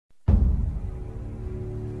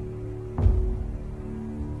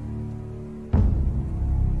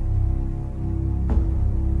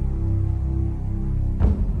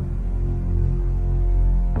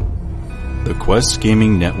Quest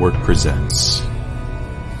Gaming Network presents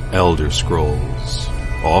Elder Scrolls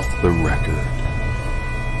Off the Record.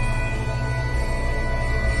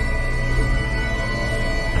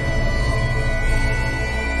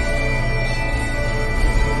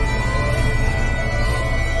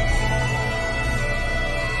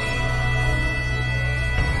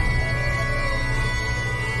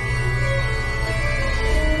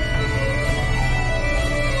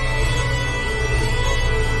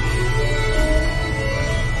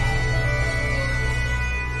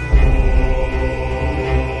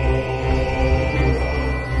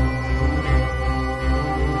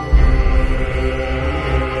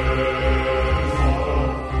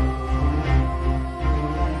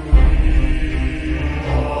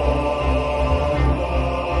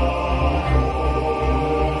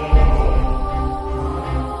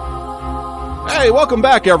 Welcome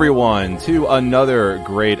back, everyone, to another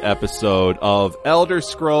great episode of Elder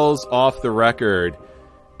Scrolls Off the Record,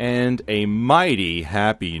 and a mighty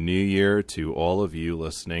happy new year to all of you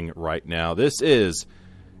listening right now. This is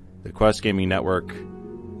the Quest Gaming Network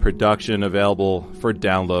production, available for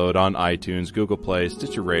download on iTunes, Google Play,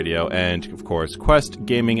 Stitcher Radio, and, of course,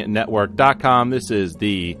 QuestGamingNetwork.com. This is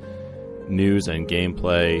the news and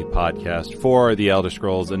gameplay podcast for the Elder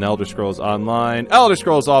Scrolls and Elder Scrolls Online. Elder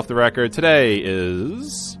Scrolls Off the Record. Today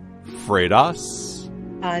is Fredos.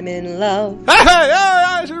 I'm in love. Hey,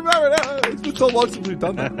 I should remember that. It's been so long since we've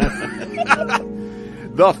done that.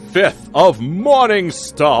 The 5th of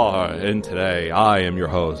Morningstar. And today I am your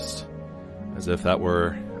host. As if that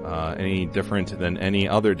were any different than any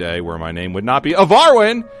other day where my name would not be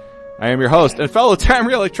Avarwin. I am your host and fellow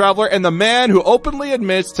Tamrielic traveler, and the man who openly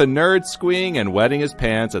admits to nerd squeeing and wetting his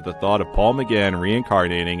pants at the thought of Paul McGann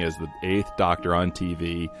reincarnating as the 8th Doctor on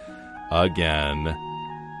TV again.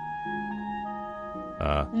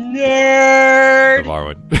 Nerd!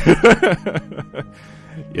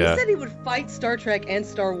 Yeah. He said he would fight Star Trek and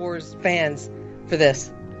Star Wars fans for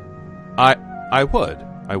this. I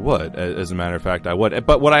would, as a matter of fact, I would.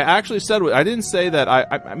 But what I actually said, I didn't say that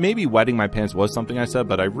I maybe wetting my pants was something I said,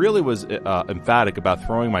 but I really was emphatic about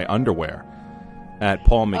throwing my underwear at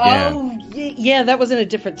Paul McGann. Oh, yeah, that was in a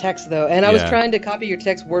different text, though. And I was trying to copy your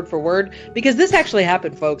text word for word, because this actually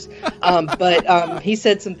happened, folks. But he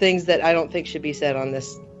said some things that I don't think should be said on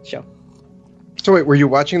this show. So wait, were you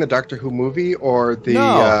watching the Doctor Who movie or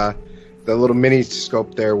the little mini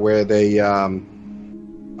scope there where they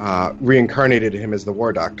reincarnated him as the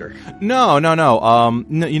War Doctor? No.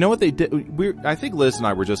 You know what they did? I think Liz and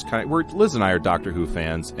I were just Liz and I are Doctor Who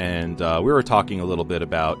fans, and we were talking a little bit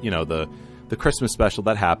about the Christmas special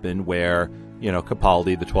that happened where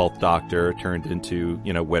Capaldi, the 12th Doctor, turned into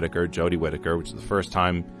Jodie Whittaker, which is the first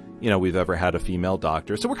time we've ever had a female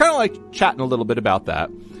Doctor. So we're kind of like chatting a little bit about that,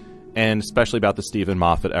 and especially about the Stephen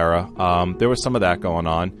Moffat era. There was some of that going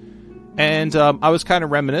on. And I was kind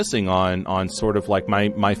of reminiscing on sort of like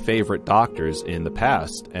my favorite Doctors in the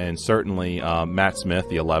past. And certainly Matt Smith,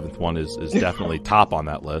 the 11th one, is definitely top on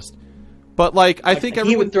that list. But I think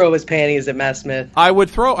he would throw his panties at Matt Smith. I would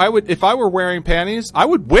if I were wearing panties, I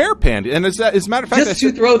would wear panties. And as a matter of fact,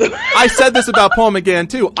 throw them. I said this about Paul McGann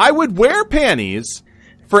too. I would wear panties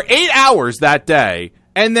for 8 hours that day,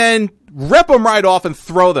 and then rip them right off and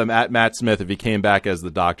throw them at Matt Smith if he came back as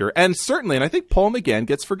the Doctor. And certainly, and I think Paul McGann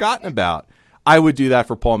gets forgotten about, I would do that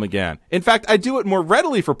for Paul McGann. In fact, I do it more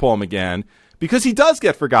readily for Paul McGann because he does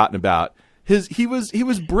get forgotten about. He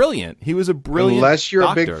was brilliant. He was a brilliant Unless you're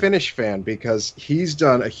Doctor. a Big Finish fan, because he's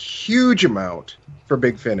done a huge amount for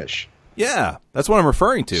Big Finish. Yeah, that's what I'm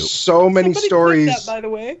referring to. So many stories. That, by the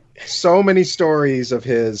way. So many stories of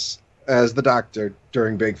his as the Doctor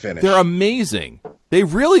during Big Finish. They're amazing. They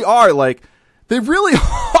really are. They really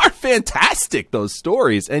are fantastic, those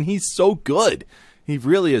stories. And he's so good. He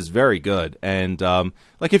really is very good. And,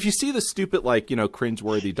 if you see the stupid,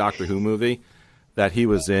 cringeworthy Doctor Who movie that he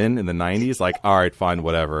was in the 90s, all right, fine,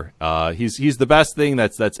 whatever. He's the best thing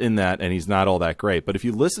that's in that, and he's not all that great. But if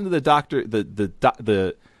you listen to the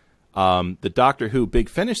Doctor Who Big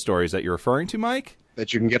Finish stories that you're referring to, Mike,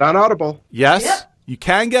 that you can get on Audible. Yes, you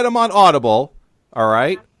can get them on Audible. All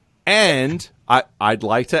right. And I'd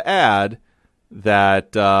like to add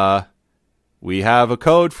that we have a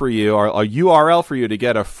code for you, or a URL for you to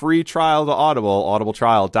get a free trial to Audible,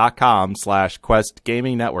 audibletrial.com/Quest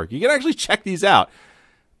Gaming Network. You can actually check these out.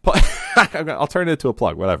 I'll turn it into a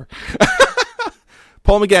plug, whatever.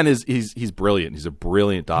 Paul McGann he's brilliant. He's a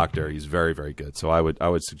brilliant Doctor. He's very, very good. So I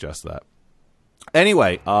would suggest that.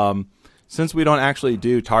 Anyway, since we don't actually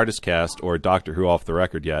do TARDIS Cast or Doctor Who Off the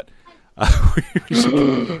Record yet, we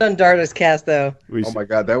should done TARDIS Cast though. Oh my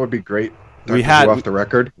God, that would be great. We had Who Off the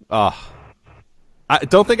Record. I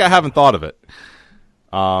don't think I haven't thought of it.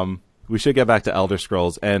 We should get back to Elder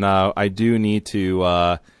Scrolls, and I do need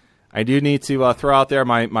to throw out there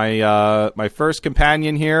my first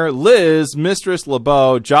companion here, Liz, Mistress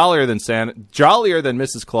LeBeau, jollier than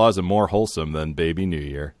Mrs. Claus, and more wholesome than Baby New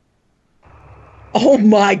Year. Oh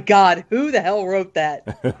my God! Who the hell wrote that?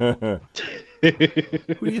 Who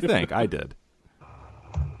do you think? I did.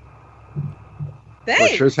 Thanks. Well,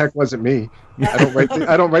 sure as heck wasn't me. I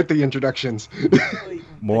don't write the introductions.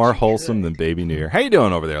 More wholesome than Baby New Year. How you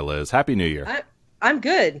doing over there, Liz? Happy New Year. I'm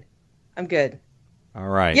good. All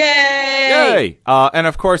right. Yay! And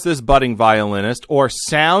of course, this budding violinist or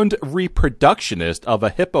sound reproductionist of a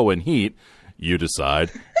hippo in heat, you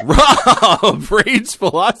decide, Rob reads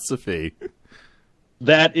philosophy.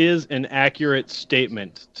 That is an accurate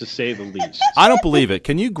statement, to say the least. I don't believe it.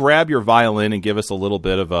 Can you grab your violin and give us a little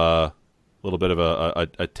bit of a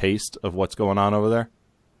taste of what's going on over there?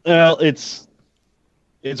 Well, it's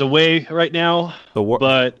away right now,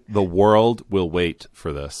 but the world will wait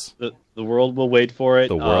for this. The world will wait for it.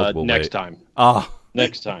 The world will next wait. time.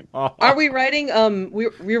 Next time. Are we writing?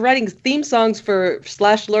 We're writing theme songs for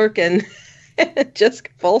Slash Lurk and Jessica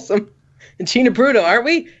Folsom and Gina Bruno, aren't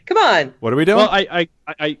we? Come on. What are we doing? Well,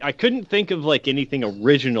 I couldn't think of like anything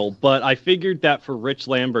original, but I figured that for Rich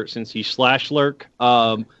Lambert, since he's Slash Lurk,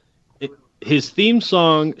 his theme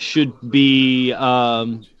song should be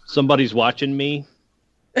 "Somebody's Watching Me."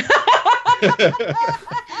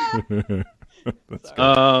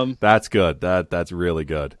 That's good. That's really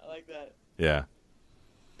good. I like that. Yeah.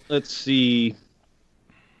 Let's see.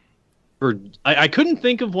 I couldn't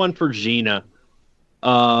think of one for Gina.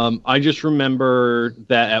 I just remember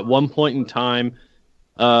that at one point in time,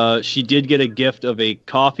 she did get a gift of a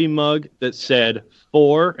coffee mug that said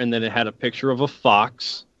 "for," and then it had a picture of a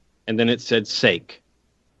fox, and then it said "sake."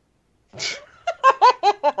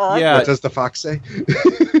 Yeah. What does the fox say?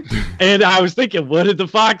 And I was thinking, what did the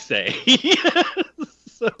fox say?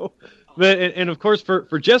 And of course,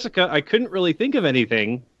 for Jessica, I couldn't really think of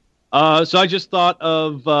anything. So I just thought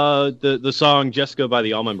of the song "Jessica" by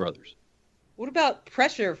the Allman Brothers. What about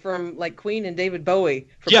 "Pressure" from like Queen and David Bowie?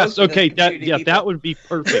 Yes, okay, that would be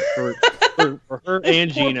perfect for her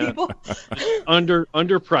and Gina.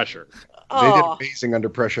 under pressure. They did amazing under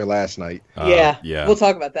pressure last night. Yeah, we'll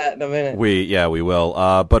talk about that in a minute. We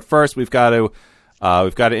will. But first, we've got to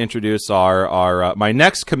introduce our my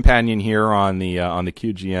next companion here on the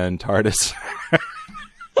QGN TARDIS.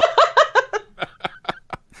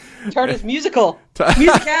 TARDIS musicale.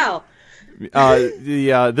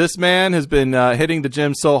 This man has been hitting the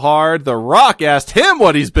gym so hard, The Rock asked him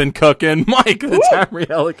what he's been cooking. Mike, the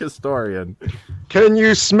Tamrielic historian. Can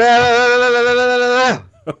you smell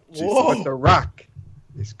what The Rock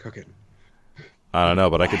is cooking? I don't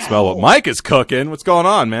know, but I can smell what Mike is cooking. What's going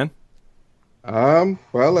on, man?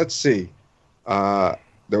 Well, let's see. There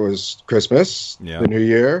was Christmas, the New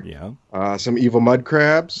Year, some evil mud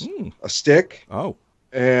crabs, a stick,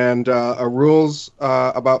 and rules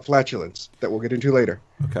about flatulence that we'll get into later.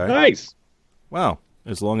 Okay. Nice. Well,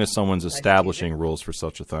 as long as someone's establishing rules for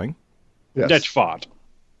such a thing. Yes. Netchfot.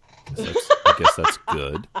 I guess that's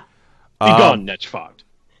good. Be gone, Netchfot.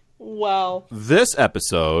 Wow. This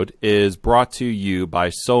episode is brought to you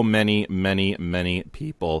by so many, many, many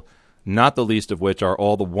people, not the least of which are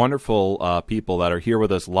all the wonderful people that are here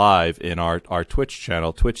with us live in our Twitch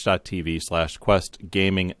channel, twitch.tv/Quest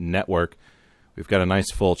Gaming Network. We've got a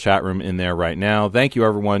nice full chat room in there right now. Thank you,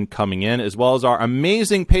 everyone, coming in, as well as our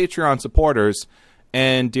amazing Patreon supporters.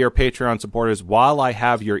 And, dear Patreon supporters, while I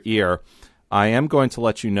have your ear, I am going to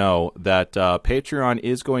let you know that Patreon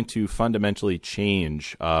is going to fundamentally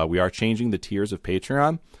change. We are changing the tiers of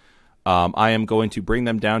Patreon. I am going to bring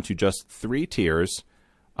them down to just 3 tiers.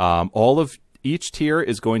 Each tier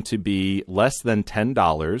is going to be less than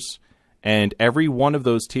 $10, and every one of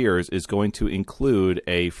those tiers is going to include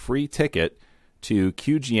a free ticket to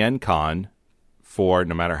QGN Con for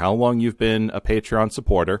no matter how long you've been a Patreon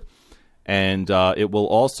supporter. And it will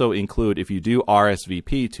also include, if you do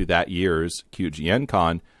RSVP to that year's QGN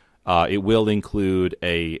Con, it will include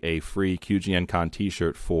a free QGN Con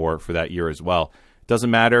t-shirt for that year as well. It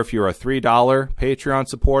doesn't matter if you're a $3 Patreon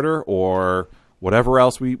supporter or whatever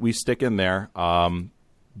else we stick in there,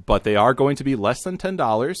 but they are going to be less than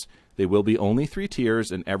 $10. They will be only 3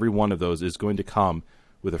 tiers, and every one of those is going to come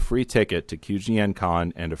with a free ticket to QGN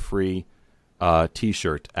Con and a free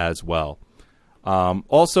t-shirt as well.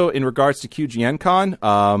 Also, in regards to QGN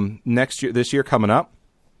Con, this year coming up,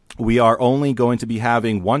 we are only going to be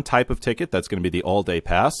having one type of ticket. That's going to be the all-day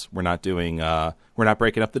pass. We're not breaking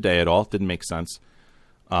up the day at all. It didn't make sense.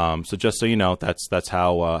 So just so you know, that's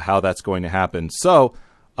how that's going to happen. So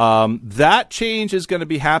That change is going to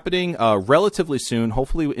be happening relatively soon,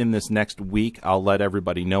 hopefully in this next week. I'll let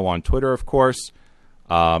everybody know on Twitter, of course.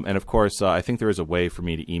 And, of course, I think there is a way for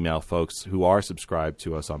me to email folks who are subscribed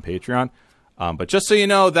to us on Patreon. But just so you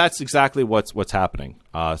know, that's exactly what's happening.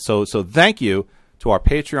 So thank you to our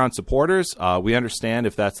Patreon supporters. We understand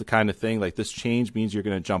if that's the kind of thing, like this change means you're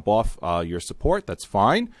going to jump off your support, that's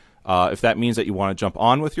fine. If that means that you want to jump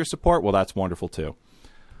on with your support, well, that's wonderful too.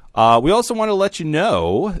 We also want to let you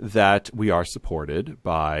know that we are supported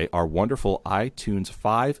by our wonderful iTunes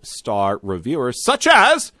 5-star reviewers, such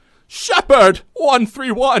as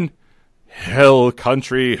Shepherd131, Hell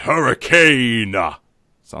Country Hurricane.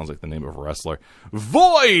 Sounds like the name of a wrestler.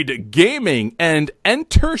 Void Gaming and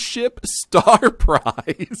Entership Star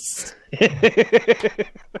Prize.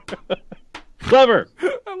 Clever.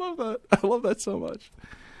 I love that. I love that so much.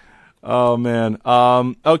 Oh, man.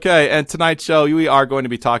 Okay, and tonight's show, we are going to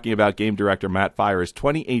be talking about game director Matt Firor's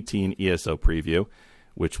 2018 ESO preview,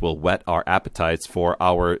 which will whet our appetites for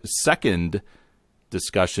our second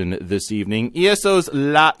discussion this evening. ESO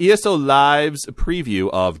Live's preview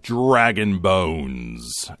of Dragon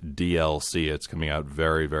Bones DLC. It's coming out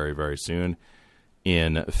very, very, very soon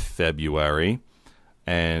in February.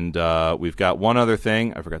 And we've got one other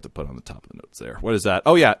thing I forgot to put on the top of the notes there. What is that?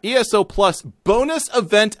 Oh, yeah. ESO Plus bonus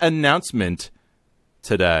event announcement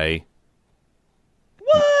today.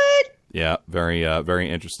 What? Yeah, very, very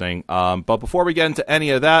interesting. But before we get into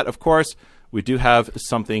any of that, of course, we do have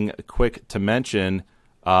something quick to mention.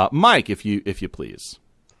 Mike, if you please.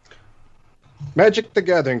 Magic the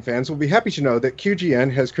Gathering fans will be happy to know that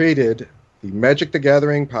QGN has created the Magic the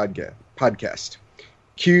Gathering podcast,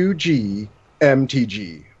 QGMTG,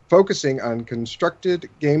 focusing on constructed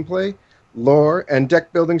gameplay, lore, and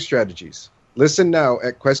deck building strategies. Listen now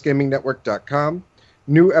at questgamingnetwork.com.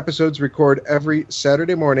 New episodes record every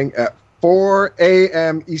Saturday morning at 4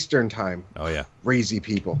 a.m. Eastern Time. Oh, yeah. Crazy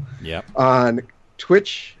people. Yep. On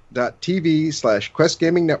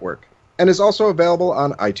twitch.tv/questgamingnetwork, and is also available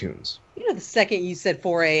on iTunes. You know, the second you said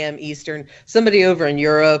 4 a.m. Eastern, somebody over in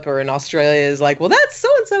Europe or in Australia is like, well, that's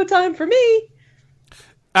so-and-so time for me.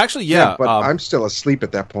 Actually, yeah. But I'm still asleep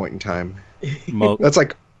at that point in time. That's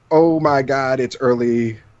like, oh my God, it's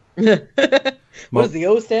early. What does the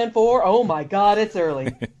O stand for? Oh my God, it's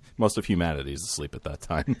early. Most of humanity is asleep at that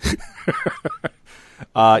time.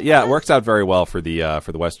 Yeah, it works out very well for the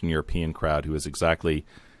Western European crowd, who is exactly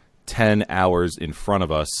 10 hours in front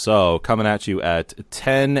of us. So coming at you at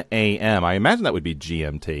 10 a.m. I imagine that would be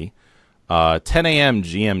GMT. 10 a.m.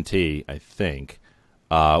 GMT, I think.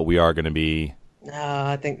 We are going to be... No,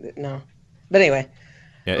 I think no. But anyway.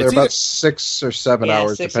 Yeah, they're about 6 or 7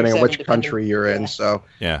 hours, depending on which country you're in. So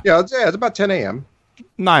it's about 10 a.m.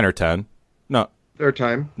 9 or 10. No. Their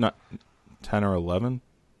time. Not 10 or 11.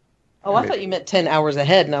 Oh, I thought you meant 10 hours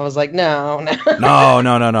ahead, and I was like, no.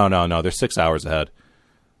 No. They're 6 hours ahead.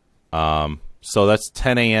 So that's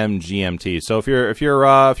 10 a.m. GMT. So if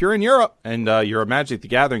you're in Europe and you're a Magic the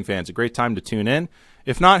Gathering fan, it's a great time to tune in.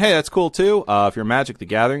 If not, hey, that's cool too. If you're a Magic the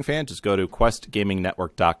Gathering fan, just go to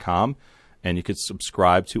questgamingnetwork.com and you can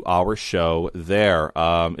subscribe to our show there.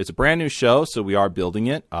 It's a brand new show, so we are building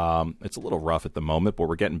it. It's a little rough at the moment, but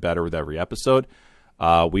we're getting better with every episode.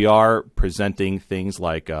 We are presenting things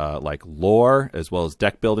like lore as well as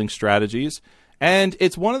deck building strategies. And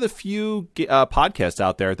it's one of the few podcasts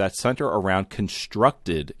out there that center around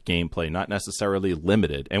constructed gameplay, not necessarily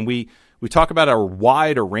limited. And we talk about a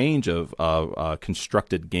wider range of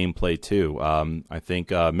constructed gameplay, too. I think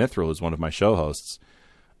Mithril is one of my show hosts.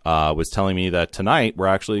 Was telling me that tonight we're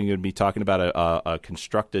actually going to be talking about a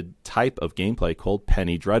constructed type of gameplay called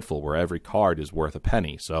Penny Dreadful, where every card is worth a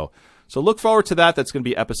penny. So look forward to that. That's going to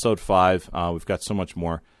be episode 5. We've got so much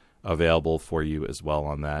more available for you as well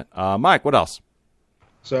on that. Mike, what else?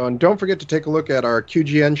 So, and don't forget to take a look at our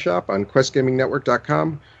QGN shop on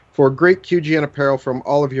questgamingnetwork.com for great QGN apparel from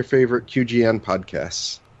all of your favorite QGN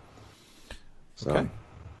podcasts. So. Okay.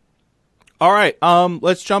 All right,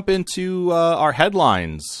 let's jump into our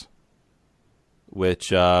headlines,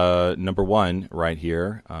 which, number one, right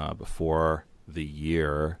here, before the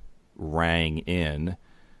year rang in,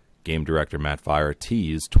 game director Matt Firor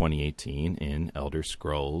teased 2018 in Elder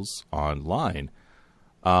Scrolls Online.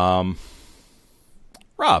 Rob,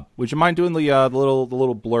 would you mind doing the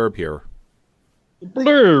little blurb here?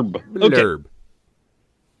 Blurb. Okay.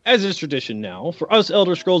 As is tradition now, for us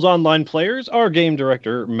Elder Scrolls Online players, our game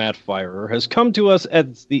director, Matt Firor, has come to us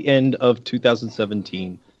at the end of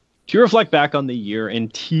 2017 to reflect back on the year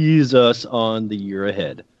and tease us on the year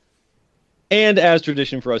ahead. And as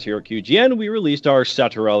tradition for us here at QGN, we released our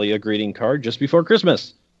Saturalia greeting card just before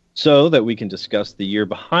Christmas. so that we can discuss the year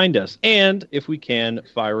behind us and, if we can,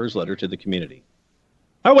 Firer's letter to the community.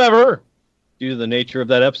 However, due to the nature of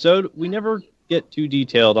that episode, we never get too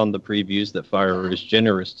detailed on the previews that Firer is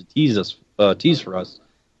generous to tease for us.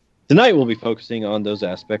 Tonight we'll be focusing on those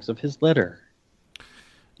aspects of his letter.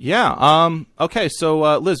 Yeah. Okay.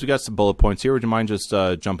 So, Liz, we got some bullet points here. Would you mind just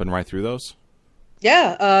jumping right through those?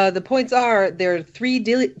 Yeah. The points are there are three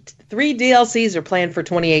DLCs are planned for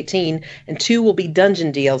 2018, and 2 will be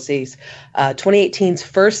dungeon DLCs. 2018's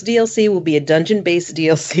first DLC will be a dungeon-based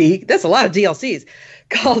DLC. That's a lot of DLCs.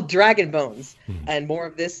 Called Dragon Bones. And more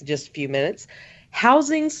of this in just a few minutes.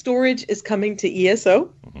 Housing storage is coming to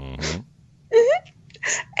ESO.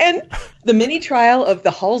 And the mini trial of the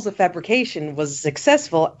Halls of Fabrication was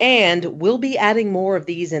successful, and we'll be adding more of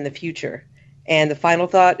these in the future. And the final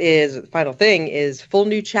thing is full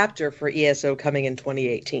new chapter for ESO coming in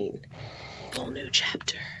 2018. Full new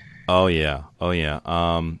chapter. Oh yeah.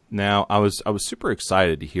 Now I was super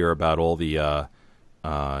excited to hear about all the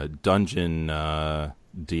dungeon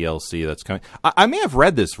DLC that's coming. I may have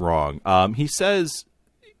read this wrong. He says,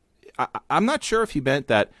 I'm not sure if he meant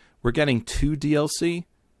that we're getting 2 DLC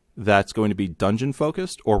that's going to be dungeon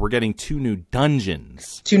focused, or we're getting 2 new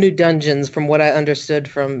dungeons. 2 new dungeons, from what I understood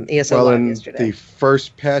from ESO Live yesterday. Well, in the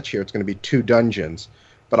first patch here, it's going to be 2 dungeons,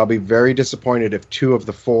 but I'll be very disappointed if 2 of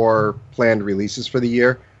the 4 planned releases for the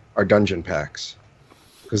year are dungeon packs,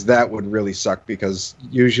 because that would really suck, because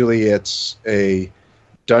usually it's a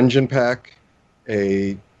dungeon pack,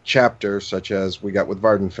 a chapter, such as we got with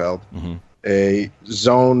Vardenfeld, a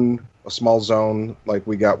small zone like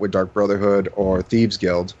we got with Dark Brotherhood or Thieves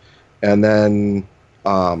Guild, and then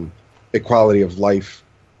a quality of life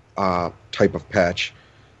type of patch.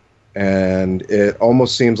 And it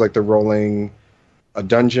almost seems like they're rolling a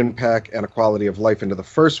dungeon pack and a quality of life into the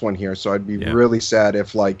first one here. So I'd be really sad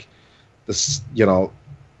if, like, this,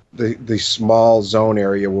 the small zone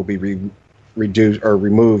area will be reduced or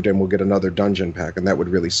removed, and we'll get another dungeon pack, and that would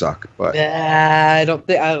really suck. But I don't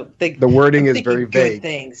think the wording is very vague.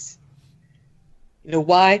 Things. You know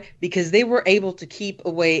why? Because they were able to keep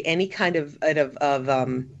away any kind of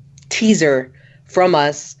teaser from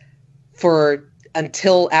us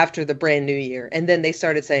until after the brand new year, and then they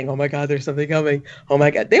started saying, "Oh my God, there's something coming! Oh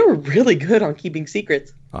my God!" They were really good on keeping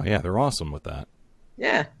secrets. Oh yeah, they're awesome with that.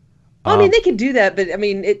 Yeah, well, I mean, they can do that, but I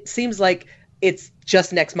mean, it seems like it's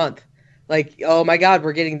just next month. Like, oh my God,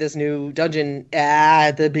 we're getting this new dungeon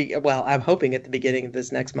well, I'm hoping at the beginning of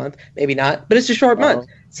this next month, maybe not, but it's a short month,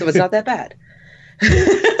 so it's not that bad.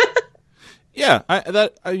 Yeah,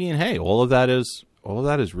 hey, all of that is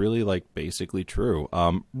really, like, basically true.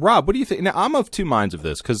 Rob, what do you think? Now, I'm of two minds of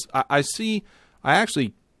this, because I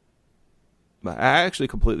actually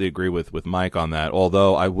completely agree with Mike on that.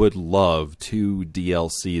 Although I would love 2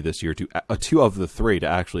 DLC this year, 2 of the 3 to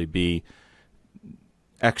actually be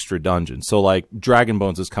extra dungeons. So, like, Dragon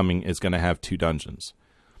Bones is going to have 2 dungeons.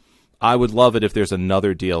 I would love it if there's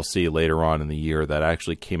another DLC later on in the year that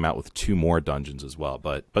actually came out with 2 more dungeons as well.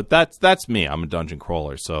 But that's me. I'm a dungeon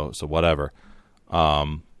crawler, so whatever.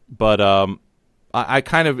 I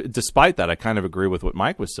kind of, despite that, I kind of agree with what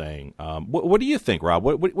Mike was saying. What do you think, Rob?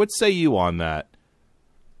 What say you on that?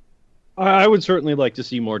 I would certainly like to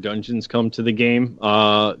see more dungeons come to the game.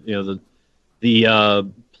 The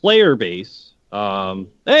player base.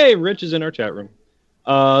 Hey, Rich is in our chat room.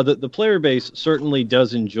 The player base certainly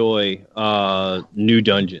does enjoy new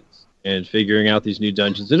dungeons and figuring out these new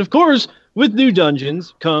dungeons. And of course, with new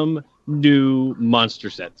dungeons come new monster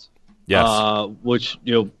sets. Yes. Which,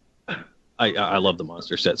 I love the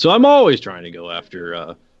monster set. So I'm always trying to go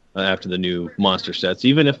after the new monster sets,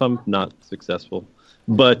 even if I'm not successful.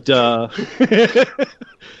 But now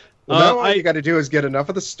all you got to do is get enough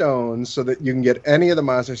of the stones so that you can get any of the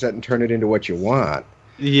monster set and turn it into what you want.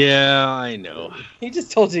 Yeah, I know. He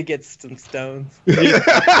just told you to get some stones.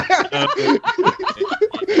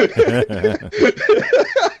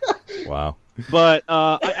 Wow. But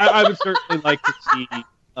I would certainly like to see.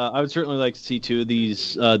 I would certainly like to see 2 of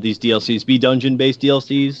these DLCs be dungeon-based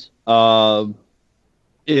DLCs.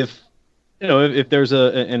 If there's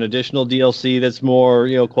an additional DLC that's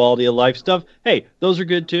more quality of life stuff, hey, those are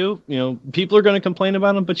good too. People are going to complain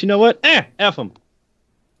about them, but you know what? F them.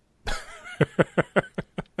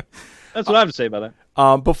 That's what I have to say about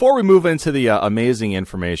that. Before we move into the amazing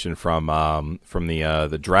information from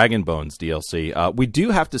the Dragon Bones DLC, we do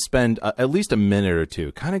have to spend at least a minute or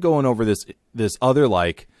two kind of going over this other,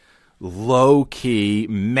 like, low-key,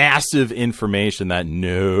 massive information that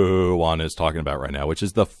no one is talking about right now, which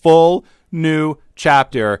is the full new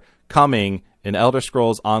chapter coming in Elder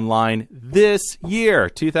Scrolls Online this year,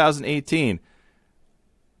 2018.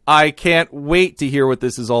 I can't wait to hear what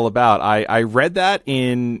this is all about. I read that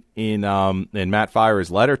in Matt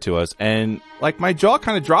Firer's letter to us, and like my jaw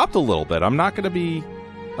kind of dropped a little bit. I'm not going to be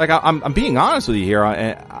like I'm being honest with you here.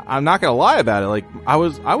 I'm not going to lie about it. Like I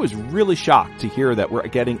was really shocked to hear that we're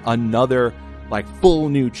getting another like full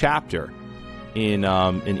new chapter in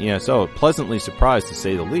ESO. Pleasantly surprised to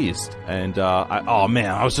say the least. And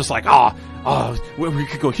I was just like we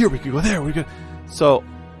could go here, we could go there, we could. So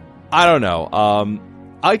I don't know.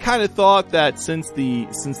 I kind of thought that since the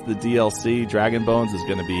DLC Dragon Bones is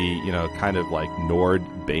going to be, kind of like Nord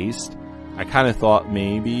based, I kind of thought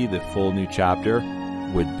maybe the full new chapter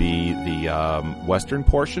would be the western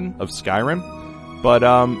portion of Skyrim. But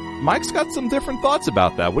Mike's got some different thoughts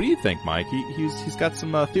about that. What do you think, Mike? He's got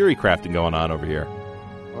some theory crafting going on over here.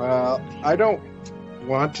 Well, I don't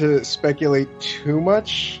want to speculate too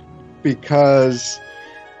much because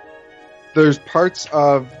there's parts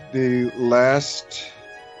of the last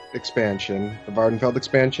expansion, the Vardenfeld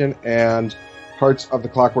expansion, and parts of the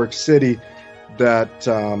Clockwork City that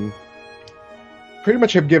pretty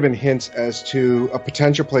much have given hints as to a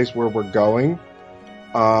potential place where we're going.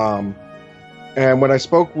 And when I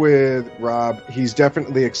spoke with Rob, he's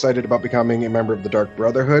definitely excited about becoming a member of the Dark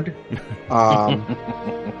Brotherhood.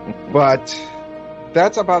 But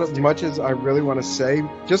that's about as much as I really want to say.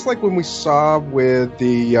 Just like when we saw with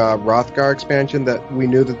the Hrothgar expansion that we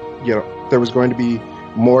knew that there was going to be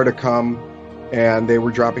more to come, and they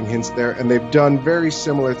were dropping hints there, and they've done very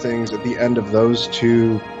similar things at the end of those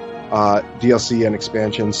two DLC and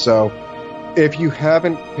expansions. So if you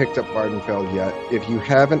haven't picked up Vardenfeld yet, if you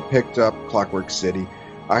haven't picked up Clockwork City,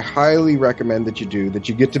 I highly recommend that you do, that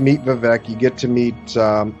you get to meet Vivek, you get to meet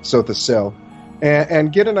Sotha Sil,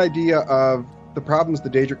 and get an idea of the problems the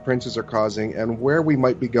Daedric princes are causing and where we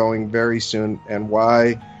might be going very soon, and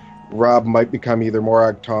why Rob might become either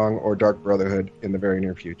Morag Tong or Dark Brotherhood in the very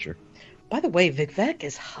near future. By the way, Vivek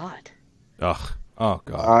is hot. Ugh. Oh,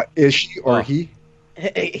 God. Is she or he?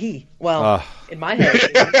 He. Well, in my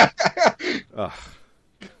head.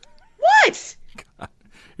 What? God.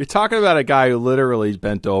 You're talking about a guy who literally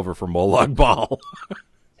bent over for Molag Bal.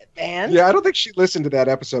 And? Yeah, I don't think she listened to that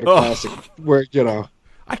episode of Classic where,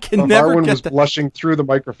 I can never Harwin get was blushing through the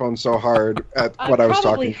microphone so hard at what I was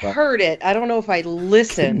talking about. I probably heard it. I don't know if I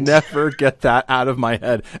listened. Never get that out of my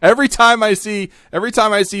head. Every time I see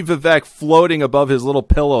Vivek floating above his little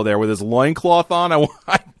pillow there with his loincloth on,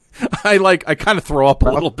 I kind of throw up a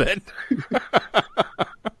little bit.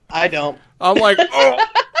 I don't. I'm like,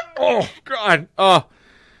 oh God. All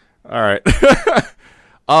right.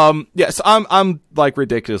 Yes, I'm like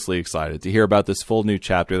ridiculously excited to hear about this full new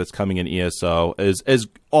chapter that's coming in ESO. As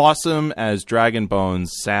awesome as Dragon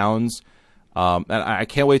Bones sounds, and I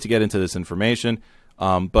can't wait to get into this information.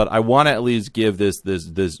 But I want to at least give this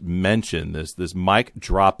mention, this mic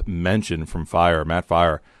drop mention from Matt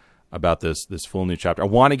Fire, about this full new chapter. I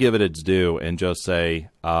want to give it its due and just say,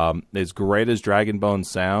 as great as Dragon Bones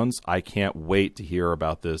sounds, I can't wait to hear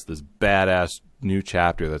about this badass new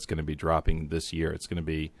chapter that's going to be dropping this year. It's going to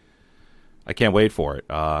be, I can't wait for it.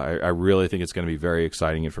 I really think it's going to be very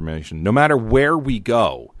exciting information. No matter where we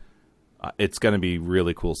go, it's going to be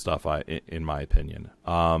really cool stuff, in my opinion.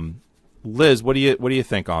 Liz, what do you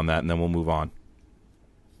think on that? And then we'll move on.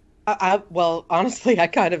 Well, honestly, I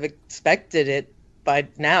kind of expected it by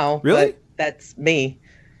now. Really? But that's me.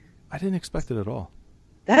 I didn't expect it at all.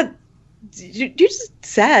 You're just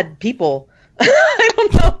sad people. I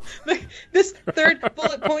don't know. This third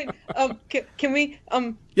bullet point. Can we?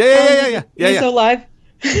 Yeah. So live.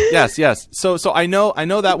 Yes. So I know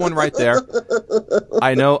that one right there.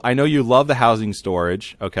 I know you love the housing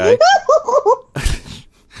storage. Okay.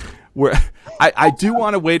 I do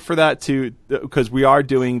want to wait for that too, because we are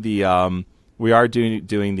doing the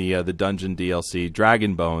the dungeon DLC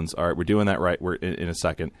Dragon Bones. All right, we're doing that right. We're in a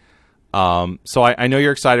second. So I know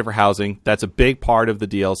you're excited for housing. That's a big part of the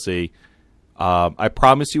DLC. I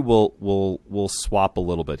promise you we'll swap a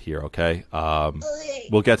little bit here, okay?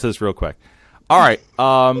 We'll get to this real quick. All right.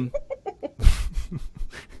 All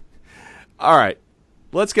right.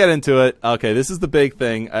 Let's get into it. Okay, this is the big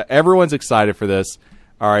thing. Everyone's excited for this.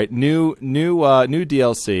 All right, new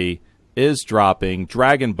DLC is dropping,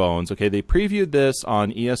 Dragon Bones. Okay, they previewed this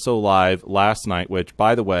on ESO Live last night, which,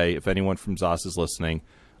 by the way, if anyone from ZOS is listening,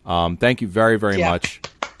 thank you very, very much.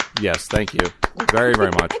 Yes, thank you very,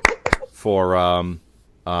 very much for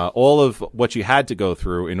all of what you had to go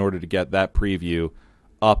through in order to get that preview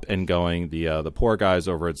up and going. The poor guys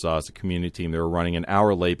over at ZOS, the community team, they were running an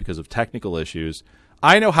hour late because of technical issues.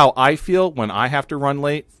 I know how I feel when I have to run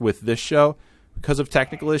late with this show because of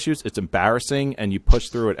technical issues. It's embarrassing, and you push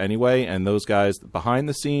through it anyway. And those guys behind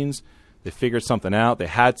the scenes, They figured something out. They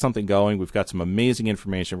had something going. We've got some amazing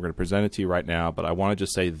information. We're going to present it to you right now. But I want to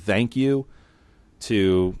just say thank you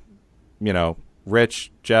to,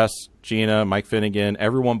 Rich, Jess, Gina, Mike Finnegan,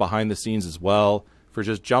 everyone behind the scenes as well, for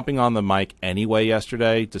just jumping on the mic anyway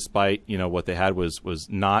yesterday, despite, what they had was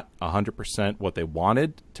not 100% what they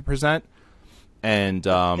wanted to present. And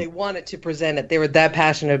they wanted to present it. They were that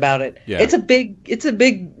passionate about it. Yeah. It's a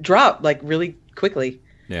big drop, like really quickly.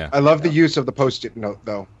 Yeah. I love the use of the Post-it note,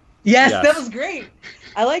 though. Yes, that was great.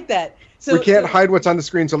 I like that. So we can't hide what's on the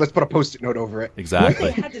screen, so let's put a Post-it note over it. Exactly.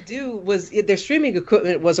 What they had to do was their streaming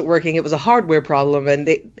equipment wasn't working. It was a hardware problem, and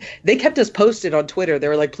they kept us posted on Twitter. They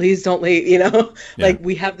were like, "Please don't leave," like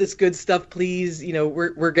we have this good stuff. Please, we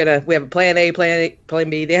have a plan A, plan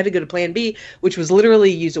B. They had to go to plan B, which was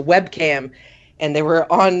literally use a webcam. And they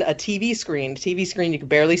were on a TV screen. TV screen you could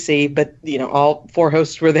barely see, but all four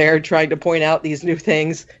hosts were there trying to point out these new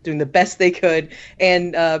things, doing the best they could.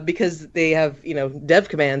 And because they have dev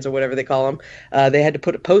commands or whatever they call them, they had to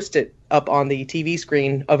put a Post-it up on the TV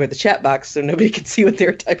screen over the chat box so nobody could see what they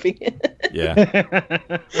were typing in. Yeah.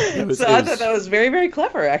 I thought that was very, very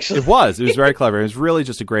clever, actually. It was very clever. It was really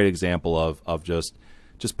just a great example of just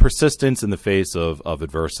persistence in the face of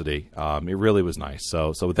adversity. It really was nice.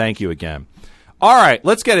 So thank you again. All right,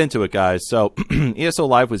 let's get into it, guys. So ESO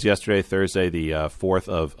Live was yesterday, Thursday, the 4th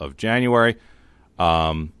of January.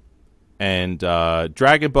 And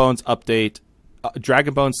Dragon Bones update,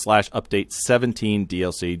 Dragon Bones / update 17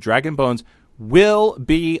 DLC. Dragon Bones will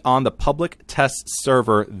be on the public test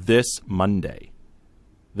server this Monday.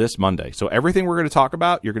 So everything we're going to talk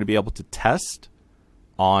about, you're going to be able to test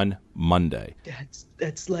on Monday.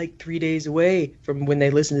 That's like 3 days away from when they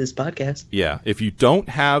listen to this podcast. Yeah, if you don't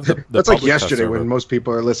have the that's like yesterday when most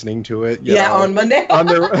people are listening to it. On Monday.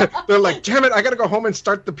 They're like, damn it, I got to go home and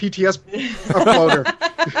start the PTS uploader.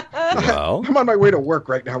 Well, I'm on my way to work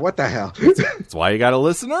right now. What the hell? That's why you got to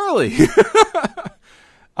listen early.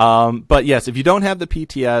 But yes, if you don't have the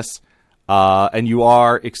PTS and you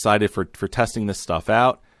are excited for testing this stuff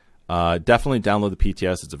out, definitely download the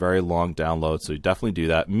PTS. It's a very long download, so you definitely do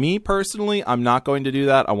that. Me personally, I'm not going to do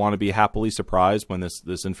that. I want to be happily surprised when this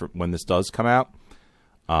does come out.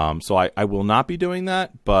 So I will not be doing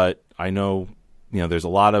that. But I know there's a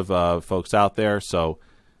lot of folks out there. So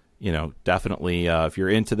definitely if you're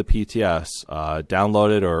into the PTS,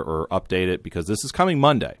 download it or update it because this is coming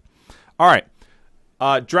Monday. All right.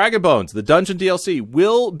 Dragon Bones, the Dungeon DLC,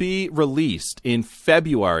 will be released in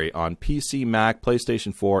February on PC, Mac,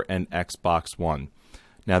 PlayStation 4, and Xbox One.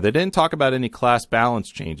 Now, they didn't talk about any class balance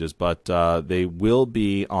changes, but they will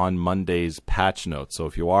be on Monday's patch notes. So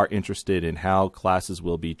if you are interested in how classes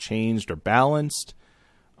will be changed or balanced,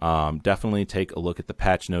 definitely take a look at the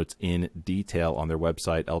patch notes in detail on their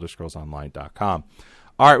website, elderscrollsonline.com.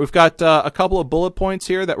 All right, we've got a couple of bullet points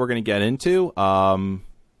here that we're going to get into.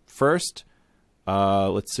 First...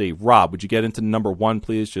 let's see. Rob, would you get into number 1,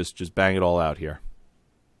 please? Just bang it all out here.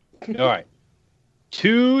 All right.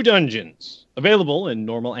 2 dungeons available in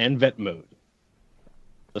normal and vet mode.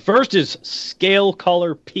 The first is Scale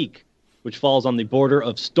Collar Peak, which falls on the border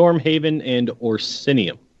of Stormhaven and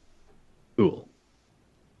Orsinium. Cool.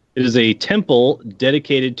 It is a temple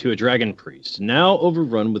dedicated to a dragon priest, now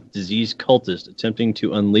overrun with diseased cultists attempting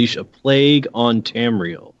to unleash a plague on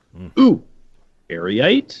Tamriel. Ooh,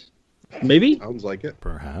 Ariite? Maybe? Sounds like it.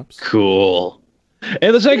 Perhaps. Cool.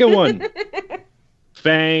 And the second one,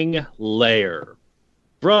 Fang Lair,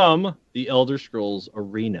 from the Elder Scrolls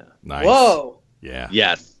Arena. Nice. Whoa. Yeah.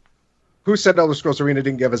 Yes. Who said Elder Scrolls Arena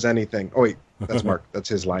didn't give us anything? Oh, wait. That's Mark. That's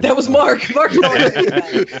his line. That was Mark. Mark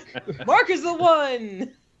is the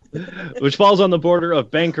one. Which falls on the border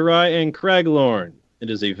of Bankarai and Craglorn. It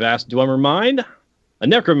is a vast Dwemer mine. A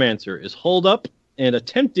necromancer is holed up and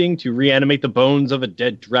attempting to reanimate the bones of a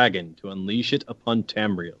dead dragon to unleash it upon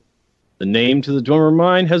Tamriel. The name to the Dwemer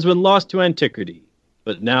mine has been lost to antiquity,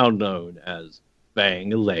 but now known as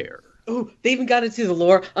Fang Lair. Oh, they even got into the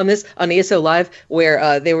lore on this on ESO Live,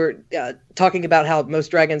 where they were talking about how most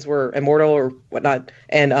dragons were immortal or whatnot,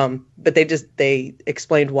 and but they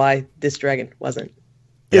explained why this dragon wasn't.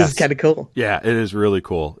 This is kind of cool. Yeah, it is really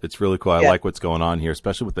cool. It's really cool. I like what's going on here,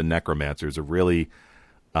 especially with the necromancer. It's a really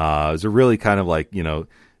kind of like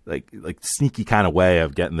like sneaky kind of way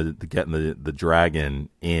of getting the dragon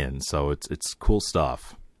in. So it's cool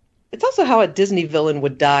stuff. It's also how a Disney villain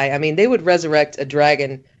would die. I mean, they would resurrect a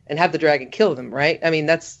dragon and have the dragon kill them, right? I mean,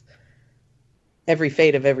 that's every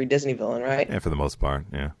fate of every Disney villain, right? Yeah, for the most part,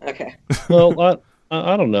 yeah. Okay. Well,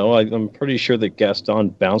 I don't know. I'm pretty sure that Gaston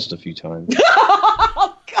bounced a few times.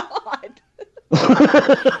 Oh,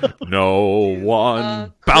 God! No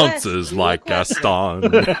one bounces like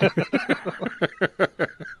Gaston.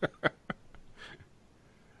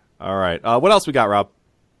 All right. What else we got, Rob?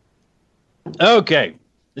 Okay.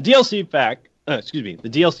 The DLC pack, the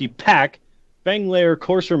DLC pack, Fang Lair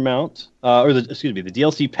Courser Mount, the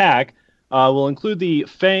DLC pack will include the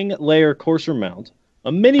Fang Lair Courser Mount,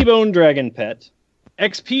 a mini bone dragon pet,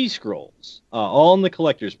 XP scrolls, all in the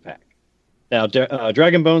collector's pack. Now,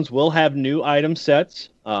 Dragon Bones will have new item sets,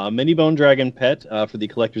 mini bone dragon pet for the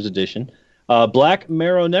collector's edition, Black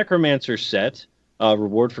Marrow Necromancer set,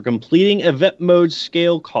 reward for completing event mode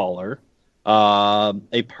scale collar,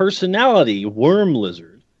 a personality worm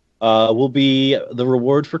lizard will be the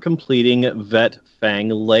reward for completing Vet Fang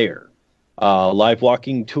Lair. Live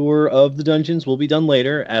walking tour of the dungeons will be done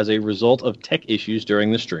later as a result of tech issues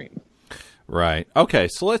during the stream. Right. Okay.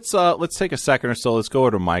 So let's take a second or so. Let's go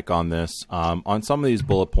over to Mike on this. On some of these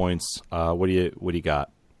bullet points, what do you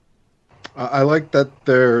got? I like that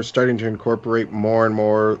they're starting to incorporate more and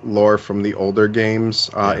more lore from the older games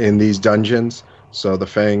in these dungeons. So the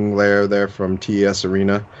Fang Lair there from TES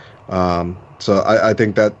Arena. So I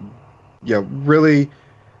think that, really,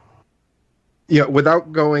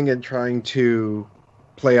 without going and trying to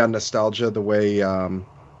play on nostalgia the way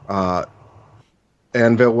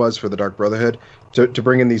Anvil was for the Dark Brotherhood, to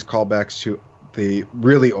bring in these callbacks to the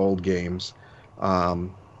really old games.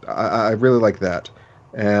 I really like that.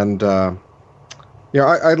 And,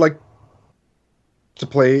 I'd like to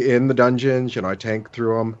play in the dungeons. I tank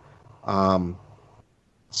through them.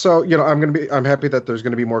 So, I'm happy that there's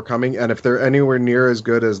going to be more coming. And if they're anywhere near as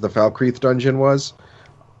good as the Falkreath dungeon was,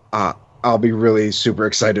 I'll be really super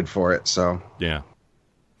excited for it. So, yeah.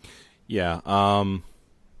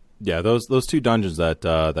 Those two dungeons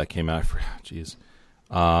that came out. Jeez,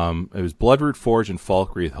 it was Bloodroot Forge and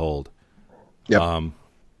Falkreath Hold. Yep.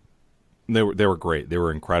 They were great. They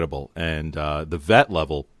were incredible, and the vet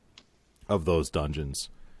level of those dungeons,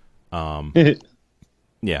 they'll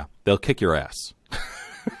kick your ass.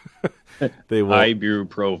 They will.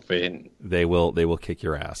 Ibuprofen. They will kick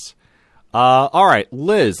your ass. All right,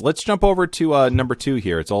 Liz, let's jump over to number 2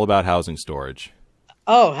 here. It's all about housing storage.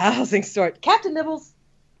 Oh, housing storage. Captain Nibbles.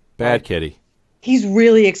 Bad kitty. He's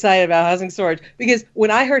really excited about housing storage because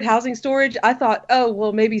when I heard housing storage, I thought, oh,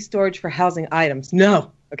 well, maybe storage for housing items.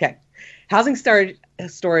 No. Okay. Housing storage,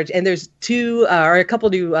 and there's a couple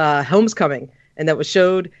new homes coming, and that was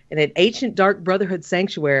showed in an ancient Dark Brotherhood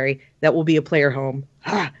sanctuary that will be a player home.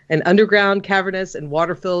 An underground, cavernous, and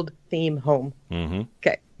water-filled theme home. Mm-hmm.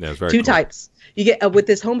 Okay. Yeah, very two cool. types. You get with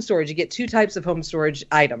this home storage, you get 2 types of home storage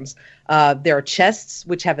items. There are chests,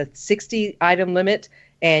 which have a 60 item limit,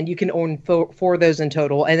 and you can own 4 of those in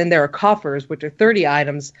total. And then there are coffers, which are 30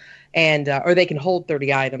 items, and or they can hold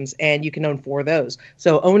 30 items, and you can own 4 of those.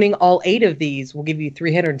 So owning all 8 of these will give you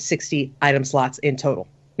 360 item slots in total.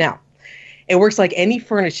 Now, it works like any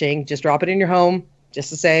furnishing. Just drop it in your home, just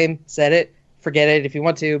the same. Set it, forget it if you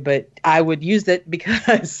want to, but I would use that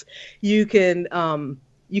because you can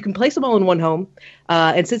place them all in one home,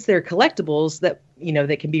 and since they're collectibles that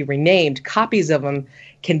that can be renamed, copies of them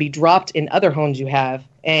can be dropped in other homes you have,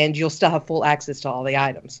 and you'll still have full access to all the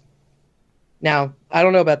items. Now, I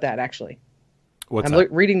don't know about that actually. I'm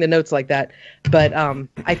reading the notes like that, but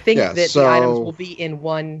I think that the items will be in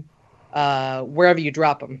one wherever you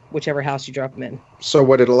drop them, whichever house you drop them in. So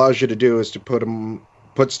what it allows you to do is to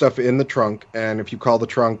put stuff in the trunk, and if you call the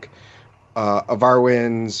trunk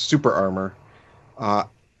Avarwin's Super Armor,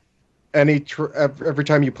 every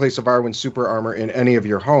time you place a Varwin Super Armor in any of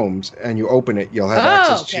your homes and you open it, you'll have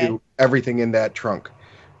access to everything in that trunk,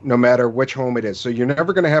 no matter which home it is. So you're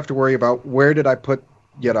never going to have to worry about where did I put,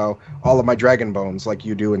 all of my Dragon Bones like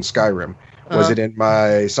you do in Skyrim. Was it in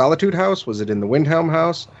my Solitude house? Was it in the Windhelm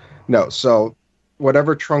house? No. So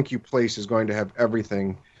whatever trunk you place is going to have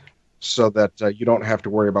everything, so that you don't have to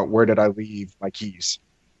worry about where did I leave my keys.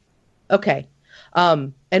 Okay.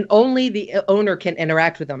 And only the owner can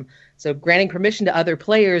interact with them. So granting permission to other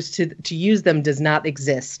players to use them does not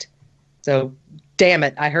exist. So, damn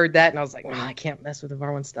it, I heard that and I was like, I can't mess with the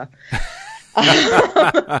Varwin stuff.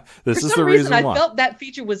 This is the reason why. I felt that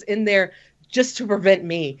feature was in there just to prevent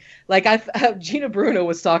me. Like Gina Bruno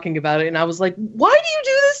was talking about it, and I was like, "Why do you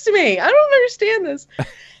do this to me? I don't understand this."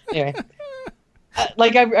 Anyway.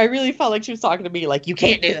 I really felt like she was talking to me, like, you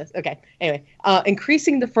can't do this. Okay. Anyway,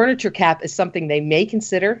 increasing the furniture cap is something they may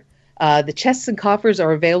consider. The chests and coffers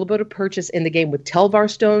are available to purchase in the game with Telvar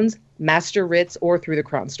stones, Master Writs, or through the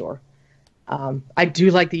Crown Store. I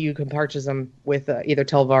do like that you can purchase them with either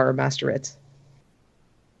Telvar or Master Writs.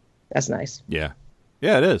 That's nice. Yeah.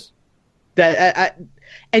 Yeah, it is.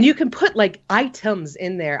 And you can put items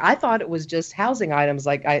in there. I thought it was just housing items,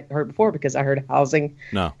 like I heard before, because I heard housing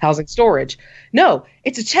storage. No,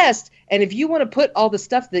 it's a chest. And if you want to put all the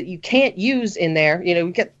stuff that you can't use in there,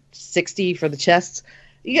 we get 60 for the chests.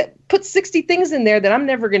 Put 60 things in there that I'm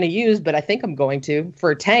never going to use, but I think I'm going to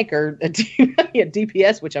for a tank or a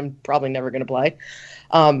DPS, which I'm probably never going to play.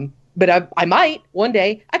 But I might one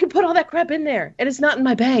day. I can put all that crap in there, and it's not in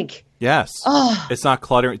my bank. Yes. It's not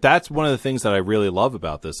cluttering. That's one of the things that I really love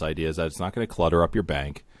about this idea is that it's not going to clutter up your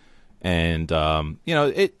bank. And,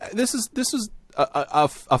 this is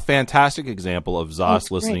a fantastic example of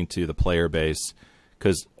Zos listening to the player base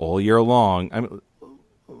because all year long,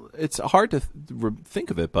 it's hard to think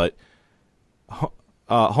of it, but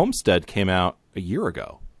Homestead came out a year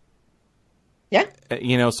ago. Yeah.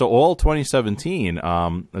 So all 2017,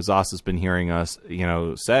 Zos has been hearing us,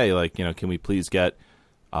 say like, can we please get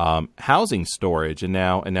housing storage? And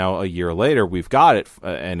now a year later, we've got it,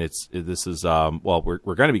 and this is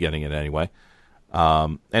we're going to be getting it anyway.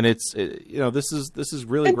 And this is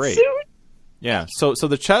really great. Yeah. So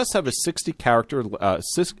the chests have a 60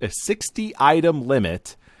 item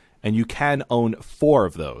limit, and you can own 4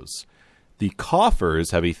 of those. The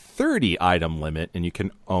coffers have a 30 item limit, and you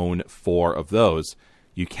can own 4 of those.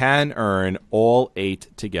 You can earn all 8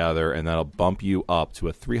 together, and that'll bump you up to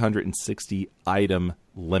a 360 item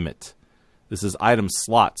limit. This is item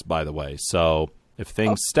slots, by the way. So if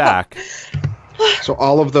things stack. So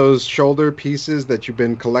all of those shoulder pieces that you've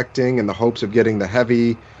been collecting in the hopes of getting the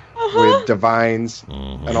heavy with divines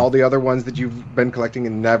and all the other ones that you've been collecting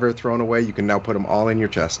and never thrown away, you can now put them all in your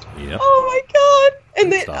chest. Yep. Oh my god!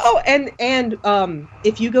 And then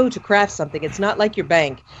if you go to craft something, it's not like your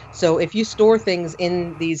bank. So if you store things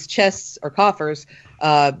in these chests or coffers,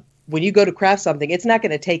 when you go to craft something, it's not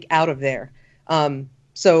going to take out of there.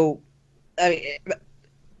 So I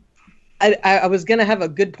was going to have a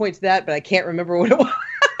good point to that, but I can't remember what it was.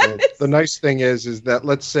 The nice thing is that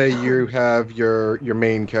let's say you have your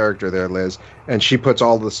main character there, Liz, and she puts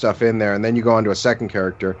all the stuff in there, and then you go on to a second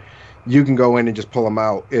character. You can go in and just pull them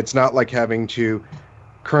out. It's not like having to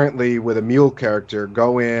currently with a mule character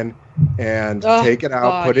go in and take it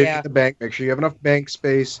out, put it in the bank, make sure you have enough bank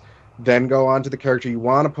space, then go on to the character you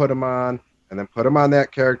want to put them on, and then put them on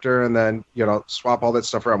that character, and then swap all that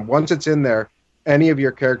stuff around. Once it's in there, any of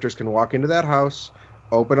your characters can walk into that house,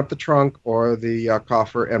 open up the trunk or the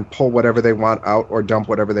coffer, and pull whatever they want out or dump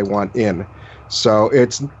whatever they want in. So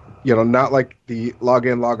it's not like the log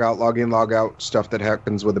in, log out stuff that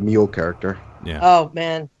happens with a mule character. Yeah. Oh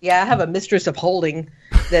man, yeah. I have a mistress of holding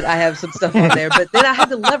that I have some stuff on there, but then I had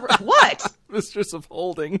to what? Mistress of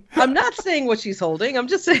holding. I'm not saying what she's holding. I'm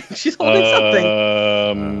just saying she's holding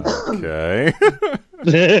something. Okay.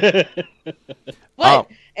 What?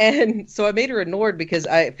 And so I made her a Nord because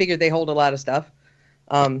I figured they hold a lot of stuff.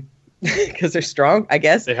 Because they're strong, I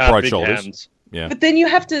guess. They have broad big shoulders. hands. Yeah. But then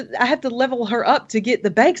I have to level her up to get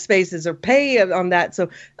the bank spaces or pay on that. So,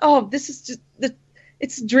 this is just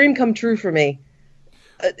it's a dream come true for me.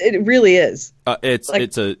 It really is.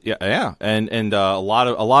 And a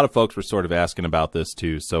lot of folks were sort of asking about this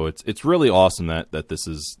too. So it's really awesome that this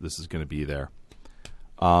is going to be there.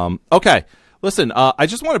 Okay. Listen, I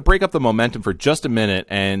just want to break up the momentum for just a minute,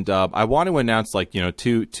 and I want to announce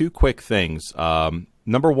two quick things.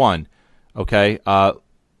 Number one, okay,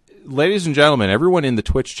 ladies and gentlemen, everyone in the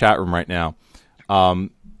Twitch chat room right now,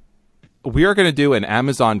 we are going to do an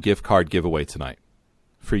Amazon gift card giveaway tonight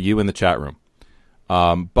for you in the chat room.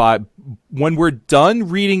 But when we're done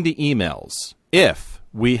reading the emails, if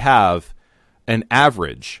we have an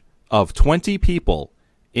average of 20 people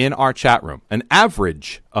in our chat room,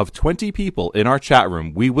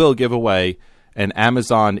 we will give away an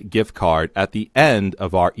Amazon gift card at the end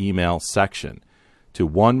of our email section to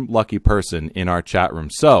one lucky person in our chat room.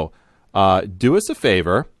 So do us a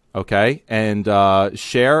favor, okay, and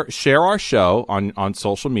share our show on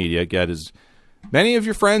social media. Get as many of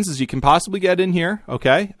your friends as you can possibly get in here,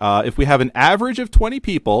 okay? If we have an average of 20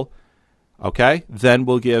 people, okay, then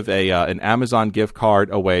we'll give an Amazon gift card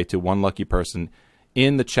away to one lucky person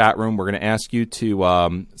in the chat room. We're going to ask you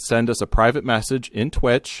to send us a private message in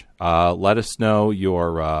Twitch. Let us know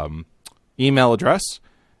your email address,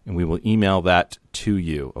 and we will email that to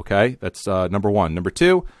you. Okay, that's number one. Number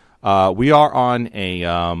two, we are on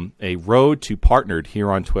a road to partnered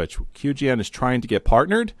here on Twitch. QGN is trying to get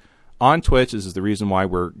partnered on Twitch. This is the reason why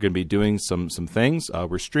we're going to be doing some things.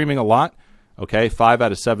 We're streaming a lot. Okay, 5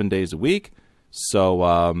 out of 7 days a week.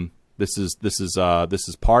 So this is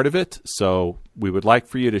part of it. So we would like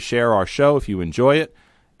for you to share our show if you enjoy it,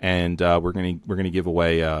 and we're gonna give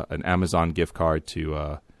away an Amazon gift card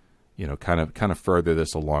to kind of further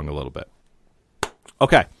this along a little bit.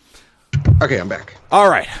 Okay, I'm back. All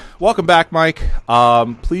right, welcome back, Mike.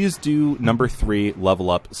 Please do number 3, level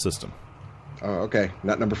up system. Oh, okay,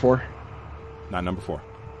 not number 4. Not number 4.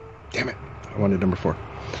 Damn it! I wanted number 4.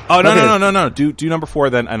 Oh no! Do number 4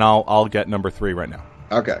 then, and I'll get number 3 right now.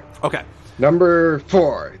 Okay. Okay. Number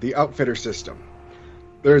 4, the outfitter system.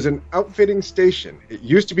 There's an outfitting station. It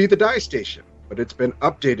used to be the dye station, but it's been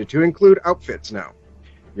updated to include outfits now.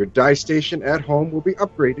 Your dye station at home will be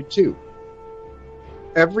upgraded too.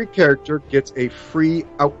 Every character gets a free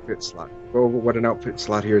outfit slot. Go over what an outfit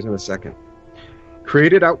slot here is in a second.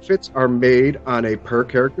 Created outfits are made on a per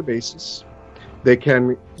character basis. They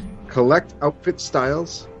can collect outfit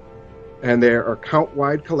styles, and there are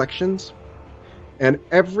count-wide collections. And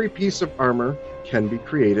every piece of armor can be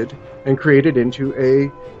created into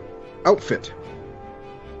a outfit.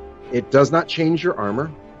 It does not change your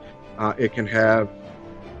armor. You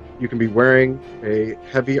can be wearing a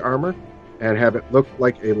heavy armor and have it look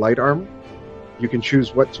like a light armor. You can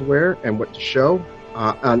choose what to wear and what to show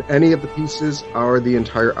on any of the pieces or the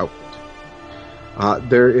entire outfit.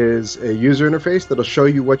 There is a user interface that'll show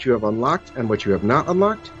you what you have unlocked and what you have not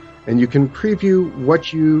unlocked, and you can preview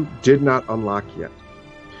what you did not unlock yet.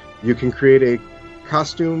 You can create a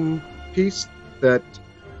costume piece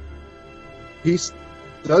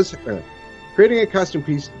creating a costume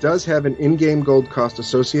piece does have an in-game gold cost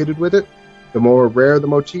associated with it. The more rare the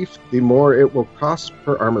motif, the more it will cost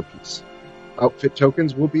per armor piece. Outfit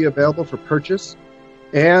tokens will be available for purchase,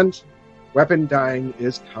 and weapon dyeing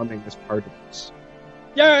is coming as part of this.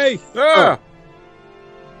 Yay! Ah!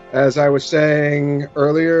 As I was saying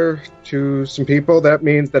earlier to some people, that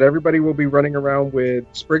means that everybody will be running around with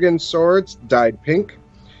Spriggan swords dyed pink.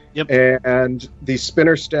 Yep. And the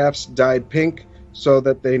spinner staffs dyed pink, so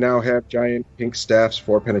that they now have giant pink staffs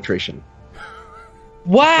for penetration.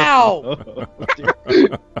 Wow!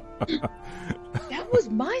 That was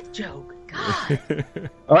my joke. God.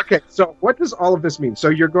 Okay, so what does all of this mean? So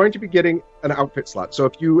you're going to be getting an outfit slot. So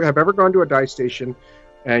if you have ever gone to a dye station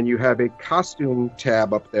and you have a costume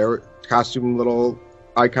tab up there, costume little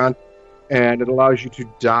icon, and it allows you to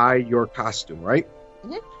dye your costume, right?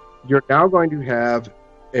 Mm-hmm. You're now going to have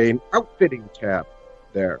an outfitting tab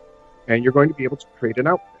there, and you're going to be able to create an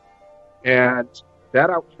outfit. And that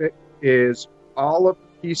outfit is all of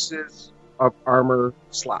the pieces of armor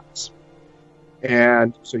slots.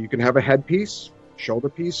 And so you can have a headpiece, shoulder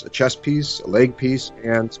piece, a chest piece, a leg piece,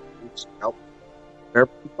 and some help, whatever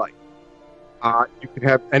you like. You can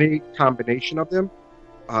have any combination of them.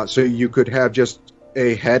 So you could have just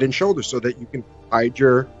a head and shoulders so that you can hide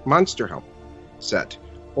your monster helmet set.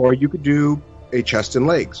 Or you could do a chest and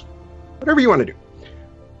legs. Whatever you want to do.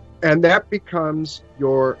 And that becomes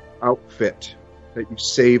your outfit that you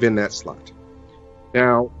save in that slot.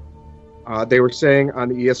 Now, they were saying on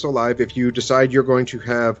the ESO Live, if you decide you're going to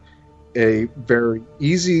have a very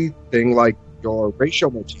easy thing like your ratio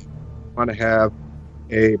motif, you want to have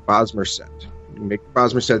a Bosmer set. You make the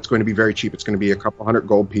Bosmer set, it's going to be very cheap. It's going to be a couple hundred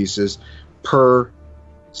gold pieces per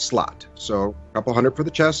slot. So a couple hundred for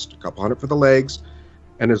the chest, a couple hundred for the legs.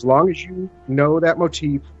 And as long as you know that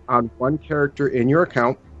motif on one character in your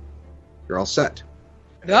account, you're all set.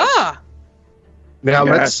 Ah! Now,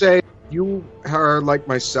 let's say you are, like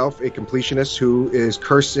myself, a completionist who is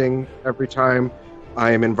cursing every time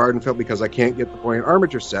I am in Vardenfell because I can't get the Buoyant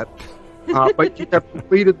Armature set, but you have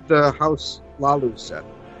completed the House Lalu set.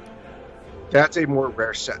 That's a more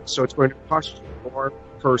rare set, so it's going to cost you more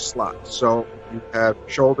per slot. So if you have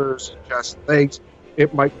shoulders, chest, legs,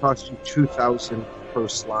 it might cost you 2,000 per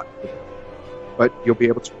slot. But you'll be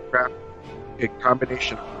able to craft a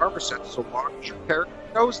combination of armor sets so long as your character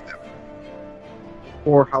knows them.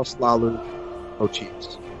 For House Lalu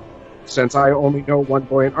motifs. Since I only know one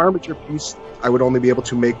Buoyant Armature piece, I would only be able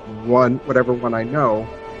to make whatever one I know,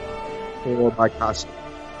 for my costume.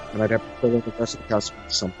 And I'd have to fill in the rest of the costume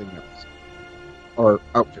with something else. Or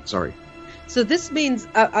outfit, sorry. So this means,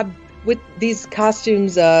 with these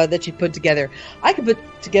costumes that you put together, I could put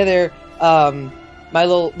together my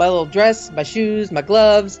little dress, my shoes, my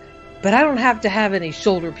gloves, but I don't have to have any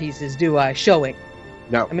shoulder pieces, do I, showing?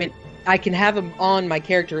 No. I mean, I can have them on my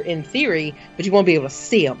character in theory, but you won't be able to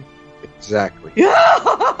see them. Exactly.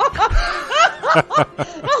 Oh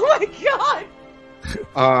my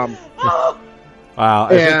god! Wow,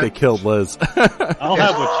 I think they killed Liz. I'll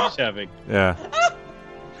have what she's having. Yeah.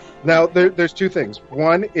 Now, there's two things.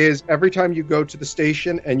 One is every time you go to the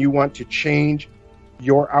station and you want to change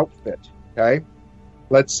your outfit, okay?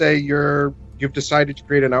 Let's say you've decided to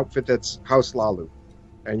create an outfit that's House Lalu,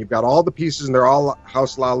 and you've got all the pieces and they're all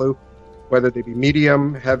House Lalu, whether they be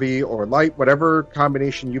medium, heavy, or light, whatever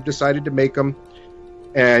combination you've decided to make them,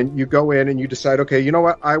 and you go in and you decide, okay, you know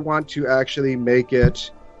what? I want to actually make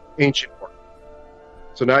it Ancient Orc.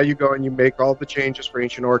 So now you go and you make all the changes for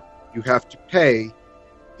Ancient Orc. You have to pay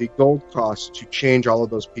the gold cost to change all of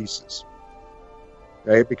those pieces.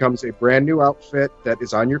 Okay? It becomes a brand new outfit that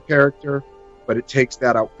is on your character, but it takes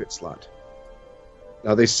that outfit slot.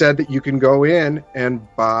 Now, they said that you can go in and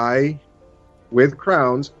buy, with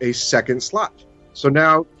crowns, a second slot. So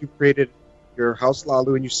now you've created your House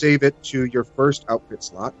Lalu and you save it to your first outfit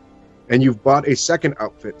slot, and you've bought a second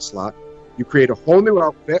outfit slot. You create a whole new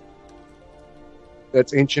outfit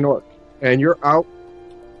that's Ancient Orc, and you're out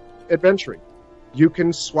adventuring. You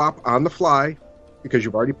can swap on the fly because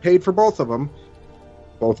you've already paid for both of them,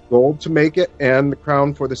 both gold to make it and the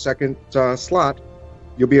crown for the second slot.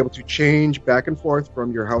 You'll be able to change back and forth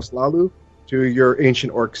from your House Lalu to your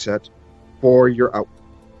Ancient Orc set for your outfit.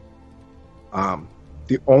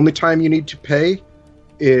 The only time you need to pay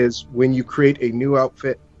is when you create a new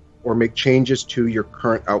outfit or make changes to your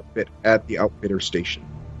current outfit at the outfitter station.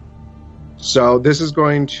 So this is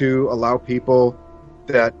going to allow people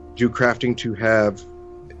that do crafting to have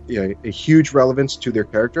a huge relevance to their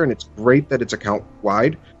character, and it's great that it's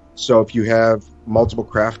account-wide. So if you have multiple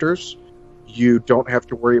crafters, you don't have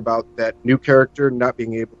to worry about that new character not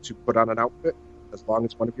being able to put on an outfit. As long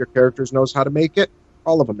as one of your characters knows how to make it,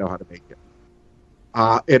 all of them know how to make it.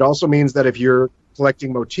 It also means that if you're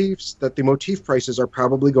collecting motifs, that the motif prices are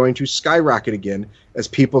probably going to skyrocket again as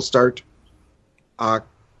people start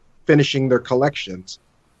finishing their collections.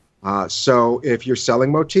 So if you're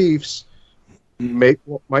selling motifs, you might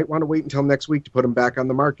want to wait until next week to put them back on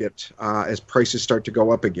the market as prices start to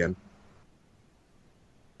go up again.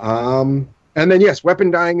 And then, yes,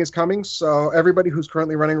 weapon dyeing is coming. So everybody who's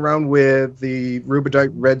currently running around with the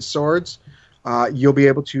Rubedite red swords, you'll be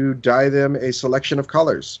able to dye them a selection of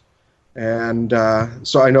colors. And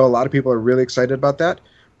so I know a lot of people are really excited about that.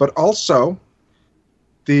 But also,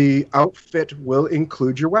 the outfit will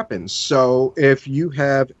include your weapons. So if you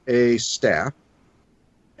have a staff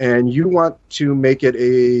and you want to make it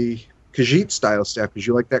a Khajiit style staff because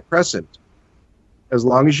you like that crescent, as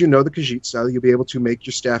long as you know the Khajiit style, you'll be able to make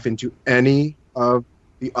your staff into any of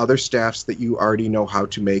the other staffs that you already know how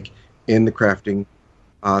to make in the crafting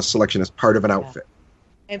selection as part of an outfit.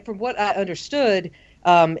 And from what I understood,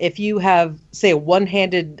 if you have, say, a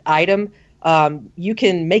one-handed item, you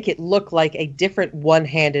can make it look like a different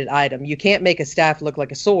one-handed item. You can't make a staff look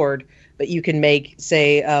like a sword, but you can make,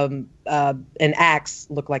 say, an axe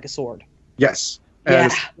look like a sword. Yes.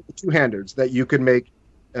 And two-handers, that you can make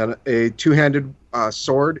a two-handed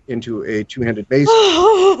sword into a two-handed mace.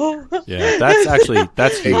 Yeah,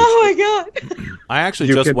 that's huge. Oh my god! I actually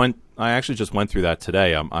just went through that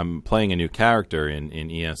today. I'm playing a new character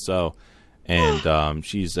in ESO, and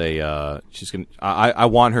she's gonna. I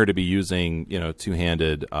want her to be using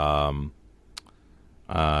two-handed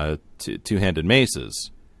two-handed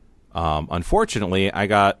maces. Unfortunately, I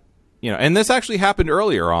got and this actually happened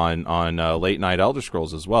earlier on Late Night Elder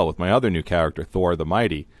Scrolls as well with my other new character, Thor the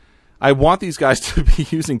Mighty. I want these guys to be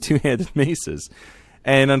using two-handed maces,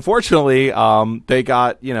 and unfortunately, they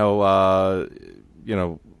got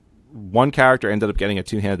one character ended up getting a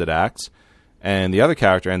two-handed axe, and the other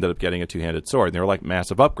character ended up getting a two-handed sword. And they were like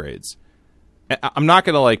massive upgrades. I'm not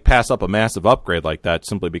going to pass up a massive upgrade like that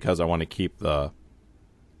simply because I want to keep the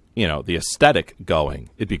aesthetic going.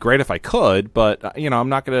 It'd be great if I could, but I'm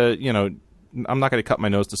not going to cut my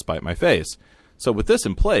nose to spite my face. So with this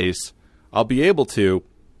in place, I'll be able to,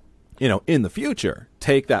 in the future,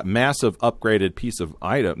 take that massive upgraded piece of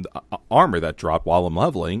armor that dropped while I'm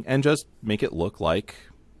leveling and just make it look like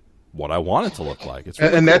what I want it to look like. It's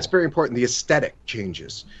really cool. That's very important. The aesthetic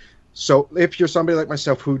changes. So if you're somebody like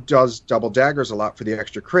myself who does double daggers a lot for the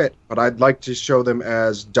extra crit, but I'd like to show them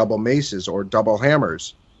as double maces or double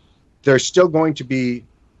hammers, I'm still going to be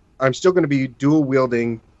dual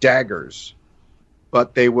wielding daggers,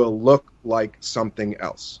 but they will look like something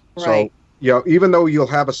else. Right. So, even though you'll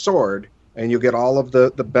have a sword and you'll get all of the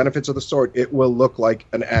benefits of the sword, it will look like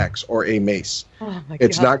an axe or a mace. Oh my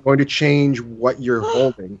It's God. not going to change what you're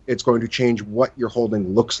holding. It's going to change what your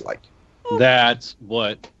holding looks like. That's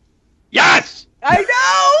what. Yes! I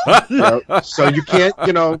know! So you can't,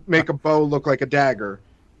 make a bow look like a dagger,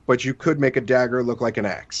 but you could make a dagger look like an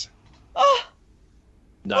axe. Oh.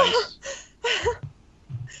 Nice.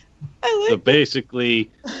 I like So basically,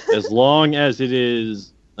 as long as it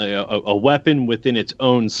is a weapon within its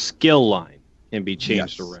own skill line, can be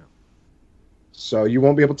changed Yes. around. So you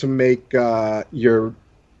won't be able to make your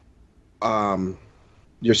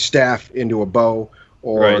staff into a bow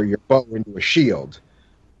or Right. your bow into a shield,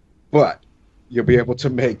 but you'll be able to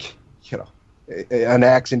make an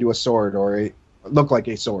axe into a sword or look like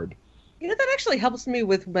a sword. that actually helps me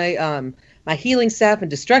with my my healing staff and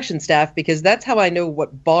destruction staff, because that's how I know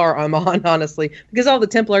what bar I'm on, honestly, because all the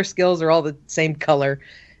Templar skills are all the same color.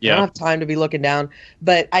 Yeah. I don't have time to be looking down,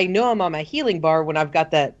 but I know I'm on my healing bar when I've got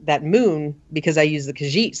that moon because I use the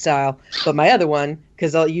Khajiit style, but my other one,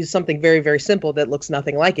 because I'll use something very, very simple that looks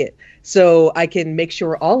nothing like it. So I can make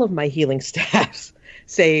sure all of my healing staffs,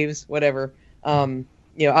 saves, whatever, I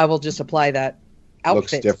will just apply that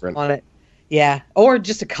outfit on it. Yeah. Or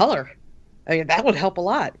just a color. I mean, that would help a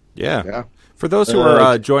lot. Yeah. For those who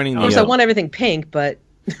are joining of course, I want everything pink, but...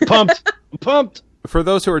 Pumped. For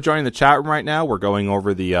those who are joining the chat room right now, we're going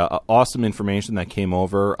over the awesome information that came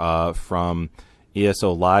over from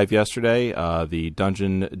ESO Live yesterday, the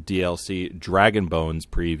Dungeon DLC Dragon Bones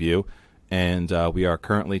preview, and we are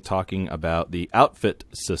currently talking about the outfit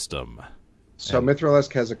system. So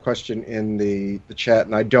Mithralesk has a question in the chat,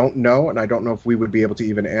 and I don't know if we would be able to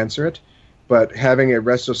even answer it, but having a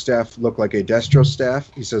Resto staff look like a Destro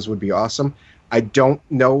staff, he says, would be awesome. I don't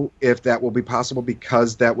know if that will be possible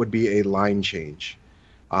because that would be a line change.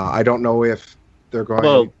 I don't know if they're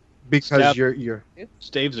going because you're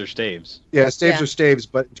staves are staves. Yeah, staves are staves,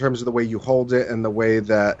 but in terms of the way you hold it and the way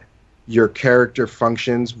that your character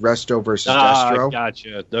functions, Resto versus Destro.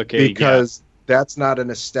 Gotcha. Okay. Because that's not an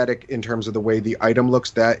aesthetic in terms of the way the item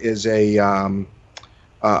looks. That is a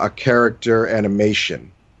character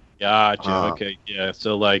animation. Gotcha. Okay. Yeah.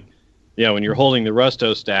 So when you're holding the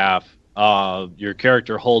Resto staff, your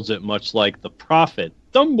character holds it much like the Prophet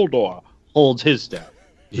Dumbledore holds his staff.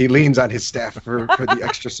 He leans on his staff for the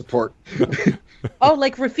extra support. Oh,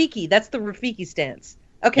 like Rafiki. That's the Rafiki stance.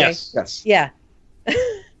 Okay. Yes. Yeah.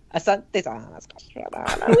 That's how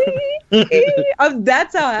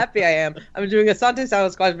happy I am. I'm doing Asante Sour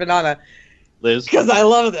Squash Banana. Liz, because I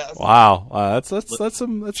love this. Wow, that's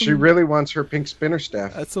some. She really wants her pink spinner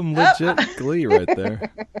staff. That's some legit glee right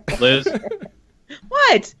there. Liz,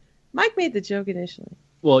 what? Mike made the joke initially.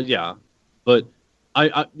 Well, yeah, but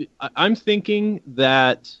I'm thinking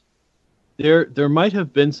that there might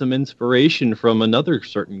have been some inspiration from another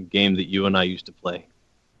certain game that you and I used to play.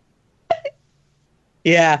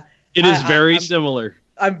 Yeah, it is very similar.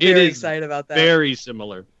 I'm very excited about that. Very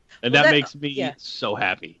similar, and that makes me so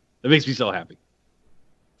happy. That makes me so happy.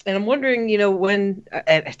 And I'm wondering, when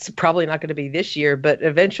it's probably not going to be this year, but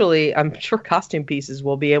eventually, I'm sure costume pieces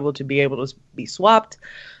will be able to be swapped.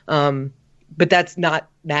 But that's not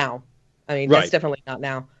now. I mean, that's definitely not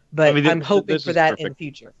now. But I'm hoping for that in the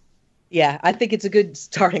future. Yeah, I think it's a good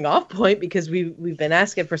starting off point because we've been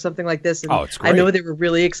asking for something like this, and it's great. I know they were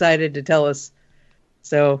really excited to tell us.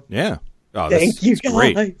 So yeah, thank you guys.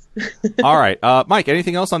 Great. All right, Mike.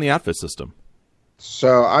 Anything else on the outfit system?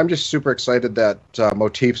 So I'm just super excited that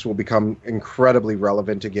motifs will become incredibly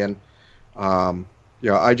relevant again.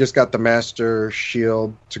 I just got the Master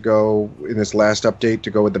Shield to go in this last update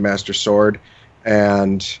to go with the Master Sword,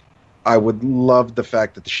 and I would love the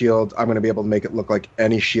fact that the shield, I'm going to be able to make it look like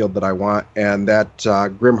any shield that I want, and that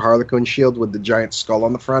Grim Harlequin shield with the giant skull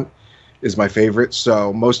on the front is my favorite,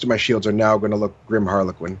 so most of my shields are now going to look Grim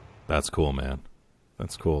Harlequin. That's cool, man.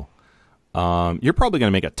 That's cool. You're probably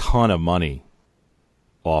going to make a ton of money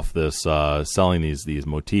off this selling these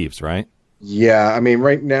motifs, right? Yeah, I mean,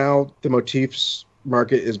 right now the motifs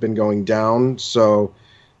market has been going down, so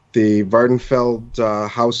the Vardenfeld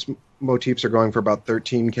house motifs are going for about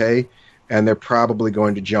 $13,000, and they're probably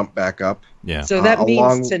going to jump back up. Yeah. So that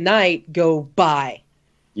means tonight go buy.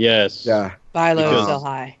 Yes. Yeah. Buy low, sell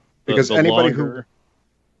high. Because anybody who...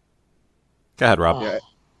 Go ahead, Rob. Yeah.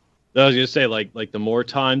 I was gonna say, like the more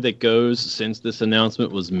time that goes since this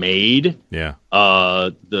announcement was made,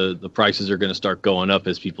 the prices are gonna start going up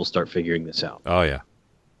as people start figuring this out. Oh yeah.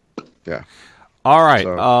 Yeah. All right.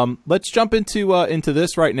 So, let's jump into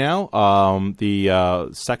this right now. The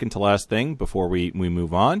second to last thing before we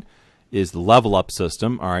move on is the level up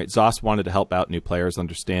system. All right. Zos wanted to help out new players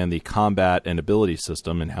understand the combat and ability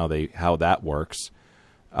system and how that works.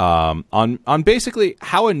 On basically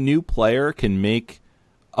how a new player can make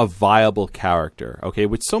a viable character. Okay,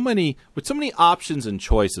 with so many options and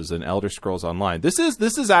choices in Elder Scrolls Online, this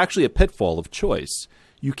is actually a pitfall of choice.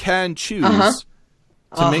 You can choose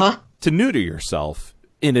to neuter yourself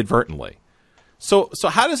inadvertently. So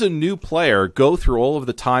how does a new player go through all of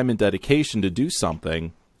the time and dedication to do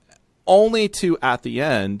something, only to at the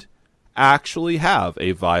end actually have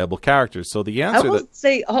a viable character? So the answer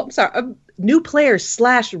a new player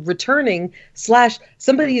 / returning /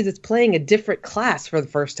 somebody that's playing a different class for the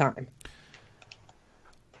first time.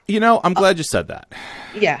 I'm glad you said that.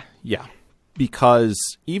 Yeah. Yeah.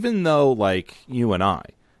 Because even though, like, you and I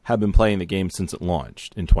have been playing the game since it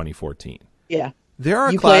launched in 2014. Yeah. There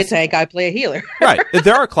are play a tank, I play a healer. Right.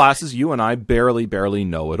 There are classes you and I barely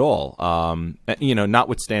know at all.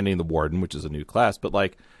 Notwithstanding the Warden, which is a new class, but,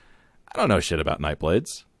 like, I don't know shit about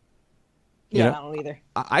Nightblades. Yeah, I don't either.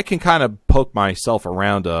 I can kind of poke myself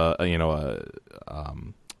around a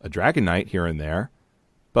Dragon Knight here and there,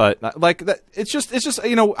 but like that, it's just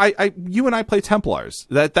you and I play Templars.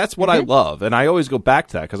 That's what I love, and I always go back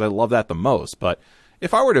to that because I love that the most. But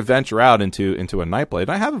if I were to venture out into a Nightblade,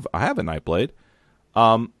 I have a Nightblade.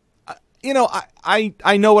 I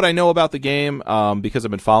know what I know about the game because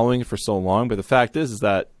I've been following it for so long. But the fact is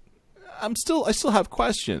that I still have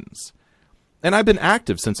questions. And I've been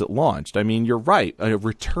active since it launched. I mean, you're right. A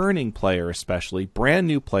returning player especially, brand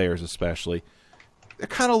new players especially, they're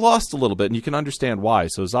kind of lost a little bit, and you can understand why.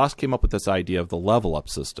 So Zos came up with this idea of the level up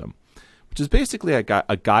system, which is basically a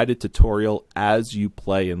guided tutorial as you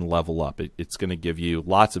play and level up. It's going to give you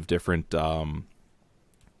lots of different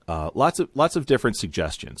different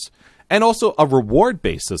suggestions, and also a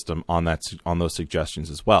reward-based system on those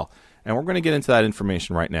suggestions as well. And we're going to get into that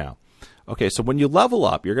information right now. Okay, so when you level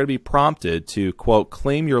up, you're going to be prompted to, quote,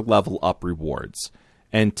 claim your level up rewards.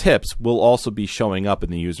 And tips will also be showing up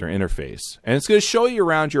in the user interface. And it's going to show you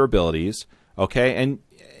around your abilities, okay? And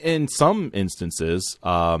in some instances,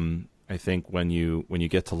 I think when you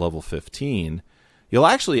get to level 15, you'll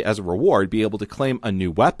actually, as a reward, be able to claim a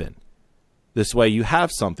new weapon. This way you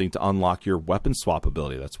have something to unlock your weapon swap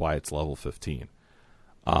ability. That's why it's level 15.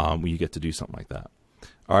 You get to do something like that.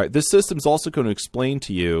 All right, this system's also going to explain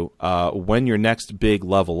to you when your next big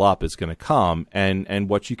level up is going to come and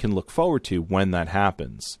what you can look forward to when that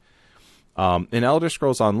happens. In Elder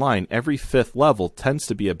Scrolls Online, every 5th level tends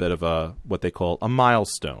to be a bit of what they call a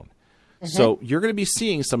milestone. Mm-hmm. So you're going to be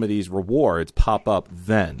seeing some of these rewards pop up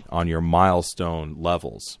then on your milestone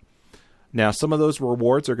levels. Now, some of those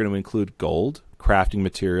rewards are going to include gold, crafting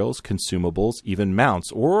materials, consumables, even mounts,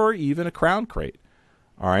 or even a crown crate.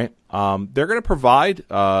 All right. They're going to provide,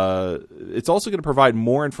 it's also going to provide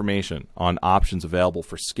more information on options available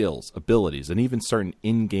for skills, abilities, and even certain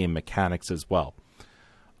in-game mechanics as well.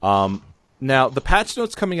 Now, the patch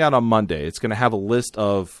note's coming out on Monday. It's going to have a list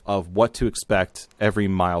of what to expect every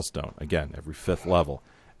milestone, again, every 5th level,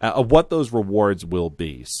 of what those rewards will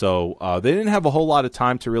be. So they didn't have a whole lot of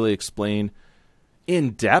time to really explain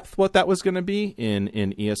in depth what that was going to be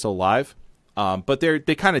in ESO Live, but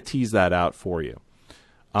they kind of tease that out for you.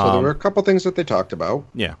 So there were a couple things that they talked about.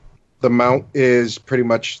 Yeah. The mount is pretty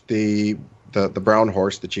much the brown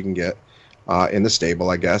horse that you can get in the stable,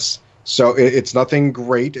 I guess. So it's nothing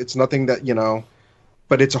great. It's nothing that,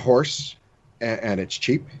 but it's a horse and it's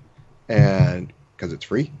cheap and because it's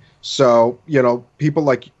free. So, people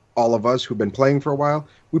like all of us who've been playing for a while,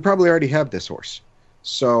 we probably already have this horse.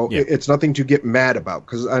 So it's nothing to get mad about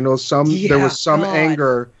because I know there was some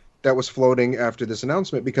anger that was floating after this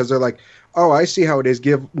announcement because they're like, oh, I see how it is.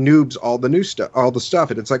 Give noobs all the new stuff, all the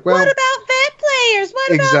stuff. And it's like, well, what about vet players?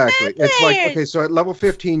 What exactly. about vet players? It's like, okay, so at level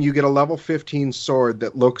 15, you get a level 15 sword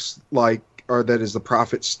that looks like, or that is the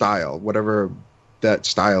prophet style, whatever that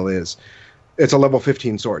style is. It's a level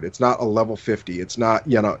 15 sword. It's not a level 50. It's not,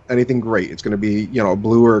 anything great. It's going to be, a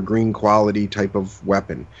blue or green quality type of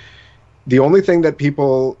weapon. The only thing that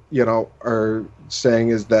people, are saying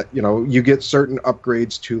is that, you get certain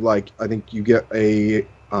upgrades to, like, I think you get a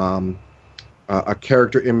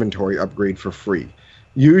character inventory upgrade for free.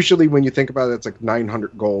 Usually when you think about it, it's like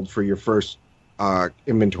 900 gold for your first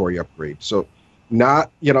inventory upgrade. So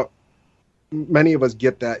not, many of us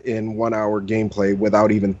get that in 1 hour gameplay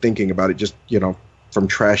without even thinking about it, just, from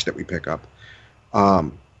trash that we pick up.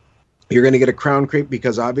 You're going to get a crown crate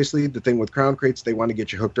because obviously the thing with crown crates, they want to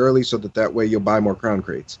get you hooked early so that way you'll buy more crown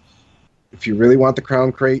crates. If you really want the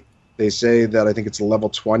crown crate, they say that I think it's a level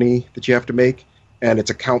 20 that you have to make, and it's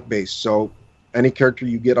account based. So any character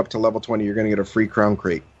you get up to level 20, you're going to get a free crown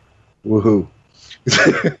crate. Woohoo.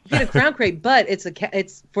 You get a crown crate, but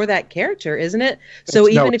it's for that character, isn't it? So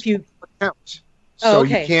if you count. So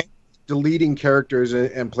you can't deleting characters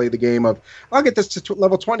and play the game of I'll get this to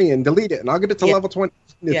level 20 and delete it, and I'll get it to level 20.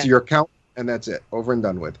 It's your account, and that's it. Over and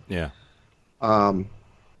done with. Yeah.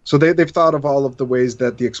 So they've thought of all of the ways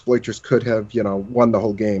that the exploiters could have, won the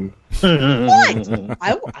whole game. What?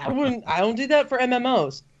 I don't do that for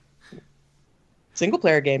MMOs. Single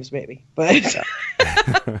player games, maybe, but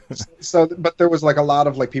but there was like a lot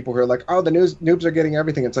of like people who are like, oh, the noobs are getting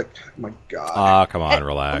everything. It's like, oh my god. Come on,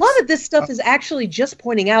 relax. A lot of this stuff is actually just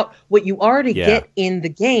pointing out what you already get in the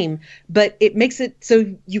game, but it makes it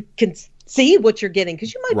so you can see what you're getting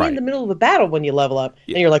because you might be in the middle of a battle when you level up,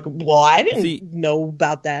 and you're like, well, I didn't know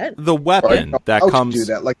about that. The weapon that comes to do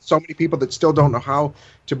that, like so many people that still don't know how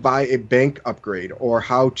to buy a bank upgrade or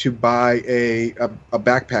how to buy a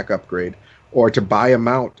backpack upgrade. Or to buy a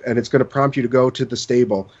mount, and it's going to prompt you to go to the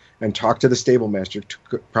stable and talk to the stable master,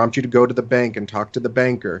 to prompt you to go to the bank and talk to the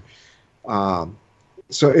banker.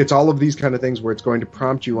 So it's all of these kind of things where it's going to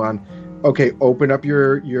prompt you on, okay, open up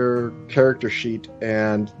your character sheet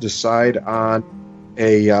and decide on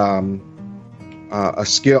a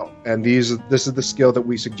skill, and this is the skill that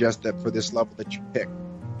we suggest that for this level that you pick.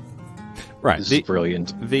 Right, this is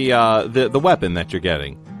brilliant. The weapon that you're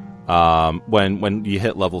getting when you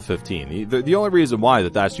hit level 15. The only reason why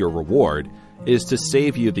that's your reward is to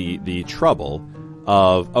save you the trouble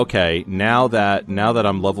of, okay, now that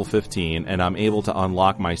I'm level 15 and I'm able to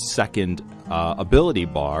unlock my second ability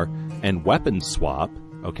bar and weapon swap,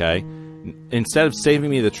 okay, instead of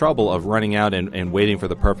saving me the trouble of running out and waiting for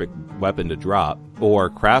the perfect weapon to drop or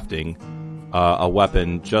crafting a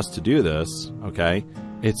weapon just to do this, okay,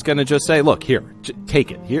 it's going to just say, look, here,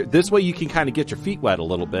 take it. Here, this way you can kind of get your feet wet a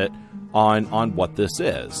little bit on what this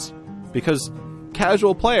is. Because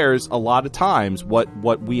casual players, a lot of times,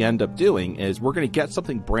 what we end up doing is we're going to get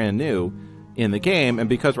something brand new in the game, and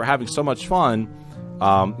because we're having so much fun,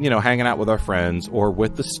 hanging out with our friends or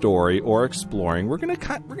with the story or exploring, we're going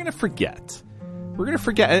to forget. We're going to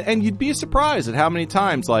forget, and you'd be surprised at how many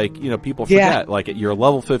times, people forget. Like, you're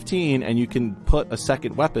level 15, and you can put a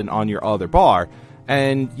second weapon on your other bar,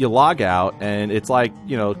 and you log out, and it's like,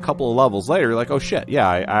 a couple of levels later, you're like, oh shit, yeah,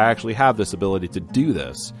 I actually have this ability to do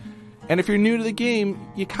this. And if you're new to the game,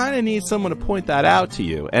 you kind of need someone to point that out to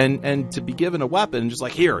you, and to be given a weapon, just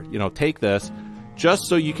like, here, take this, just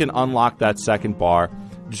so you can unlock that second bar,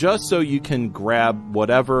 just so you can grab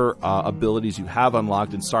whatever abilities you have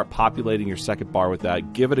unlocked and start populating your second bar with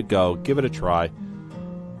that. Give it a go, give it a try.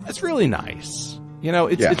 That's really nice.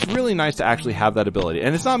 It's really nice to actually have that ability.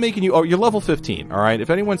 And it's not making you, you're level 15, all right?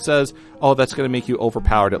 If anyone says, that's going to make you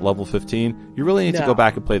overpowered at level 15, you really need to go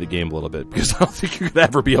back and play the game a little bit, because I don't think you could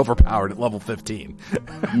ever be overpowered at level 15.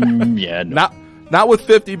 Yeah, no. Not with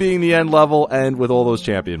 50 being the end level and with all those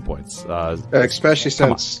champion points. Especially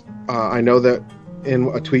since I know that in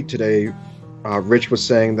a tweet today, Rich was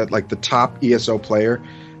saying that, the top ESO player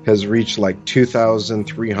has reached,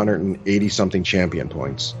 2,380-something champion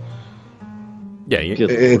points. Yeah,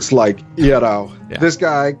 it's this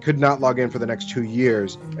guy could not log in for the next 2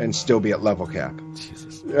 years and still be at level cap.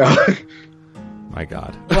 Jesus. Yeah. My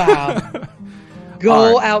God. Wow.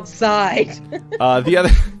 Go outside. The other,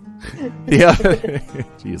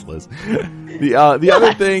 jeez, Liz. The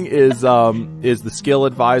other thing is the skill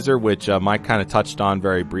advisor, which Mike kind of touched on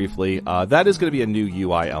very briefly. That is going to be a new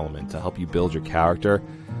UI element to help you build your character,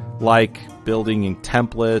 like building in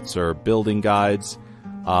templates or building guides.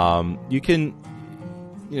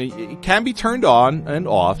 It can be turned on and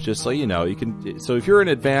off, just so you know. So if you're an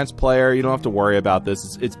advanced player, you don't have to worry about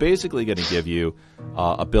this. It's basically going to give you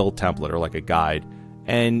a build template or like a guide,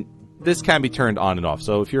 and this can be turned on and off.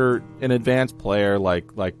 So if you're an advanced player,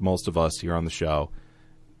 like most of us here on the show,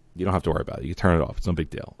 you don't have to worry about it. You can turn it off. It's no big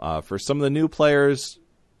deal. For some of the new players,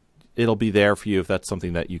 it'll be there for you if that's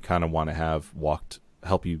something that you kind of want to have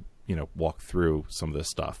help you walk through some of this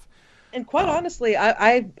stuff. And quite honestly,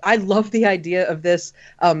 I love the idea of this.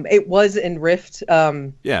 It was in Rift.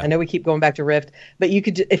 I know we keep going back to Rift, but you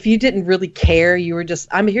could, if you didn't really care, you were just,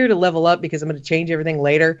 I'm here to level up because I'm going to change everything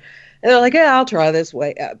later. And they're like, yeah, I'll try this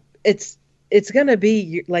way. It's going to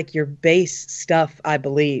be your base stuff, I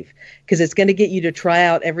believe, because it's going to get you to try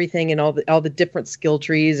out everything and all the different skill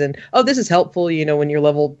trees. And, this is helpful, when you're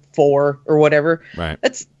level 4 or whatever. Right.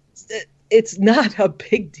 It's not a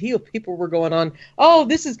big deal. People were going on,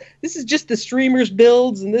 this is just the streamers'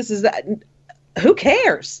 builds and this is that. Who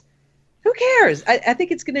cares? Who cares? I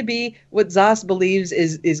think it's going to be what Zos believes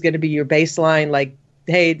is going to be your baseline,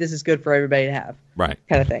 hey, this is good for everybody to have. Right.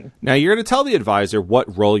 Kind of thing. Now, you're going to tell the advisor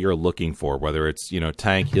what role you're looking for, whether it's,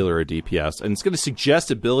 tank, healer, or DPS, and it's going to suggest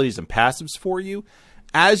abilities and passives for you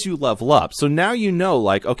as you level up. So now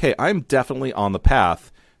okay, I'm definitely on the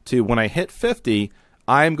path to, when I hit 50,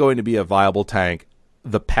 I am going to be a viable tank.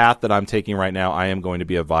 The path that I'm taking right now, I am going to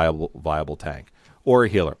be a viable tank or a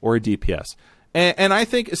healer or a DPS. And I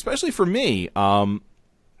think, especially for me, if I'm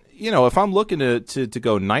looking to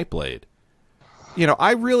go Nightblade,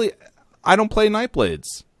 I don't play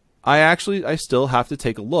Nightblades. I still have to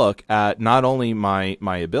take a look at not only my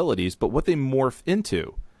abilities, but what they morph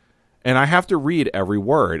into. And I have to read every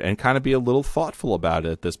word and kind of be a little thoughtful about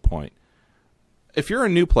it at this point. If you're a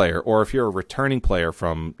new player, or if you're a returning player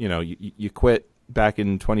from, you quit back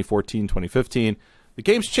in 2014, 2015, the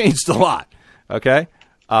game's changed a lot, okay?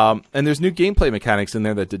 And there's new gameplay mechanics in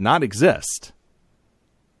there that did not exist.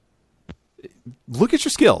 Look at your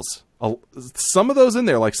skills. Some of those in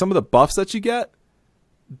there, like some of the buffs that you get,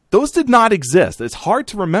 those did not exist. It's hard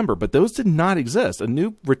to remember, but those did not exist. A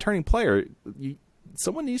new returning player,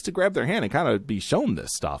 someone needs to grab their hand and kind of be shown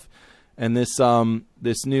this stuff. and this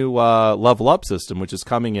new level up system, which is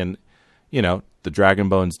coming in, the Dragon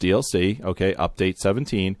Bones DLC, okay, update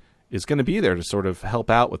 17, is going to be there to sort of help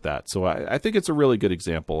out with that. So I think it's a really good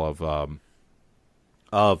example of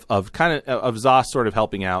ZOS sort of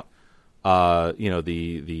helping out,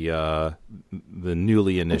 the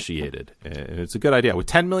newly initiated. And it's a good idea. With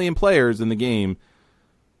 10 million players in the game,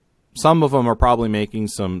 some of them are probably making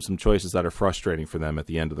some choices that are frustrating for them at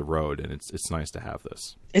the end of the road, and it's nice to have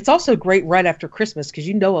this. It's also great right after Christmas because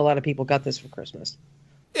a lot of people got this for Christmas.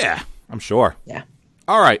 Yeah, I'm sure. Yeah.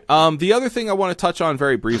 All right. The other thing I want to touch on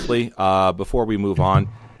very briefly before we move on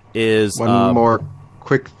is one more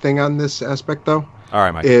quick thing on this aspect, though. All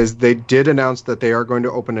right, Mike. Is they did announce that they are going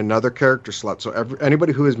to open another character slot. So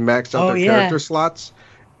anybody who has maxed out their character slots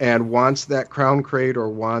and wants that crown crate or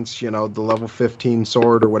wants, the level 15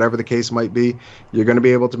 sword or whatever the case might be, you're going to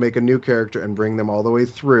be able to make a new character and bring them all the way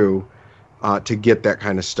through to get that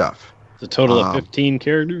kind of stuff. It's a total of 15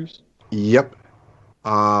 characters? Yep.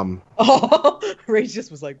 Ray just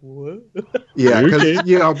was like, what? Yeah,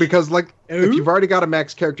 because like if you've already got a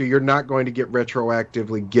max character, you're not going to get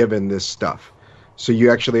retroactively given this stuff. So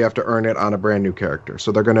you actually have to earn it on a brand new character.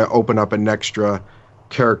 So they're going to open up an extra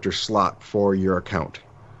character slot for your account.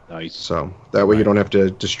 Nice. So that way you don't have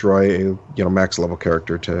to destroy a max level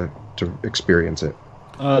character to experience it.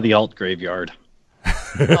 The alt graveyard.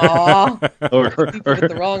 Aw. Or with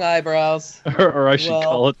the wrong eyebrows. Or I should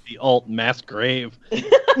call it the alt mass grave.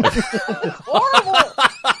 Horrible.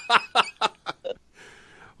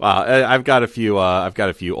 Wow, I've got a few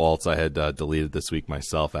alts I had deleted this week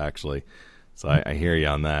myself, actually. So I hear you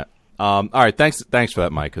on that. All right, thanks for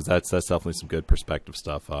that, Mike, because that's definitely some good perspective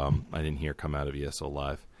stuff. I didn't hear come out of ESO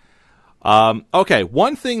Live. Okay,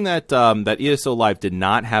 one thing that ESO Live did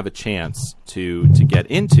not have a chance to get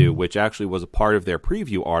into, which actually was a part of their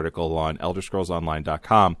preview article on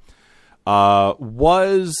ElderScrollsOnline.com,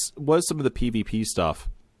 was some of the PvP stuff.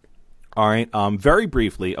 All right, very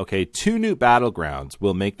briefly, okay, 2 new battlegrounds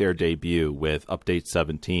will make their debut with Update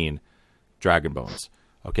 17, Dragon Bones.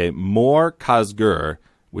 Okay, Mor Khazgur,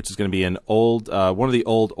 which is going to be an old one of the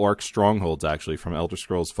old orc strongholds, actually, from Elder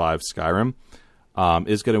Scrolls V Skyrim,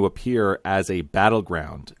 is going to appear as a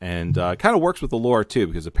battleground, and kind of works with the lore too,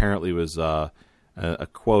 because apparently it was a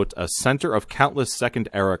quote, a center of countless Second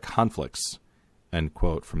Era conflicts, end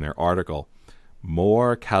quote, from their article.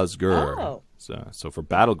 Mor Khazgur. Oh. So for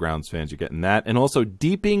Battlegrounds fans, you're getting that, and also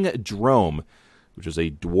Deeping Drome, which is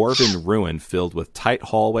a dwarven ruin filled with tight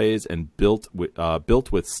hallways and built with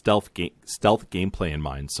stealth gameplay in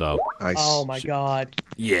mind. So, nice. Oh my god!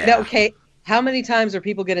 Yeah. Now, okay, how many times are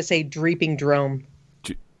people going to say "Dreeping Drome"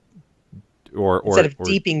 instead of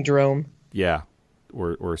 "Deeping Drome"? Yeah,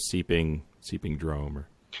 or seeping Drome. Or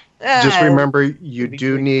just remember, you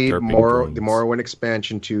do need the Morrowind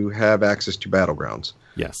expansion to have access to Battlegrounds.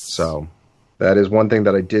 Yes. So that is one thing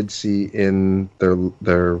that I did see in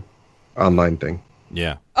their online thing.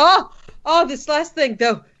 Yeah. Oh, this last thing,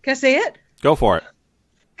 though. Can I say it? Go for it.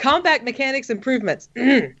 Combat mechanics improvements.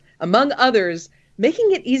 Among others,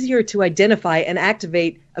 making it easier to identify and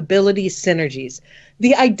activate ability synergies.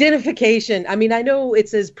 The identification, I mean, I know it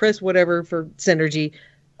says press whatever for synergy.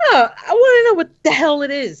 Oh, I want to know what the hell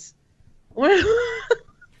it is. What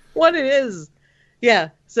it is. Yeah,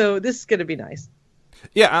 so this is going to be nice.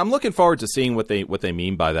 Yeah, I'm looking forward to seeing what they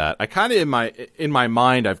mean by that. I kind of in my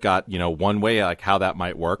mind I've got, one way like how that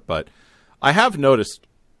might work, but I have noticed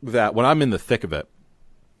that when I'm in the thick of it,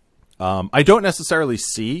 I don't necessarily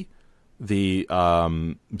see the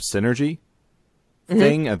synergy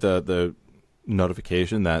thing at the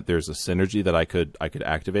notification that there's a synergy that I could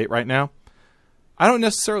activate right now. I don't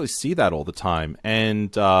necessarily see that all the time,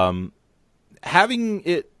 and having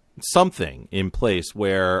it something in place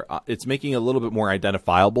where it's making it a little bit more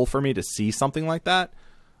identifiable for me to see something like that,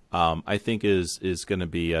 I think is going to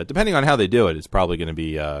be, depending on how they do it, it's probably going to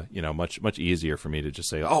be much easier for me to just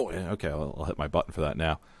say, oh, okay, I'll hit my button for that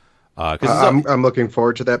now. I'm looking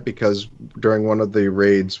forward to that, because during one of the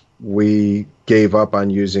raids we gave up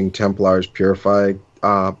on using Templar's Purify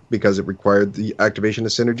because it required the activation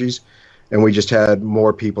of synergies, and we just had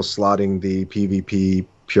more people slotting the PvP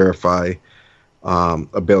Purify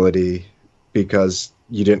ability because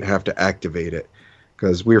you didn't have to activate it,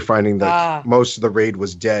 because we were finding that most of the raid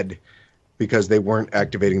was dead because they weren't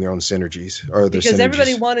activating their own synergies or their because synergies.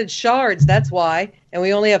 Everybody wanted shards, that's why, and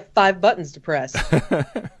we only have 5 buttons to press.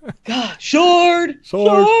 God, shard.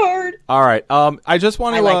 All right, I just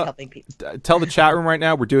want to tell the chat room right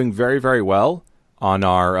now we're doing very, very well on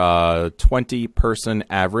our 20-person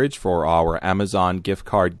average for our Amazon gift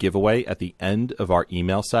card giveaway at the end of our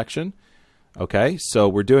email section. Okay, so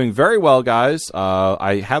we're doing very well, guys.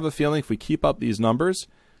 I have a feeling if we keep up these numbers,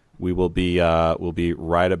 we'll be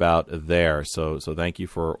right about there. So thank you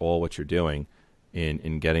for all what you're doing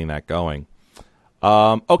in getting that going.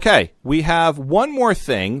 Okay, we have one more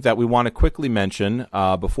thing that we want to quickly mention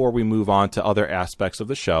before we move on to other aspects of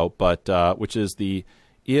the show, but which is the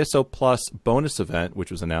ESO Plus bonus event,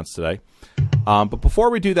 which was announced today. But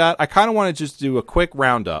before we do that, I kind of want to just do a quick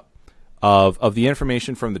roundup of the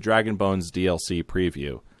information from the Dragon Bones DLC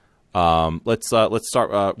preview. Let's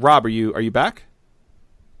start. Rob, are you back?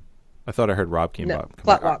 I thought I heard Rob came up.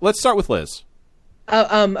 Let's start with Liz.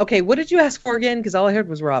 Okay, what did you ask for again? Because all I heard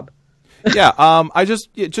was Rob. Yeah, I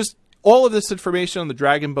just all of this information on the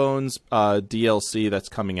Dragon Bones DLC that's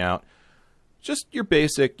coming out. Just your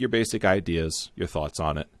basic ideas, your thoughts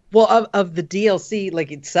on it. Well, of the DLC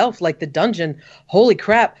like itself, like the dungeon, holy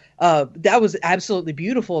crap, that was absolutely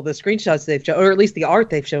beautiful. The screenshots they've shown, or at least the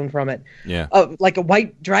art they've shown from it. Yeah. Like a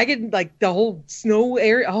white dragon, like the whole snow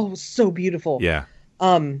area. Oh, so beautiful. Yeah.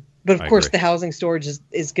 But of course, the housing storage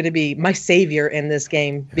is going to be my savior in this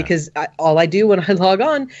game because all I do when I log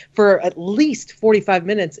on for at least 45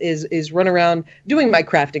 minutes is run around doing my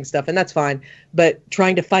crafting stuff, and that's fine. But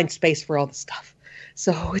trying to find space for all the stuff,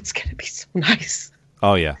 so it's going to be so nice.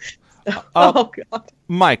 Oh yeah. Oh God.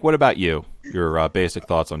 Mike, what about you? Your basic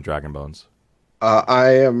thoughts on Dragon Bones? I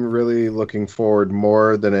am really looking forward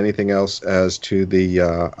more than anything else as to the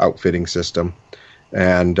outfitting system,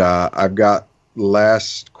 and I've got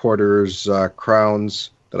last quarter's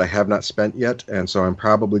crowns that I have not spent yet, and so I'm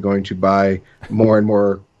probably going to buy more and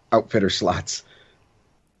more outfitter slots.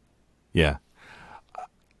 Yeah.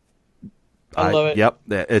 I love it. Yep.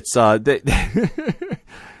 It's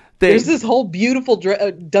there's this whole beautiful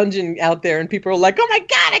dungeon out there, and people are like, "Oh my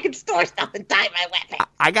God, I can store stuff and dye my weapon."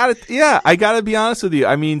 I gotta be honest with you.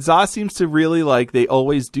 I mean, ZA seems to really they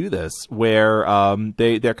always do this, where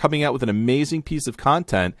they're coming out with an amazing piece of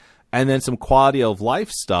content and then some quality of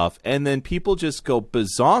life stuff, and then people just go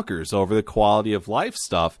bazonkers over the quality of life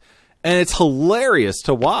stuff, and it's hilarious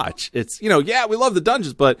to watch. It's we love the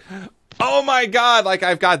dungeons, but oh my God,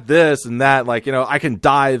 I've got this and that, I can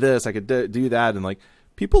dye this, I could do that, and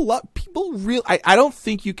people really. I don't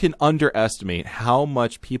think you can underestimate how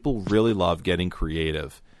much people really love getting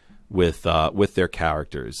creative with their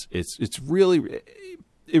characters. It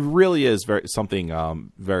really is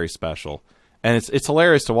something very special, and it's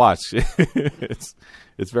hilarious to watch.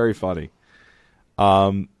 it's very funny.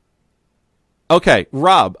 Okay,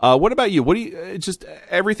 Rob, what about you? What do you just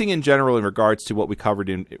everything in general in regards to what we covered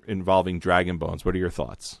involving Dragon Bones? What are your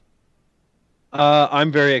thoughts?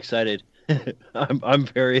 I'm very excited. I'm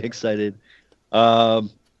very excited. I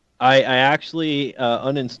actually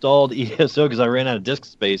uninstalled ESO because I ran out of disk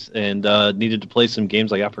space and needed to play some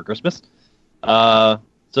games I got for Christmas. So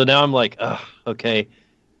now I'm like, okay,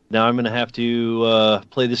 now I'm going to have to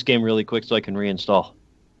play this game really quick so I can reinstall.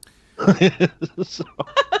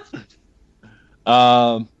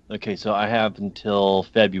 Okay, so I have until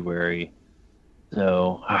February.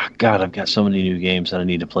 So, God, I've got so many new games that I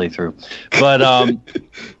need to play through. But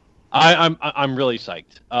I'm really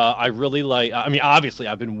psyched. I really like. I mean, obviously,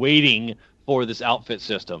 I've been waiting for this outfit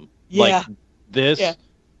system. Yeah. This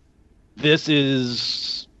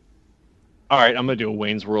is. All right, I'm gonna do a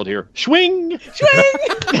Wayne's World here. Swing.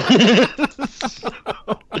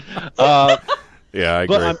 Yeah, I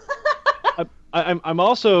agree. I'm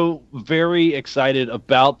also very excited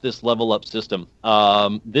about this level up system.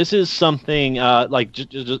 This is something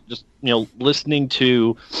just listening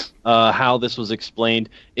to how this was explained.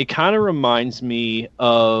 It kind of reminds me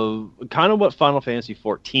of kind of what Final Fantasy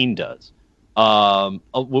XIV does,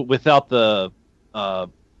 without the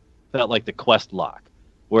quest lock,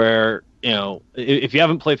 where if you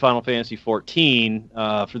haven't played Final Fantasy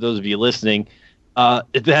XIV, for those of you listening,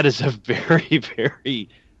 that is a very very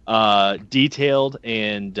detailed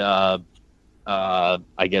and I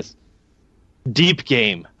guess deep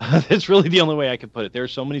game. That's really the only way I could put it. There are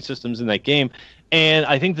so many systems in that game, and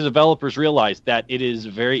I think the developers realized that it is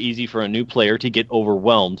very easy for a new player to get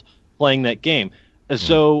overwhelmed playing that game.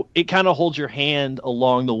 So it kind of holds your hand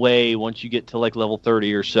along the way once you get to level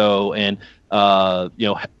 30 or so, and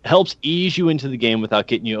helps ease you into the game without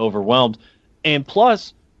getting you overwhelmed. And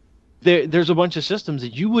plus, there's a bunch of systems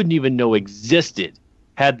that you wouldn't even know existed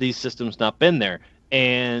had these systems not been there.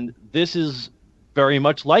 And this is very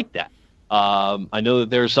much like that. I know that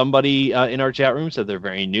there's somebody in our chat room said they're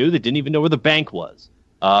very new. They didn't even know where the bank was.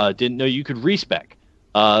 Didn't know you could respec.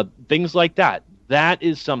 Things like that. That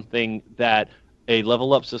is something that a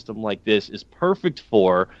level up system like this is perfect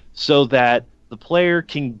for, so that the player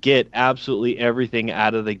can get absolutely everything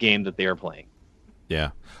out of the game that they are playing. Yeah.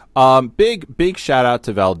 Big shout out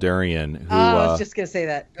to Valdurian. Who, I was just gonna say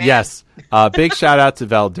that. Yes. Big shout out to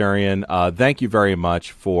Valdurian. Thank you very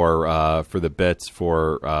much for the bits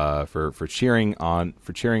for cheering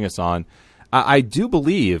us on. I do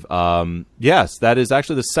believe, yes, that is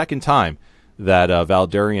actually the second time that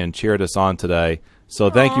Valdurian cheered us on today. So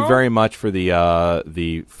thank you very much for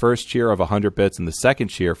the first cheer of 100 bits and the second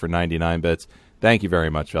cheer for 99 bits. Thank you very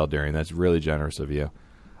much, Valdurian. That's really generous of you.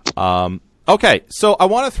 Okay, so I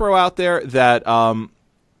want to throw out there that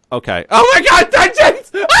okay. Oh my God,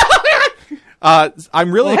 Dungeons!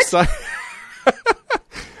 I'm really excited.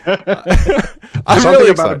 Something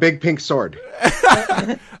about a big pink sword.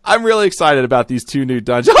 I'm really excited about these two new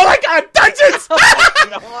dungeons. Oh my God, Dungeons!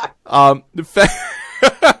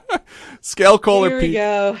 Scale Coaler Peak,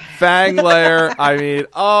 Fang Lair. I mean,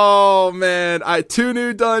 oh man, two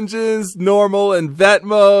new dungeons, normal and vet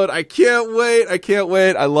mode. I can't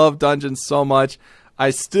wait. I love dungeons so much.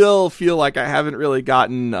 I still feel like I haven't really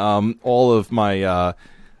gotten all of my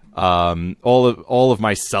all of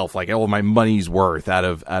myself, like all of my money's worth out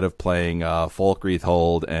of playing Folkreath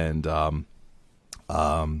Hold and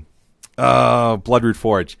Bloodroot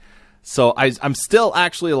Forge. So I'm still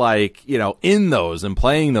actually like, in those and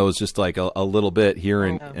playing those just like a little bit here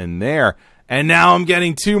and there. And now I'm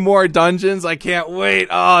getting two more dungeons. I can't wait.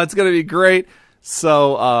 Oh, it's going to be great.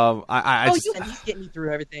 So he's getting me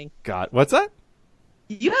through everything. God, what's that?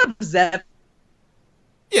 You have Zeph.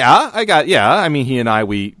 Yeah, I mean, he and I,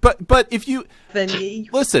 but if you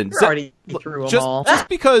listen, already through them all. just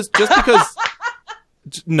because,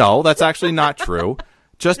 no, that's actually not true.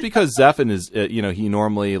 Just because Zephin is, he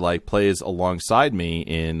normally like plays alongside me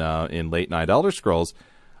in Late Night Elder Scrolls,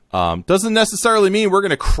 doesn't necessarily mean we're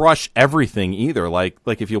going to crush everything either. Like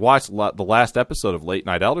if you watch the last episode of Late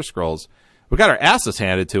Night Elder Scrolls, we got our asses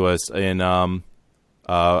handed to us in, I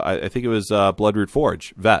think it was Bloodroot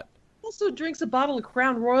Forge, Vet. Also drinks a bottle of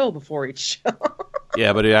Crown Royal before each show.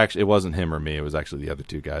 Yeah, but it wasn't him or me. It was actually the other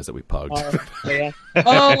two guys that we pugged. Yeah.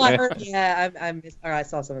 I heard. Yeah, I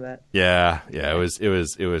saw some of that. Yeah.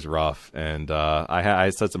 It was rough, and I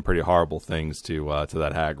said some pretty horrible things to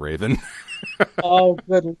that hag Raven. Oh,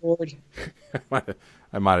 good lord!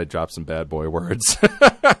 I might have dropped some bad boy words.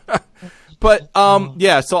 But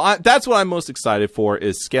yeah, so that's what I'm most excited for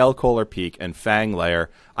is Scale Coaler Peak and Fang Lair.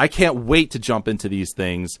 I can't wait to jump into these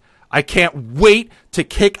things. I can't wait to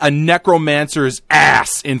kick a necromancer's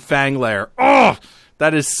ass in Fang Lair. Oh,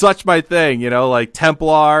 that is such my thing, like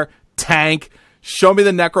Templar, tank. Show me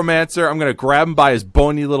the necromancer. I'm going to grab him by his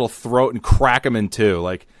bony little throat and crack him in two.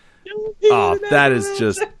 Like, oh, that is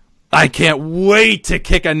just, I can't wait to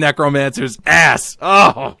kick a necromancer's ass.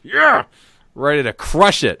 Oh, yeah. Ready to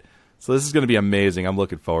crush it. So this is going to be amazing. I'm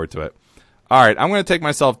looking forward to it. All right, I'm going to take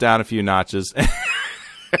myself down a few notches.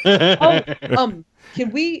 Can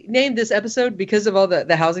we name this episode, because of all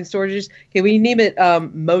the housing storages, can we name it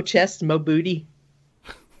Mo Chest, Mo Booty?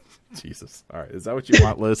 Jesus. All right. Is that what you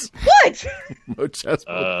want, Liz? What? Mo Chest,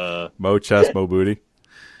 Mo Chest, Mo Booty?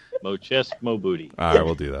 Mo Chest, Mo Booty. All right,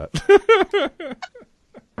 we'll do that.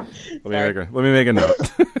 Let me make a note.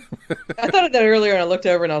 I thought of that earlier, and I looked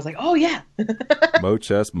over, and I was like, oh, yeah. Mo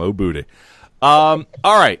Chest, Mo Booty. All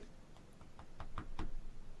right.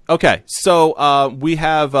 Okay, so we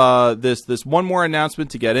have this one more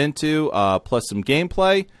announcement to get into, plus some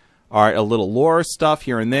gameplay. All right, a little lore stuff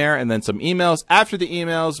here and there, and then some emails. After the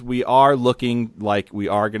emails, we are looking like we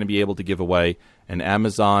are going to be able to give away an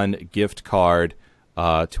Amazon gift card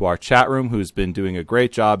to our chat room, who's been doing a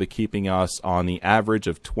great job of keeping us on the average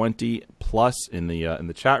of 20 plus in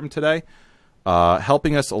the chat room today,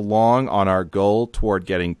 helping us along on our goal toward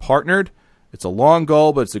getting partnered. It's a long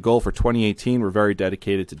goal, but it's a goal for 2018. We're very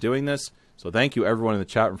dedicated to doing this. So thank you, everyone in the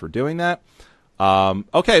chat room, for doing that.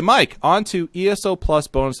 Okay, Mike, on to ESO Plus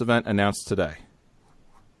bonus event announced today.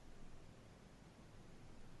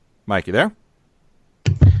 Mike, you there?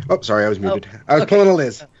 Oh, sorry, I was muted. I was pulling a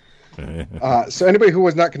Liz. So anybody who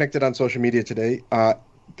was not connected on social media today,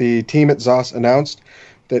 the team at ZOS announced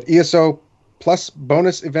that ESO Plus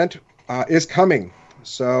bonus event is coming.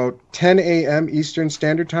 So 10 a.m. Eastern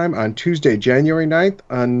Standard Time on Tuesday, January 9th.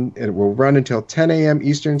 It will run until 10 a.m.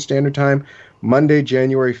 Eastern Standard Time, Monday,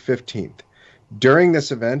 January 15th. During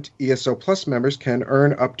this event, ESO Plus members can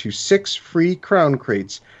earn up to 6 free crown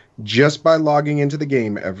crates just by logging into the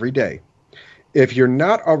game every day. If you're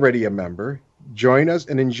not already a member, join us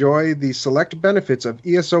and enjoy the select benefits of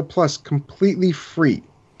ESO Plus completely free.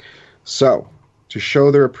 So, to show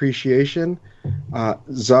their appreciation,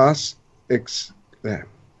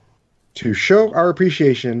 to show our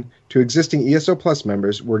appreciation to existing ESO Plus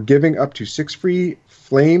members, we're giving up to 6 free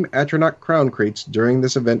Flame Atronach crown crates during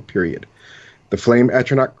this event period. The Flame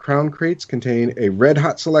Atronach Crown Crates contain a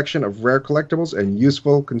red-hot selection of rare collectibles and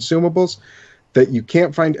useful consumables that you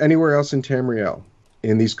can't find anywhere else in Tamriel.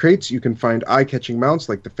 In these crates, you can find eye-catching mounts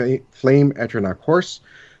like the Flame Atronach Horse,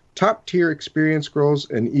 top-tier experience scrolls,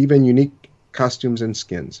 and even unique costumes and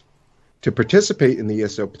skins. To participate in the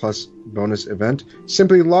ESO Plus bonus event,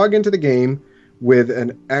 simply log into the game with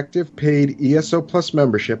an active paid ESO Plus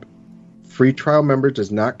membership. Free trial member does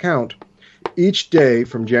not count. Each day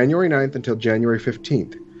from January 9th until January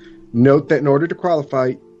 15th. Note that in order to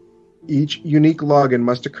qualify, each unique login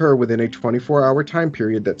must occur within a 24-hour time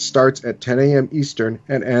period that starts at 10 a.m. Eastern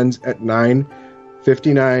and ends at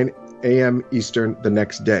 9:59 a.m. Eastern the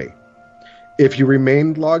next day. If you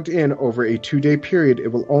remain logged in over a 2-day period, it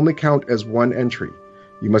will only count as one entry.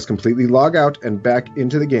 You must completely log out and back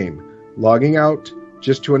into the game. Logging out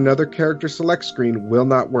just to another character select screen will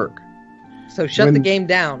not work. So shut the game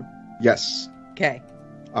down. Yes. Okay.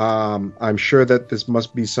 I'm sure that this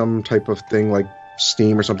must be some type of thing like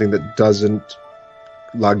Steam or something that doesn't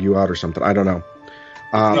log you out or something. I don't know.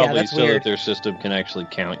 Probably so weird. That their system can actually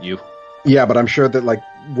count you. Yeah, but I'm sure that like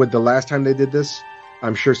with the last time they did this,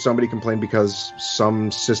 I'm sure somebody complained because some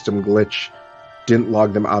system glitch didn't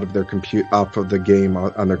log them out of their out of the game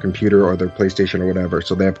on their computer or their PlayStation or whatever.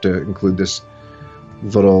 So they have to include this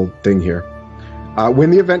little thing here.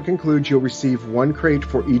 When the event concludes, you'll receive 1 crate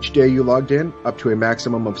for each day you logged in, up to a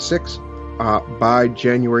maximum of 6 by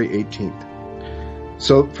January 18th.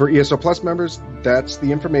 So for ESO Plus members, that's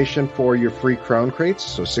the information for your free crown crates.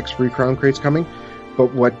 So 6 free crown crates coming.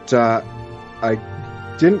 But what I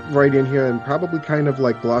didn't write in here and probably kind of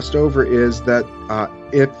like glossed over is that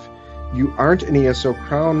if you aren't an ESO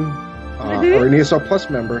Crown or an ESO Plus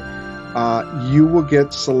member, you will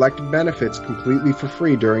get select benefits completely for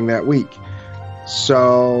free during that week.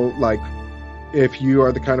 So, like, if you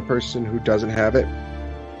are the kind of person who doesn't have it,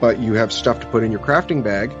 but you have stuff to put in your crafting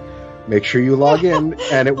bag, make sure you log in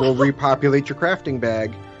and it will repopulate your crafting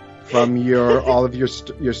bag from all of your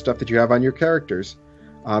stuff that you have on your characters.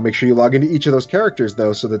 Make sure you log into each of those characters,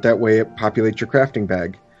 though, so that way it populates your crafting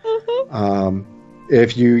bag.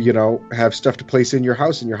 If you have stuff to place in your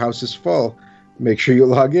house and your house is full, make sure you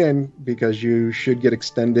log in because you should get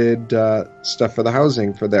extended stuff for the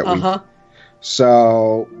housing for that week.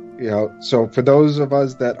 So, so for those of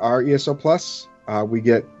us that are ESO Plus, we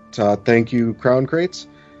get thank you crown crates.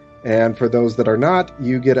 And for those that are not,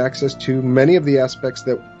 you get access to many of the aspects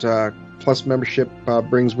that Plus membership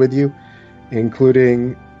brings with you,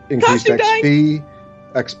 including increased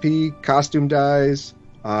XP, costume dyes,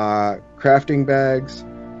 crafting bags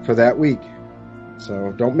for that week.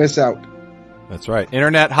 So don't miss out. That's right.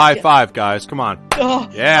 Internet high five, guys. Come on.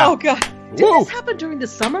 Yeah. Oh, God. Did this happen during the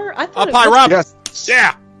summer? I thought Up high, Rob. Yes.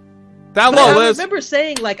 Yeah. Down low, Liz. I remember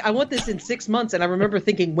saying, I want this in 6 months, and I remember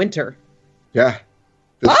thinking winter. Yeah.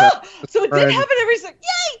 So it did happen every second.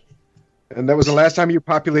 Yay! And that was the last time you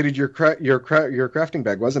populated your crafting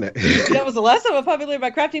bag, wasn't it? That was the last time I populated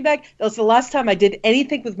my crafting bag. That was the last time I did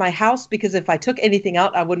anything with my house, because if I took anything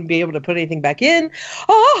out, I wouldn't be able to put anything back in.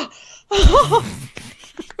 Every 6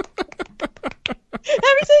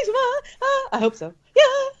 months. I hope so. Yeah.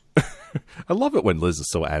 I love it when Liz is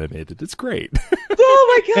so animated. It's great.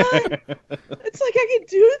 Oh my God. It's like I can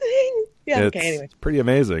do things. Yeah, okay, anyway. It's pretty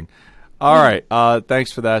amazing. All right.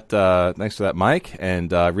 Thanks for that. Thanks for that, Mike.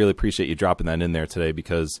 And I really appreciate you dropping that in there today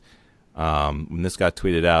because when this got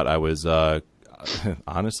tweeted out, I was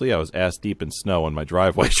honestly, I was ass deep in snow on my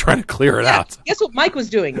driveway trying to clear it out. Guess what Mike was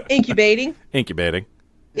doing? Incubating.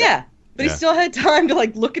 Yeah. But he still had time to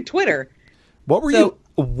look at Twitter. What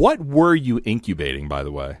were you incubating, by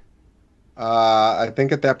the way? I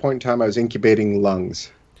think at that point in time I was incubating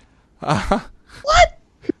lungs. What?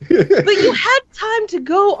 But you had time to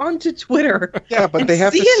go onto Twitter. Yeah, but they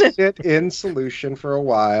have to sit in solution for a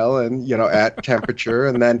while and, at temperature,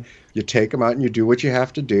 and then you take them out and you do what you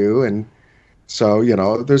have to do. And so,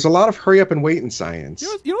 there's a lot of hurry up and wait in science.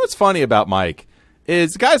 You know what's funny about Mike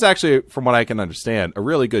is the guy's actually, from what I can understand, a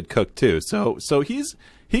really good cook too. So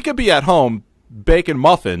he could be at home baking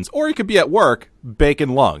muffins, or he could be at work baking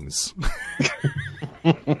lungs.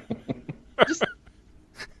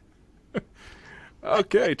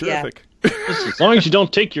 Okay, terrific. Yeah. As long as you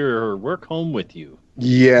don't take your work home with you.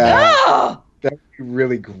 Yeah. Oh! That would be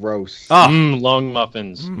really gross. Lung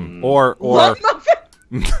muffins. Or lung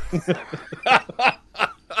muffins.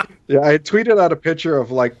 Yeah, I had tweeted out a picture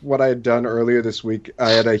of what I had done earlier this week.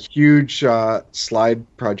 I had a huge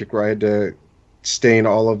slide project where I had to stain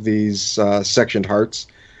all of these sectioned hearts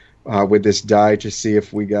with this dye to see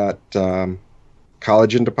if we got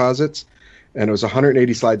collagen deposits. and it was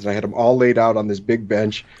 180 slides, and I had them all laid out on this big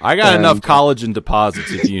bench. I got enough collagen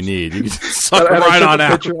deposits if you need. You can suck them right on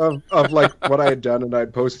out. I took a picture of like what I had done, and I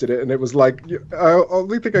posted it, and it was like, the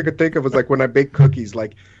only thing I could think of was like when I baked cookies,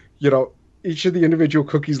 like, each of the individual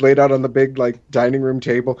cookies laid out on the big like dining room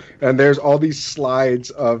table, and there's all these slides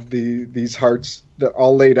of these hearts that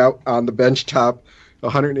all laid out on the bench top,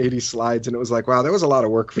 180 slides, and it was like, wow, that was a lot of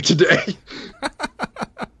work for today.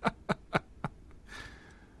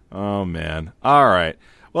 Oh man! All right.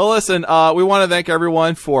 Well, listen. We want to thank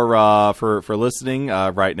everyone for listening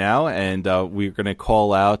right now, and we're going to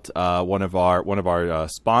call out one of our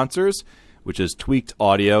sponsors, which is Tweaked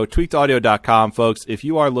Audio. TweakedAudio.com, folks. If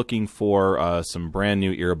you are looking for some brand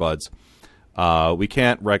new earbuds, we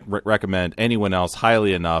can't recommend anyone else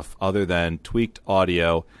highly enough other than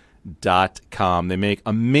TweakedAudio.com. They make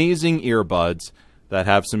amazing earbuds that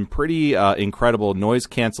have some pretty incredible noise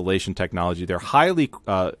cancellation technology. They're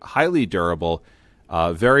highly durable,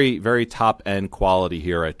 very, very top-end quality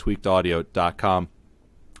here at TweakedAudio.com.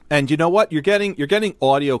 And you know what? You're getting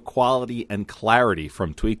audio quality and clarity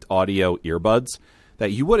from Tweaked Audio earbuds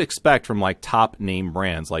that you would expect from like top name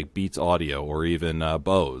brands like Beats Audio or even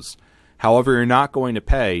Bose. However, you're not going to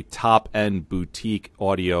pay top-end boutique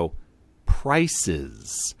audio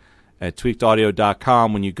prices. At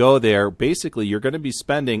tweakedaudio.com, when you go there, basically you're going to be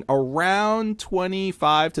spending around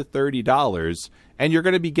 $25 to $30, and you're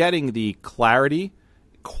going to be getting the clarity,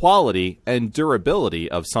 quality, and durability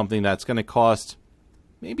of something that's going to cost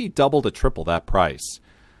maybe double to triple that price.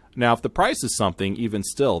 Now, if the price is something, even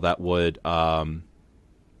still, that would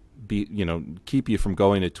keep you from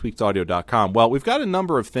going to tweakedaudio.com, well, we've got a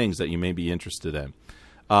number of things that you may be interested in.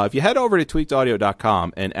 If you head over to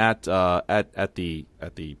tweakedaudio.com and at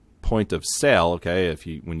the point of sale, okay,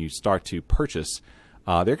 when you start to purchase,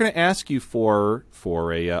 they're going to ask you for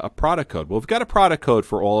a product code. Well, we've got a product code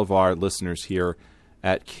for all of our listeners here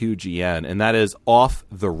at QGN, and that is Off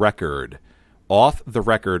the Record. Off the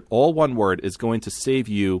Record, all one word, is going to save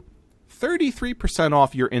you 33%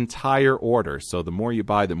 off your entire order. So the more you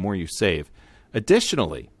buy, the more you save.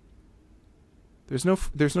 Additionally, there's no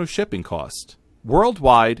shipping cost.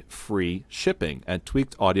 Worldwide free shipping at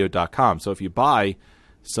tweakedaudio.com. So if you buy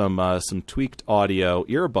some Tweaked Audio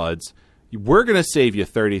earbuds, we're going to save you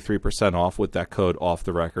 33% off with that code Off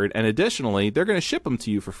the Record, and additionally, they're going to ship them to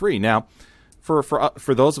you for free. Now, for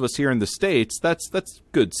those of us here in the States, that's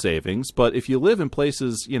good savings. But if you live in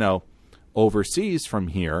places overseas from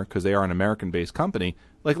here, because they are an American-based company,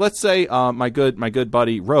 like let's say my good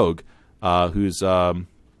buddy Rogue, who's our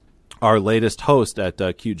latest host at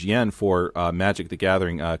QGN for Magic the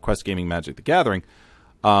Gathering, Quest Gaming Magic the Gathering,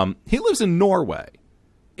 he lives in Norway.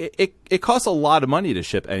 It costs a lot of money to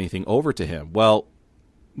ship anything over to him. Well,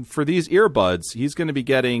 for these earbuds, he's going to be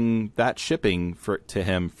getting that shipping to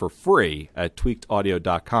him for free at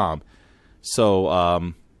tweakedaudio.com.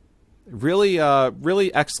 So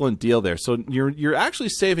really excellent deal there. So you're actually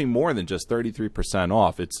saving more than just 33%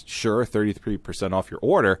 off. It's sure 33% off your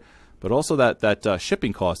order, but also that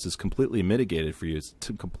shipping cost is completely mitigated for you. It's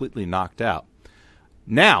completely knocked out.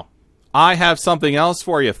 Now, I have something else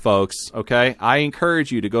for you, folks, okay? I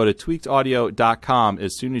encourage you to go to tweakedaudio.com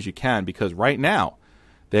as soon as you can, because right now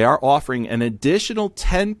they are offering an additional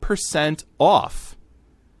 10% off,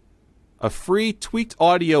 a free Tweaked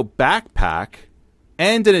Audio backpack,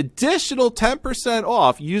 and an additional 10%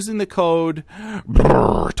 off using the code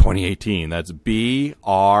 2018. That's BRRR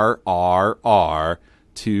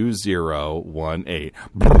 2018.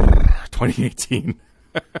 2018.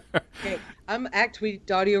 Okay, I'm at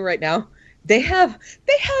Tweaked Audio right now. They have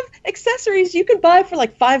accessories you can buy for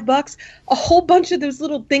like $5. A whole bunch of those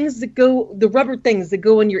little things the rubber things that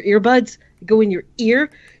go in your earbuds, that go in your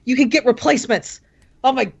ear. You can get replacements.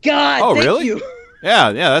 Oh my God! Oh, thank really? You.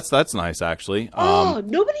 Yeah, that's nice actually.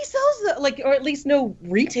 Nobody sells that, or at least no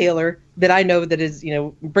retailer that I know that is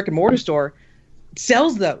brick and mortar store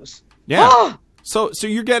sells those. Yeah. Oh! So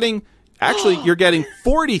you're getting. Actually, you're getting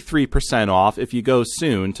 43% off if you go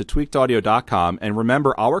soon to tweakedaudio.com. And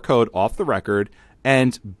remember our code Off the Record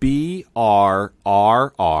and BRRR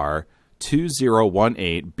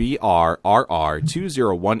 2018, BRRR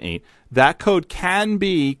 2018. That code can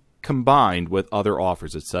be combined with other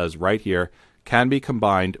offers. It says right here, can be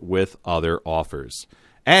combined with other offers.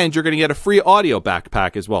 And you're going to get a free audio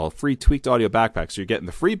backpack as well, a free Tweaked Audio backpack. So you're getting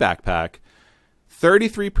the free backpack,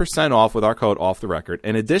 33% off with our code Off the Record,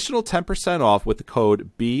 an additional 10% off with the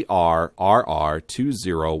code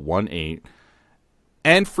BRRR2018,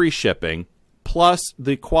 and free shipping, plus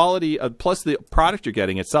the quality, plus the product you're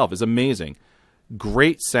getting itself is amazing.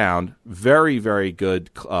 Great sound, very, very good,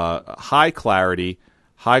 high clarity,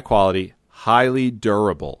 high quality, highly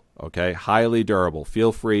durable. Okay, highly durable.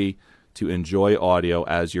 Feel free to enjoy audio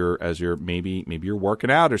as you're maybe you're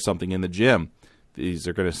working out or something in the gym. These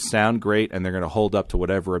are going to sound great, and they're going to hold up to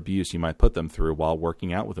whatever abuse you might put them through while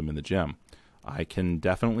working out with them in the gym. I can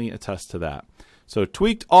definitely attest to that. So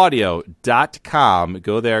tweakedaudio.com.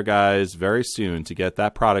 Go there, guys, very soon to get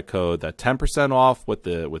that product code, that 10% off with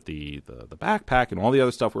the backpack and all the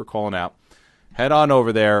other stuff we're calling out. Head on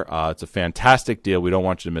over there. It's a fantastic deal. We don't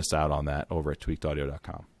want you to miss out on that over at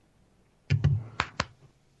tweakedaudio.com.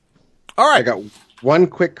 All right. I got one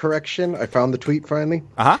quick correction. I found the tweet finally.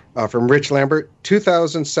 From Rich Lambert.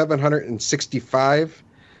 2,765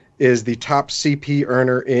 is the top CP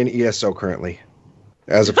earner in ESO currently,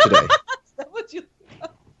 as of today. Is that what you...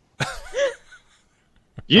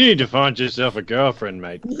 You need to find yourself a girlfriend,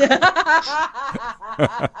 mate. What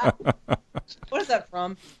is that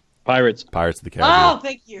from? Pirates of the Caribbean. Oh,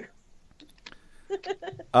 thank you.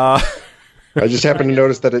 I just happened to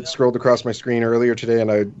notice that it scrolled across my screen earlier today,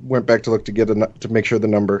 and I went back to look to make sure the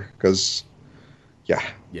number, because, yeah,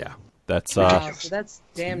 that's wow, so that's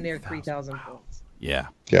damn near 3,000 points. Yeah,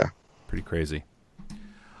 pretty crazy.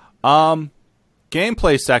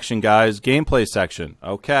 Gameplay section, guys. Gameplay section.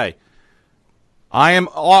 Okay, I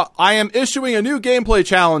am issuing a new gameplay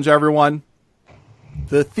challenge, everyone.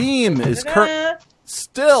 The theme is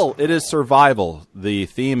it is survival. The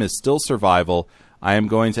theme is still survival. I am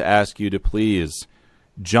going to ask you to please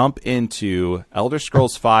jump into Elder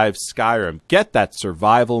Scrolls V Skyrim. Get that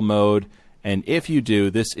survival mode. And if you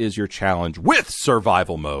do, this is your challenge with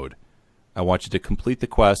survival mode. I want you to complete the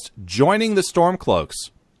quest, joining the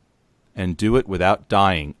Stormcloaks, and do it without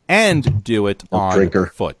dying. And do it on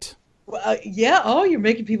foot. Well, yeah. Oh, you're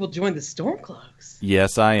making people join the Stormcloaks.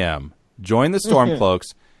 Yes, I am. Join the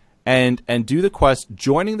Stormcloaks. And do the quest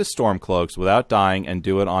joining the Stormcloaks without dying, and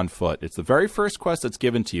do it on foot. It's the very first quest that's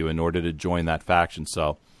given to you in order to join that faction.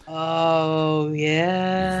 So, oh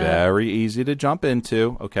yeah, very easy to jump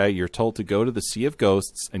into. Okay, you're told to go to the Sea of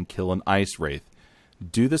Ghosts and kill an ice wraith.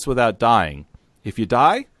 Do this without dying. If you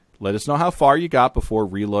die, let us know how far you got before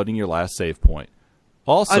reloading your last save point.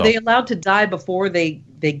 Also, are they allowed to die before they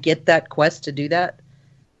get that quest to do that,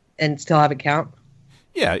 and still have it count?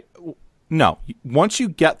 Yeah. No, once you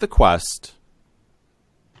get the quest,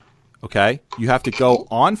 okay, you have to go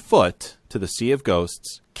on foot to the Sea of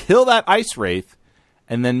Ghosts, kill that ice wraith,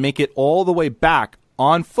 and then make it all the way back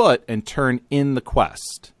on foot and turn in the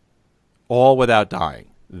quest, all without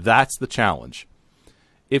dying. That's the challenge.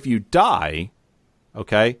 If you die,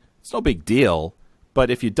 okay, it's no big deal, but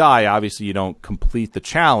if you die, obviously you don't complete the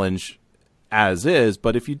challenge as is,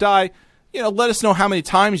 but if you die, let us know how many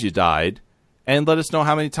times you died. And let us know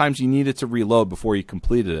how many times you needed to reload before you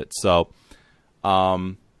completed it. So,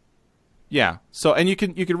 yeah. So, and you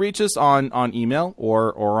can reach us on email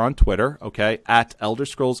or on Twitter, okay, at Elder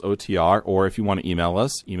Scrolls OTR, or if you want to email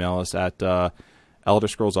us at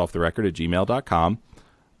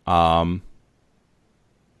elderscrollsofftherecord@gmail.com.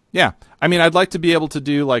 Yeah. I mean, I'd like to be able to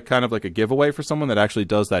do kind of like a giveaway for someone that actually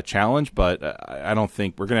does that challenge, but I don't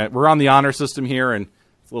think we're on the honor system here, and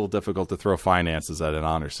a little difficult to throw finances at an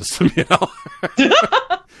honor system,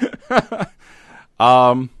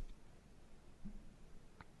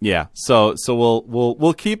 Yeah, so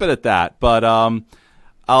we'll keep it at that. But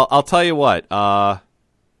I'll tell you what.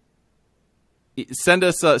 Send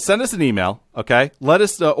us an email, okay? Let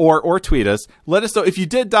us know, or tweet us. Let us know if you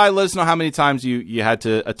did die. Let us know how many times you had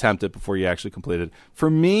to attempt it before you actually completed. For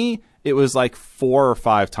me, it was like 4 or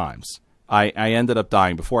 5 times. I ended up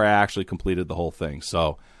dying before I actually completed the whole thing.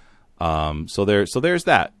 So there's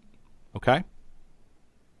that. Okay?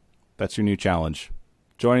 That's your new challenge.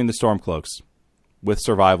 Joining the Stormcloaks with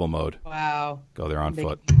survival mode. Wow. Go there on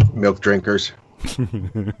foot. Milk drinkers.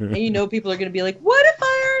 And people are going to be like, what if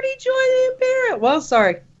I already joined the Imperial? Well,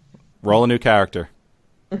 sorry. Roll a new character.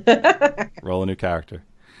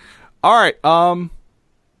 All right.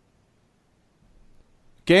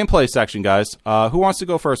 Gameplay section, guys. Who wants to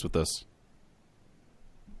go first with this?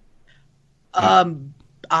 I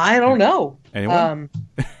don't know. Anyone?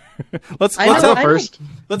 Let's have first.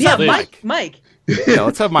 Let's have Mike. Yeah,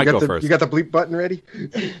 let's have Mike go first. You got the bleep button ready?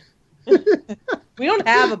 We don't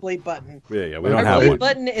have a bleep button. Yeah, we don't have Our one. bleep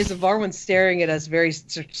button is Varwin staring at us very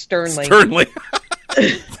sternly.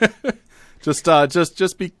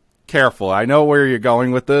 Just be careful. I know where you're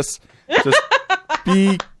going with this. Just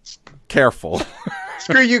be careful.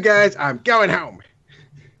 Screw you guys. I'm going home.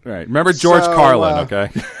 All right. Remember George Carlin, okay?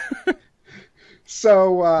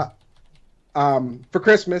 So, for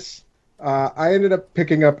Christmas, I ended up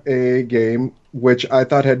picking up a game which I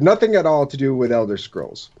thought had nothing at all to do with Elder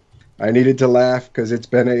Scrolls. I needed to laugh because it's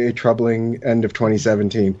been a troubling end of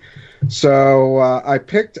 2017. So I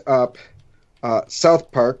picked up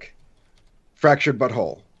South Park, Fractured But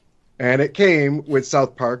Whole. And it came with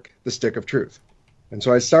South Park, The Stick of Truth. And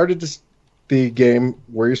so I started the game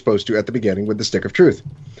where you're supposed to at the beginning with The Stick of Truth.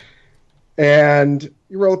 And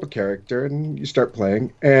you roll up a character and you start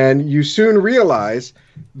playing. And you soon realize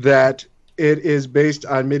that it is based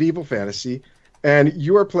on medieval fantasy. And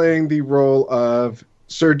you are playing the role of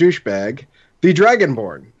Sir Douchebag, the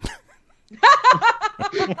Dragonborn.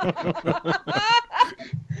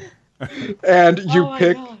 And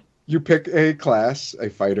you pick a class, a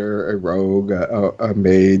fighter, a rogue, a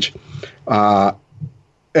mage,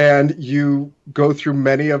 and you go through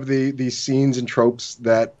many of these scenes and tropes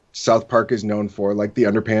that South Park is known for, like the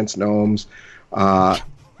underpants gnomes.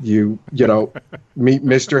 You meet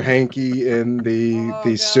Mr. Hanky in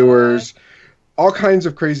the sewers, all kinds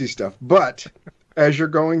of crazy stuff. But as you're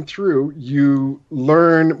going through, you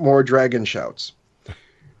learn more dragon shouts,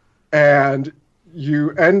 and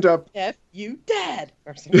you end up F you dead.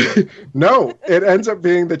 No, it ends up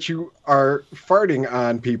being that you are farting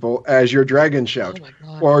on people as your dragon shout,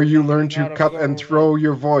 or you learn to cup and throw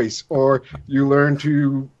your voice, or you learn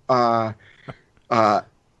to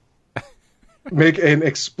make an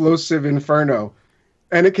explosive inferno,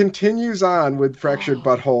 and it continues on with Fractured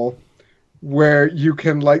Butthole, where you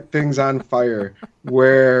can light things on fire,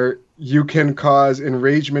 where you can cause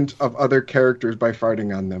enragement of other characters by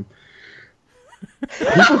farting on them.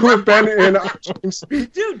 People who have been in our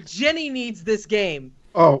TeamSpeak... Dude, Jenny needs this game.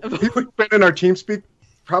 Oh, people who've been in our TeamSpeak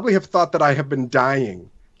probably have thought that I have been dying.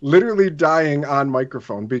 Literally dying on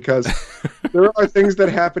microphone, because there are things that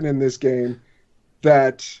happen in this game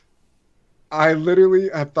that I literally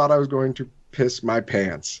have thought I was going to piss my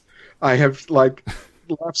pants. I have, laughed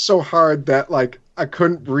so hard that, I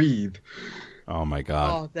couldn't breathe. Oh, my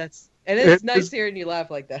God. Oh, it's nice hearing you laugh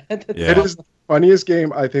like that. It is the funniest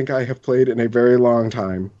game I think I have played in a very long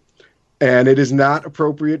time. And it is not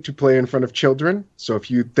appropriate to play in front of children. So if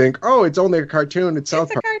you think, oh, it's only a cartoon, it's South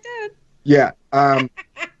Park. It's a cartoon. Yeah.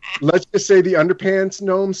 Let's just say the underpants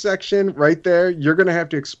gnome section right there, you're going to have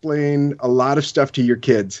to explain a lot of stuff to your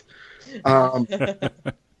kids.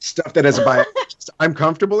 Stuff that as a biologist I'm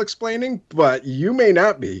comfortable explaining, but you may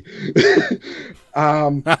not be.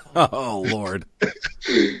 Oh, Lord.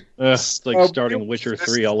 It's like starting Witcher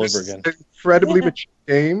 3 all over again. It's an incredibly mature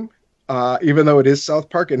game, even though it is South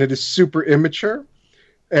Park, and it is super immature.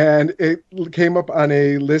 And it came up on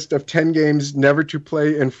a list of 10 games never to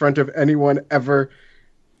play in front of anyone ever,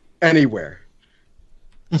 anywhere.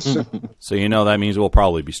 So that means we'll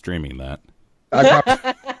probably be streaming that.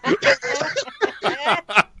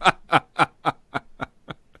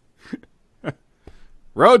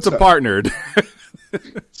 Roads are partnered.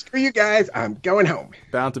 Screw you guys, I'm going home.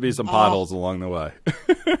 Bound to be some potholes along the way.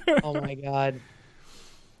 Oh my God.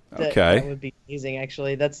 Okay. That would be amazing,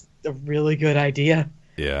 actually. That's a really good idea.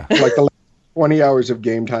 Yeah. Like the last 20 hours of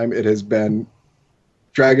game time, it has been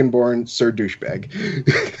Dragonborn Sir Douchebag.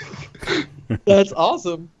 That's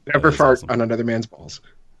awesome. Never fart on another man's balls.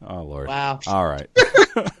 Oh, Lord. Wow. All right.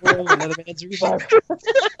 Another man's rhubarb.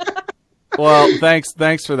 Well,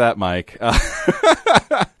 thanks for that, Mike.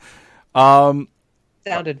 Sound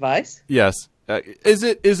advice? Yes. Is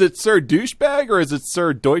it Sir Douchebag or is it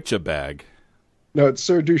Sir Deutsche Bag? No, it's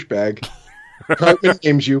Sir Douchebag. Cartman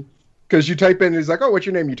names you. Because you type in, he's like, oh, what's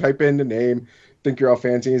your name? You type in the name, think you're all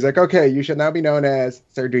fancy. He's like, okay, you should now be known as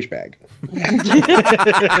Sir Douchebag.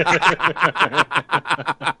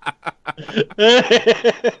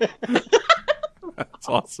 That's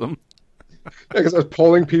awesome. Because I was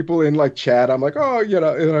polling people in chat. I'm like, oh, in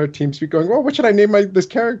our TeamSpeak going, well, what should I name this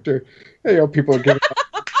character? And, people are giving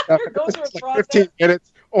it's 15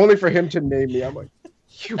 minutes only for him to name me. I'm like,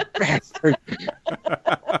 you bastard.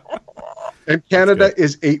 And Canada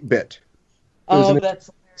is 8-bit. Oh, that's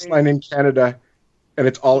line in Canada, and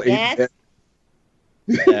it's all 8-bit.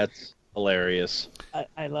 That's hilarious.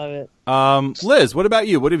 I love it. Liz, what about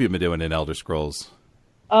you? What have you been doing in Elder Scrolls?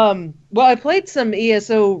 Well, I played some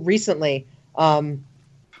ESO recently.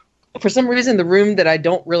 For some reason, the room that I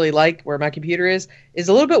don't really like, where my computer is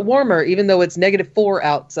a little bit warmer, even though it's -4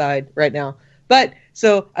 outside right now. But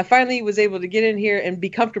so I finally was able to get in here and be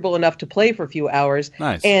comfortable enough to play for a few hours.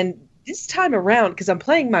 Nice. And this time around, because I'm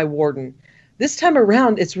playing my warden, this time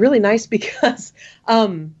around it's really nice because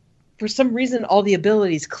for some reason all the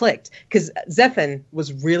abilities clicked. Because Zephan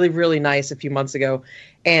was really, really nice a few months ago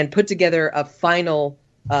and put together a final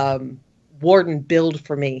warden build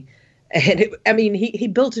for me. And he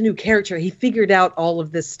built a new character. He figured out all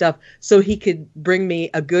of this stuff so he could bring me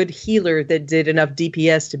a good healer that did enough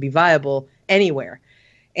DPS to be viable anywhere.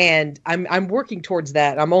 and I'm working towards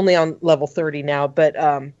that. I'm only on level 30 now, but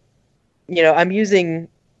you know, I'm using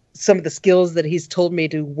some of the skills that he's told me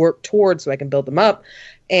to work towards so I can build them up.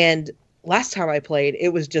 And last time I played, it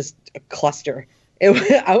was just a cluster.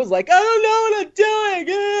 I was like, I don't know what I'm doing.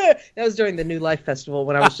 That was during the New Life Festival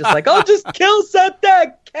when I was just like, I'll just kill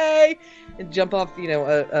something, okay? And jump off, you know,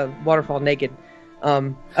 a waterfall naked.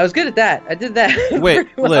 I was good at that. I did that. Wait,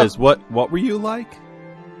 well. Liz, what were you like?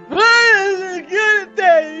 Good at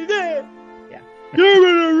that. Yeah. Give it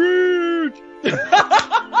a reach. Put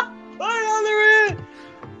it on the ridge.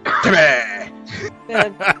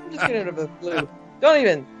 Man, I'm just getting out of the blue. Don't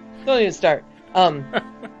even start.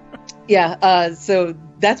 Yeah, so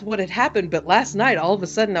that's what had happened. But last night, all of a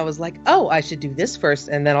sudden, I was like, oh, I should do this first,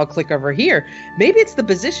 and then I'll click over here. Maybe it's the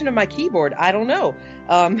position of my keyboard. I don't know.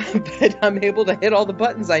 But I'm able to hit all the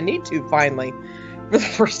buttons I need to, finally, for the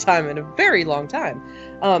first time in a very long time.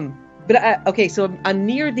 Okay, so I'm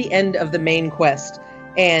near the end of the main quest,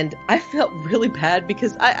 and I felt really bad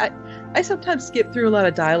because I sometimes skip through a lot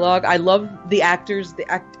of dialogue. I love the actors. The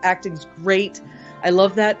acting's great. I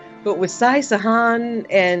love that. But with Sai Sahan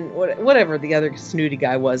and whatever the other snooty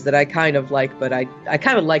guy was that I kind of like, but I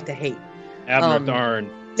kind of like to hate. Abner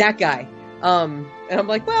Tharn. That guy. And I'm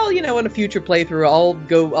like, well, you know, in a future playthrough,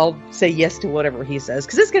 I'll say yes to whatever he says,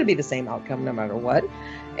 because it's going to be the same outcome no matter what.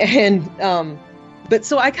 And, but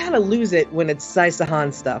so I kind of lose it when it's Sai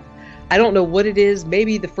Sahan stuff. I don't know what it is.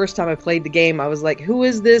 Maybe the first time I played the game, I was like, who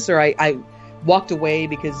is this? Or I walked away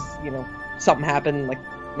because, you know, something happened, like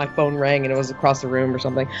my phone rang and it was across the room or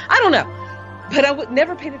something. I don't know. But I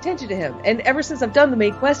never paid attention to him. And ever since I've done the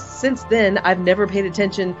main quest since then, I've never paid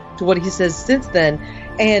attention to what he says since then.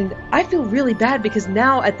 And I feel really bad because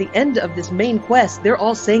now at the end of this main quest, they're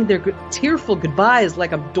all saying their tearful goodbyes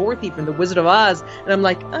like I'm Dorothy from The Wizard of Oz. And I'm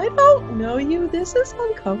like, I don't know you. This is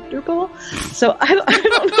uncomfortable. So I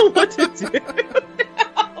don't know what to do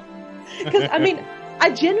now. Because, I mean,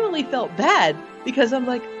 I genuinely felt bad because I'm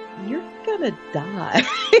like, you're gonna die.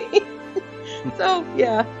 So,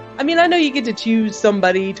 yeah. I mean, I know you get to choose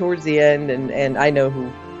somebody towards the end, and I know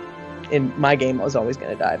who in my game was always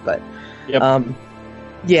going to die, but yep.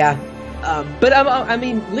 Yeah. But I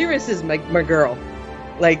mean, Lyris is my girl.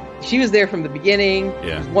 Like, she was there from the beginning. Yeah.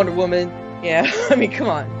 She was Wonder Woman. Yeah. I mean, come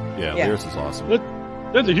on. Yeah, Lyris is awesome.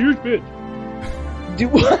 That's a huge bitch. Do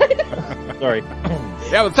what? Sorry.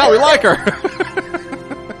 Yeah, that's how we like her.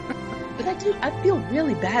 But I feel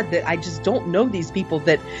really bad that I just don't know these people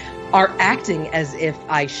that are acting as if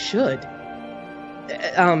I should.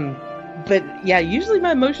 But yeah, usually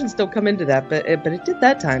my emotions don't come into that, but it did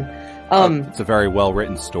that time. It's a very well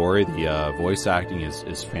written story. The voice acting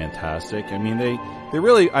is fantastic. I mean, they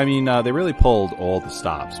really pulled all the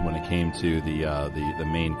stops when it came to the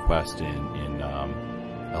main quest in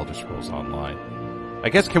Elder Scrolls Online. I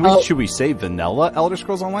guess should we say vanilla Elder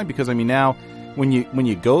Scrolls Online? Because I mean, now when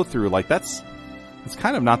you go through, like, it's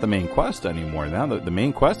kind of not the main quest anymore. Now the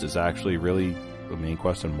main quest is actually really the main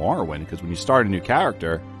quest in Morrowind, because when you start a new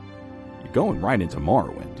character, you're going right into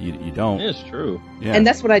Morrowind. You don't. It's true. Yeah. And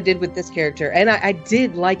that's what I did with this character, and I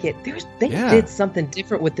did like it. They did something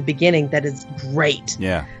different with the beginning that is great.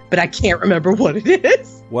 Yeah. But I can't remember what it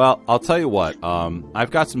is. Well, I'll tell you what.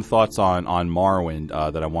 I've got some thoughts on Morrowind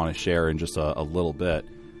that I want to share in just a little bit.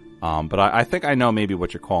 But I think I know maybe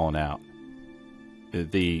what you're calling out.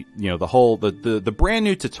 The brand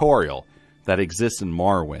new tutorial that exists in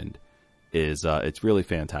Morrowind is it's really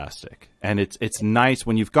fantastic, and it's nice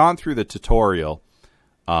when you've gone through the tutorial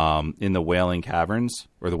in the Wailing Caverns,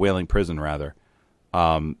 or the Wailing Prison rather,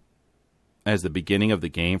 as the beginning of the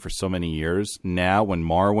game for so many years. Now when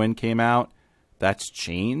Morrowind came out, that's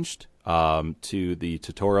changed to the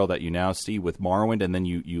tutorial that you now see with Morrowind, and then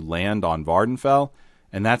you land on Vardenfell,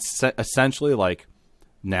 and that's essentially like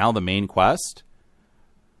now the main quest.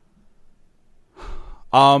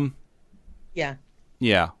 Yeah.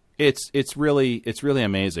 It's really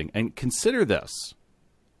amazing. And consider this: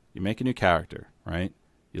 you make a new character, right?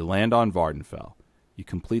 You land on Vardenfell, you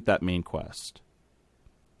complete that main quest,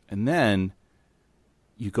 and then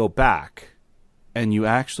you go back and you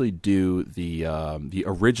actually do the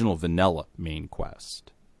original vanilla main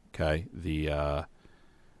quest. Okay,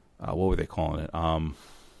 what were they calling it?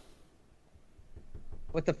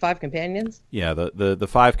 With the 5 companions? Yeah, the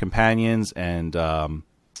 5 companions, and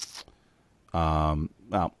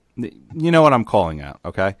well, you know what I'm calling out,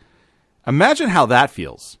 okay? Imagine how that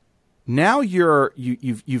feels. Now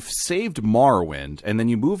you've saved Morrowind, and then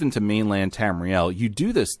you move into mainland Tamriel. You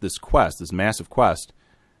do this quest, this massive quest,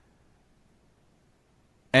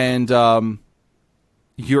 and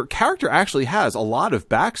your character actually has a lot of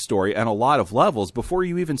backstory and a lot of levels before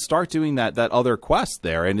you even start doing that other quest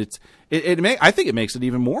there, and I think it makes it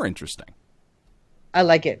even more interesting. I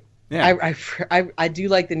like it. Yeah. I do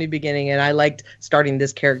like the new beginning, and I liked starting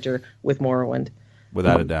this character with Morrowind.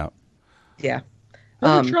 Without a doubt. Yeah.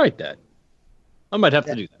 I haven't tried that. I might have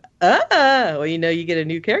to do that. Well, you get a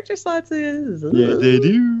new character slot. Yeah, they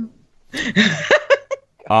do.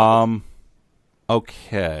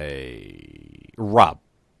 Okay. Rob.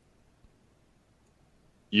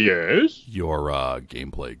 Yes? Your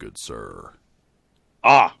gameplay, good sir.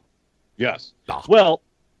 Yes. Ah. Well,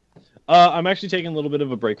 I'm actually taking a little bit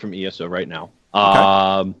of a break from ESO right now.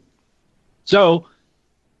 Okay. So,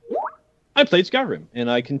 I played Skyrim,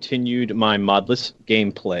 and I continued my modless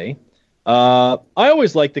gameplay. I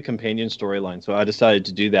always liked the companion storyline, so I decided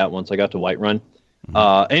to do that once I got to Whiterun.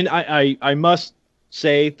 And I must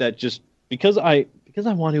say that just because I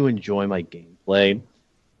want to enjoy my gameplay,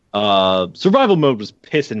 survival mode was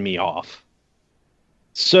pissing me off.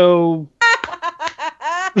 So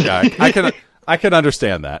yeah, I can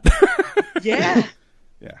understand that. Yeah.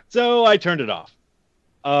 Yeah. So I turned it off.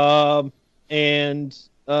 And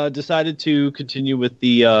decided to continue with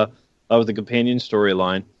the companion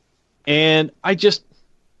storyline. And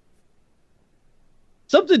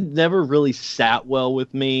something never really sat well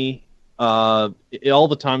with me. All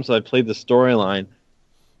the times that I played the storyline,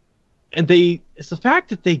 and it's the fact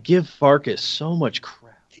that they give Farkas so much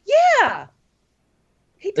crap. Yeah,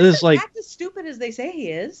 he doesn't act as stupid as they say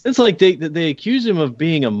he is. It's like they accuse him of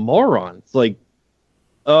being a moron. It's like,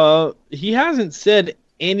 he hasn't said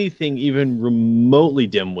anything even remotely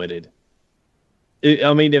dim-witted.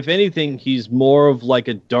 I mean, if anything, he's more of like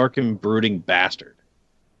a dark and brooding bastard.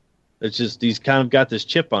 It's just he's kind of got this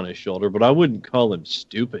chip on his shoulder, but I wouldn't call him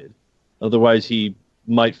stupid. Otherwise, he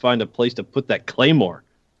might find a place to put that claymore.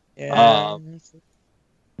 Yeah.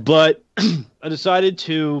 But I decided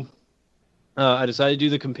to do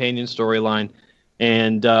the companion storyline,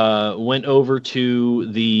 and went over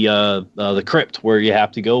to the crypt where you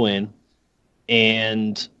have to go in,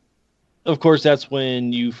 and of course that's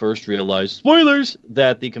when you first realize, spoilers,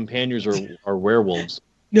 that the companions are werewolves.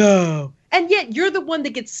 No. And yet you're the one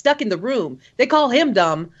that gets stuck in the room. They call him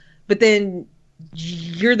dumb, but then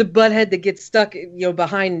you're the butthead that gets stuck,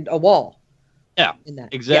 behind a wall. Yeah,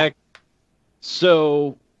 exactly. Yeah.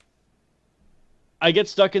 So I get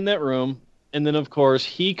stuck in that room, and then of course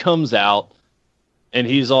he comes out, and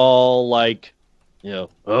he's all like,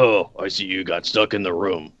 oh, I see you got stuck in the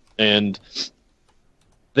room. And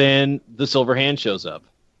then the Silver Hand shows up.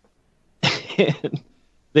 And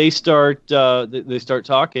they start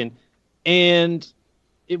talking, and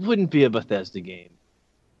it wouldn't be a Bethesda game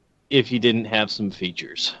if you didn't have some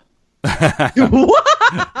features.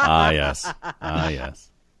 Yes. Yes.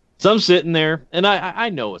 So I'm sitting there, and I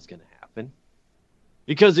know what's going to happen.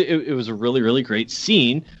 Because it was a really, really great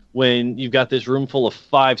scene when you've got this room full of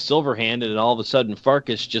 5 Silverhand, and all of a sudden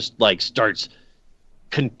Farkas just starts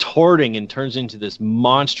contorting and turns into this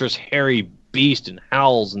monstrous hairy beast and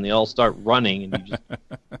howls, and they all start running, and you just you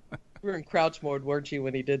were in crouch mode, weren't you,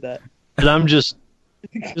 when he did that? And I'm just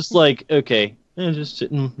like, okay, just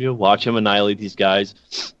sitting, watch him annihilate these guys,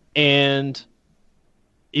 and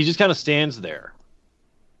he just kind of stands there,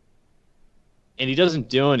 and he doesn't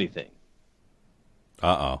do anything.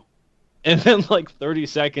 Uh-oh. And then 30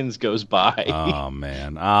 seconds goes by. Oh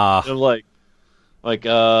man. I'm like,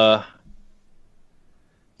 okay,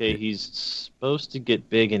 he's supposed to get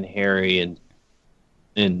big and hairy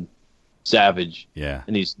and savage. Yeah.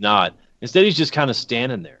 And he's not. Instead, he's just kind of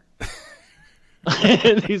standing there.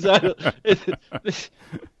 And these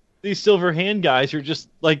Silver Hand guys are just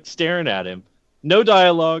staring at him. No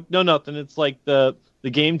dialogue, no nothing. It's like the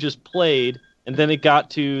game just played, and then it got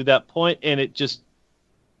to that point, and it just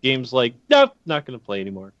game's like, nope, not going to play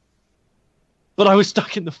anymore. But I was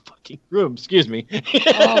stuck in the fucking room. Excuse me.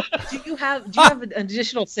 Do you have an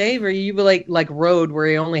additional save, or you were like Road, where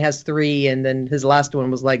he only has 3, and then his last one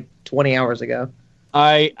was 20 hours ago?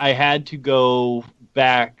 I had to go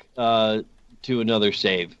back to another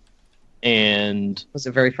save, and was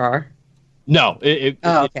it very far? No,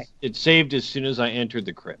 okay. It saved as soon as I entered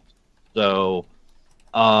the crypt. So,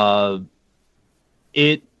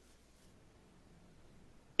 it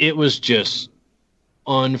was just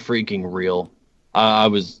unfreaking real. I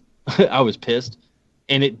was pissed,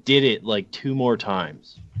 and it did it 2 more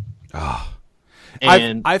times.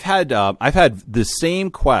 And I've had the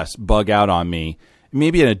same quest bug out on me,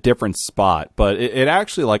 maybe in a different spot, but it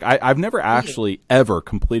actually I've never actually ever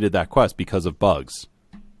completed that quest because of bugs.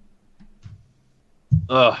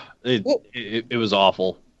 It was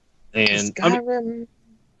awful, and Skyrim.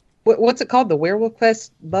 What's it called? The Werewolf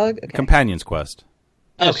Quest bug? Okay. Companion's Quest.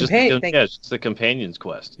 It's just the Companion's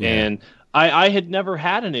Quest. Yeah. And I had never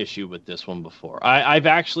had an issue with this one before. I've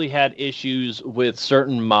actually had issues with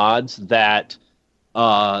certain mods that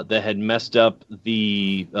had messed up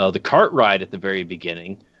the cart ride at the very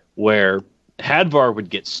beginning, where Hadvar would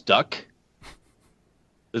get stuck.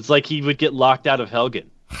 It's like he would get locked out of Helgen.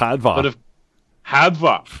 Hadvar.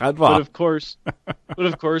 But of course,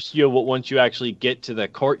 once you actually get to the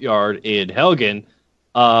courtyard in Helgen,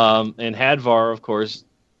 and Hadvar, of course,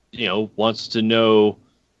 wants to know,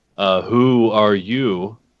 who are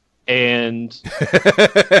you? And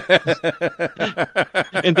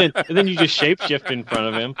and then you just shapeshift in front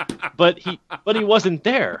of him, but he wasn't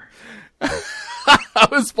there. That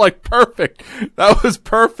was like perfect. That was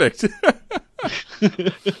perfect.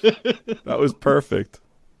 That was perfect.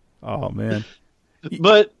 Oh man.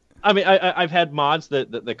 But I mean, I've had mods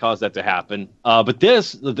that cause that to happen. But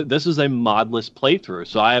this is a modless playthrough,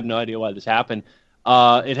 so I have no idea why this happened.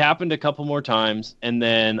 It happened a couple more times, and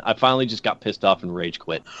then I finally just got pissed off and rage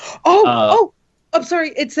quit. I'm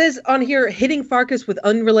sorry. It says on here, hitting Farkas with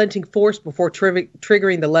unrelenting force before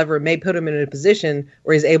triggering the lever may put him in a position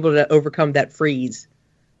where he's able to overcome that freeze.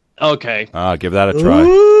 Okay. Give that a try.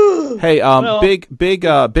 Ooh. Hey,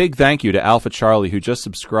 big thank you to Alpha Charlie, who just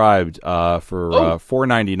subscribed for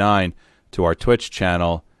 $4.99 to our Twitch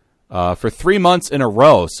channel for 3 months in a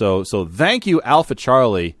row. So thank you, Alpha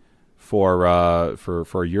Charlie,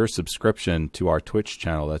 for your subscription to our Twitch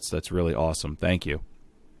channel. That's really awesome. Thank you.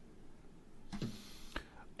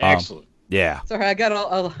 Excellent. Yeah. Sorry, I got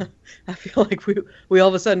all. I feel like we all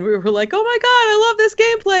of a sudden we were like, oh my god, I love this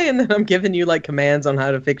gameplay, and then I'm giving you like commands on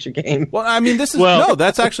how to fix your game. Well, I mean, this is no,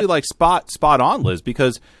 that's actually like spot on, Liz,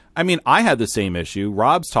 because I mean, I had the same issue.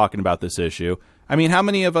 Rob's talking about this issue. I mean, how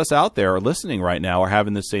many of us out there are listening right now are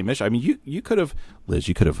having the same issue? I mean, you could have, Liz,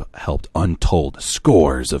 you could have helped untold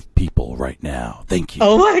scores of people right now. Thank you.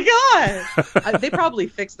 Oh my god, they probably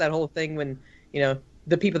fixed that whole thing when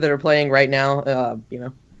the people that are playing right now,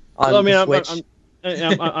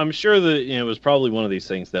 I'm sure that it was probably one of these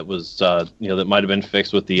things that was that might have been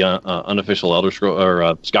fixed with the unofficial Elder Scrolls or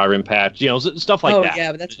Skyrim patch, stuff like that. Oh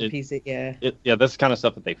yeah, but that's for PC. Yeah, that's the kind of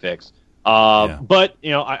stuff that they fix. But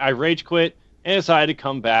I rage quit and decided to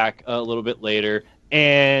come back a little bit later,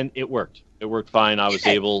 and it worked. It worked fine. I was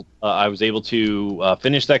able to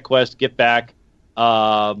finish that quest, get back,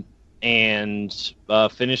 and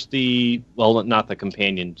finish not the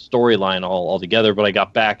companion storyline altogether, but I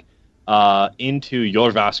got back into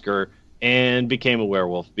Jorvaskr and became a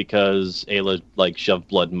werewolf because Ayla shoved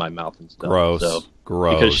blood in my mouth and stuff. Gross.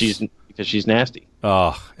 Because she's nasty.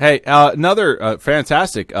 Oh, hey, another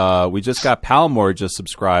fantastic. We just got Palmore just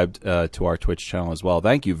subscribed to our Twitch channel as well.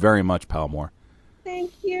 Thank you very much, Palmore.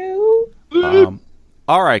 Thank you.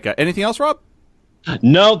 All right, anything else, Rob?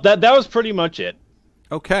 No, that was pretty much it.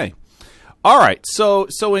 Okay. All right, so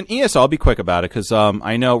in ESO, I'll be quick about it because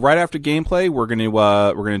I know right after gameplay we're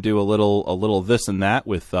gonna do a little this and that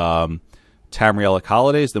with Tamrielic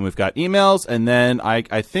Holidays. Then we've got emails, and then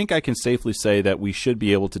I think I can safely say that we should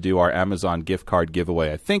be able to do our Amazon gift card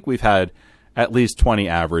giveaway. I think we've had at least 20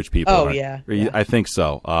 average people. Oh yeah. I think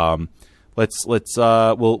so.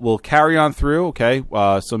 We'll carry on through. Okay,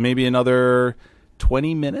 so maybe another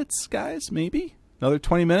 20 minutes, guys. Maybe. Another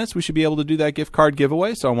 20 minutes, we should be able to do that gift card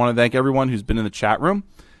giveaway. So I want to thank everyone who's been in the chat room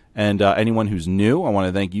and anyone who's new. I want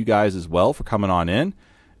to thank you guys as well for coming on in.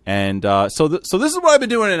 And so this is what I've been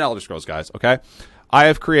doing in Elder Scrolls, guys, okay? I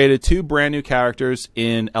have created 2 brand new characters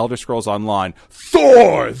in Elder Scrolls Online.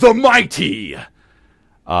 Thor the Mighty!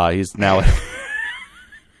 He's now...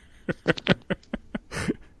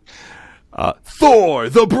 Thor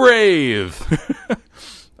the Brave!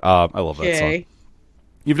 I love that song.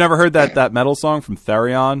 You've never heard that metal song from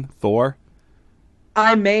Therion, Thor?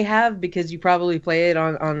 I may have, because you probably play it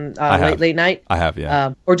on late night. I have,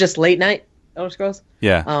 yeah. Or just late night Elder Scrolls.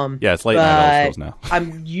 Yeah. It's late night Elder Scrolls now.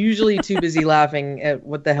 I'm usually too busy laughing at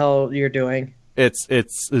what the hell you're doing. It's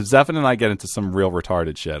Zephan and I get into some real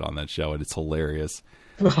retarded shit on that show, and it's hilarious.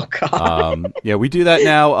 Oh God. Yeah, we do that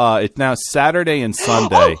now. It's now Saturday and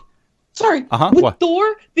Sunday. Sorry, with what?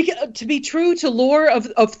 Thor, because to be true to lore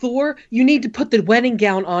of Thor, you need to put the wedding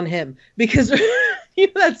gown on him, because you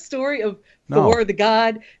know that story of Thor, the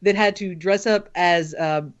god that had to dress up as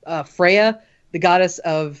Freya, the goddess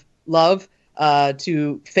of love,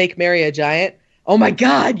 to fake marry a giant. Oh my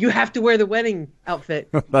God, you have to wear the wedding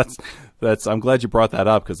outfit. That's. I'm glad you brought that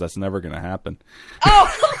up, because that's never going to happen.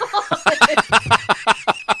 Oh,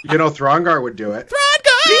 Throngar would do it.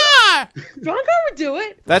 Throngar would do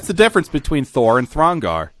it. That's the difference between Thor and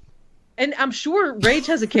Throngar. And I'm sure Rage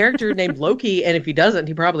has a character named Loki, and if he doesn't,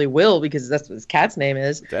 he probably will because that's what his cat's name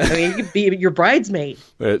is. I mean, he could be your bridesmaid.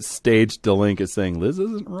 Stage Delink is saying Liz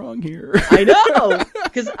isn't wrong here. I know,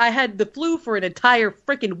 because I had the flu for an entire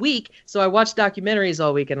freaking week, so I watched documentaries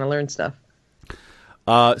all week and I learned stuff.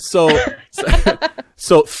 So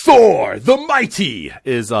Thor the Mighty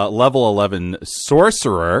is a level 11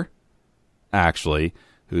 sorcerer, actually,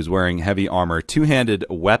 who's wearing heavy armor, two-handed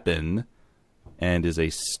weapon, and is a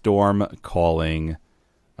storm calling.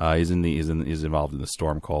 He's involved in the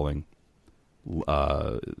storm calling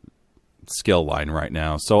skill line right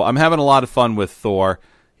now. So I'm having a lot of fun with Thor.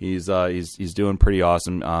 He's doing pretty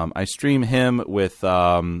awesome. I stream him with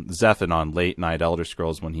Zethan on Late Night Elder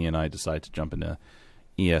Scrolls when he and I decide to jump into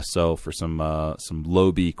ESO for some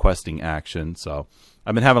lobby questing action. So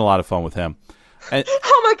I've been having a lot of fun with him. And,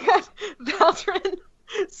 oh my God, Valdrin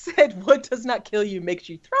said, "What does not kill you makes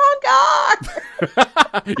you stronger."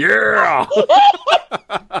 Yeah.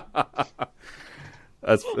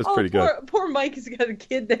 That's pretty good. Poor Mike has got a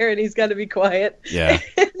kid there, and he's got to be quiet. Yeah.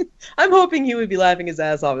 I'm hoping he would be laughing his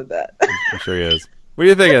ass off at that. I'm sure he is. What do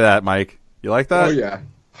you think of that, Mike? You like that? Oh yeah.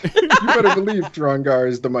 You better believe Drongar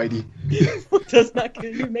is the mighty. What does not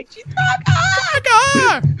kill you makes you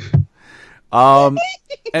stronger.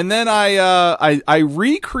 And then I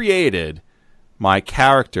recreated my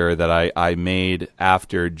character that I made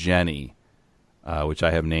after Jenny, which I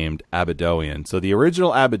have named Abaddon. So the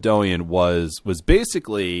original Abaddon was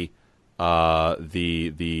basically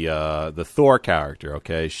the Thor character.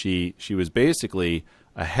 Okay, she was basically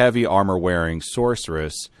a heavy armor wearing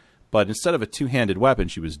sorceress, but instead of a two-handed weapon,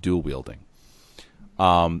 she was dual wielding.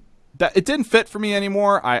 That it didn't fit for me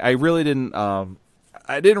anymore. I really didn't.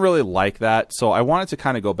 I didn't really like that, so I wanted to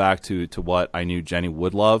kind of go back to what I knew Jenny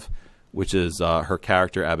would love, which is her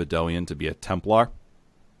character Abaddon to be a Templar.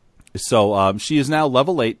 So she is now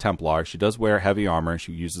level 8 Templar. She does wear heavy armor.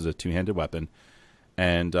 She uses a two-handed weapon,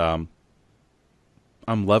 and I'm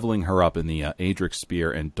leveling her up in the Adric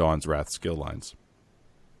Spear and Dawn's Wrath skill lines.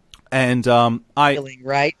 And healing,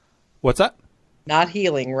 right? What's that? Not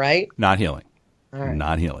healing, right? Not healing. All right.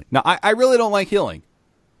 Not healing. Now, I really don't like healing.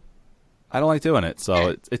 I don't like doing it.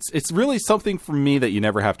 So it's really something for me that you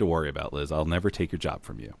never have to worry about, Liz. I'll never take your job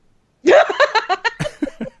from you.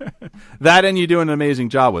 That and you do an amazing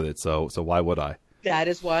job with it. So why would I? That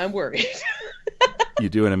is why I'm worried. You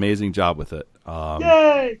do an amazing job with it.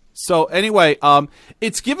 Yay! So anyway,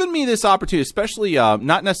 it's given me this opportunity, especially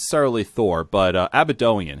not necessarily Thor, but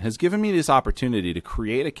Abaddon has given me this opportunity to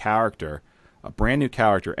create a character, a brand new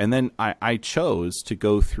character, and then I chose to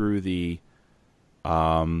go through the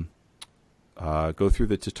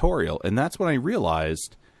tutorial, and that's when I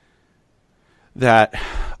realized that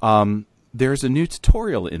there's a new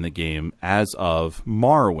tutorial in the game as of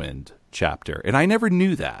Morrowind chapter, and I never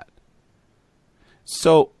knew that.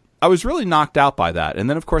 So I was really knocked out by that, and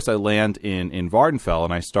then of course I land in Vardenfell,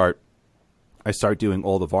 and I start doing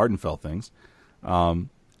all the Vardenfell things.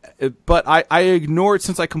 But I ignored,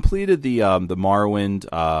 since I completed the Morrowind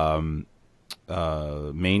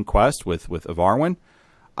main quest with Avarwin.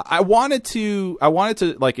 I wanted to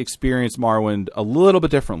like experience Morrowind a little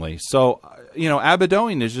bit differently. So,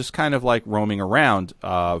 Abaddon is just kind of like roaming around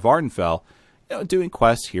Vardenfell, doing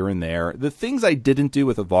quests here and there. The things I didn't do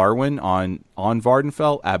with Avarwin on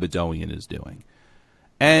Vardenfell, Abaddon is doing.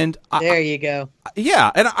 And there you go.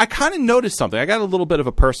 Yeah, and I kind of noticed something. I got a little bit of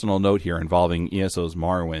a personal note here involving ESO's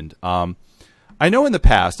Morrowind. I know in the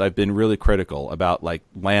past I've been really critical about like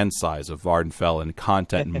land size of Vardenfell and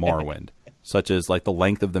content in Morrowind. Such as like the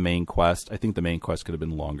length of the main quest. I think the main quest could have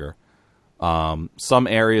been longer. Some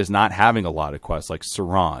areas not having a lot of quests, like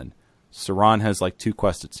Saran. Saran has like 2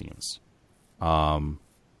 quests, it seems. One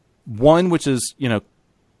which is,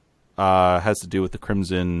 has to do with the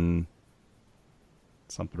Crimson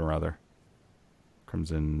something or other.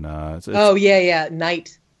 Crimson. It's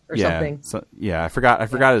Knight or something. So, I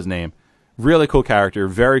forgot his name. Really cool character.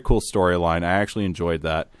 Very cool storyline. I actually enjoyed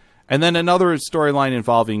that. And then another storyline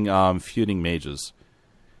involving feuding mages.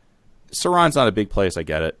 Saran's not a big place, I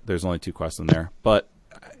get it. There's only 2 quests in there. But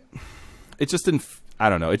it just didn't... I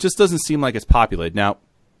don't know. It just doesn't seem like it's populated. Now,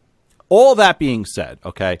 all that being said,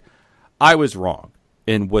 okay, I was wrong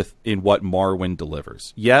in what Morrowind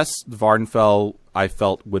delivers. Yes, Vardenfell, I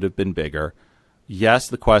felt, would have been bigger. Yes,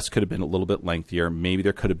 the quests could have been a little bit lengthier. Maybe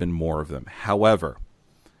there could have been more of them. However...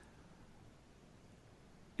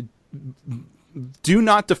 do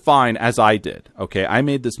not define, as I did, okay, I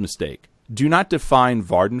made this mistake. Do not define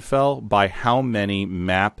Vardenfell by how many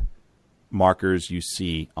map markers you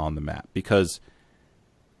see on the map, because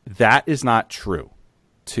that is not true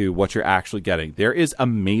to what you're actually getting. There is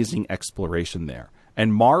amazing exploration there.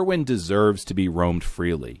 and Morrowind deserves to be roamed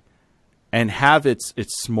freely and have its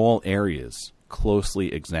small areas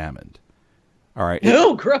closely examined. All right.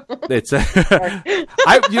 No, gross. It's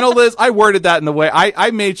Liz, I worded that in the way I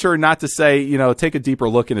made sure not to say, take a deeper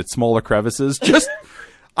look in its smaller crevices. Just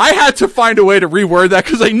I had to find a way to reword that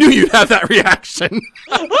because I knew you'd have that reaction.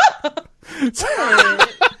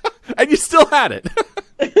 And you still had it.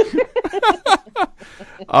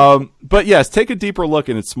 But yes, take a deeper look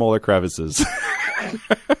in its smaller crevices.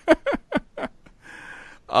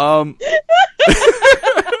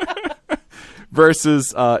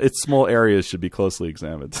 Versus its small areas should be closely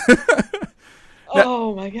examined. Now,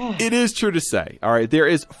 oh my god! It is true to say, all right, there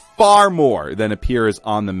is far more than appears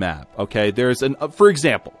on the map. Okay, there's for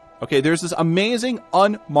example, there's this amazing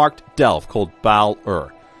unmarked delve called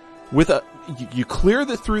Baal-Ur. You clear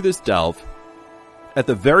through this delve. At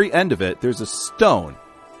the very end of it, there's a stone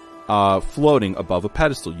floating above a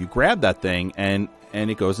pedestal. You grab that thing and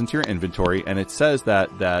it goes into your inventory, and it says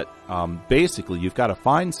that basically you've got to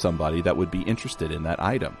find somebody that would be interested in that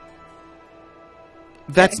item.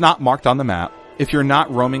 That's not marked on the map. If you're not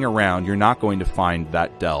roaming around, you're not going to find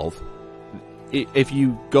that delve. If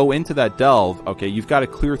you go into that delve, you've got to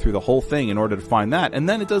clear through the whole thing in order to find that, and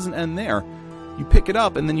then it doesn't end there. You pick it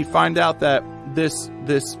up, and then you find out that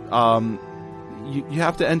you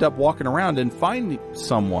have to end up walking around and find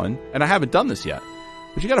someone, and I haven't done this yet,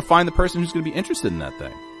 but you got to find the person who's going to be interested in that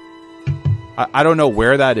thing. I don't know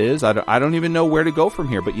where that is. I don't even know where to go from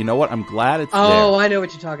here, but you know what? I'm glad it's there. Oh, I know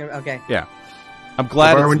what you're talking about. Okay. Yeah. I'm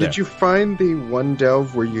glad it's there. Did you find the one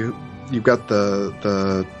delve where you've got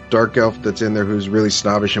the dark elf that's in there who's really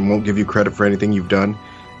snobbish and won't give you credit for anything you've done?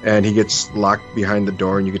 And he gets locked behind the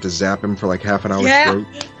door and you get to zap him for like half an hour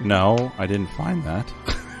straight? No, I didn't find that.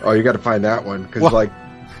 Oh, you got to find that one. Because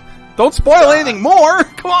don't spoil anything more!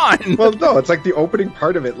 Come on! Well, no, it's like the opening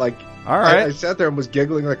part of it. Like, all right. I sat there and was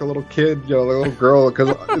giggling like a little kid, like a little girl,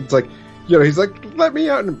 because it's like, he's like, let me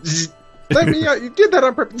out. And let me out. You did that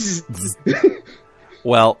on purpose.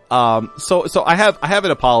 Well, so I have an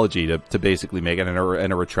apology to basically make it and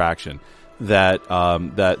a retraction that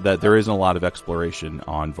there isn't a lot of exploration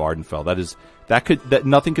on Vardenfell. That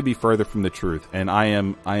nothing could be further from the truth. And I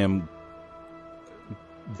am.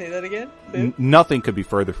 Say that again. Nothing could be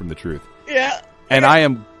further from the truth. Yeah. And I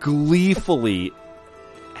am gleefully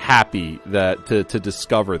happy to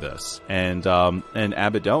discover this. And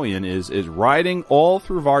Abaddon is riding all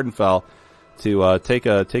through Vardenfell to take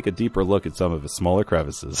a deeper look at some of its smaller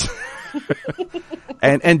crevices.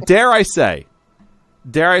 and dare I say,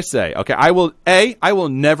 I will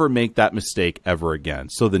never make that mistake ever again.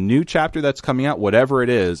 So the new chapter that's coming out, whatever it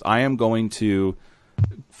is, I am going to,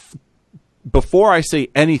 before I say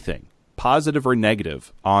anything, positive or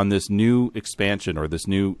negative, on this new expansion or this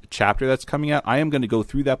new chapter that's coming out, I am going to go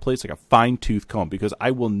through that place like a fine-tooth comb, because I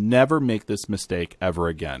will never make this mistake ever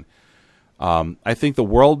again. I think the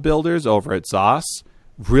world builders over at ZOS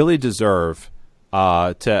really deserve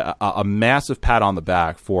a massive pat on the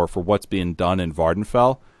back for what's being done in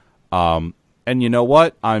Vardenfell. And you know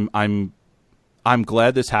what? I'm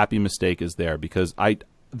glad this happy mistake is there, because I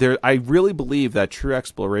really believe that true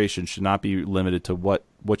exploration should not be limited to what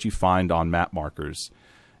you find on map markers.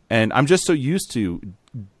 And I'm just so used to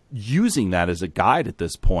using that as a guide at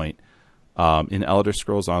this point in Elder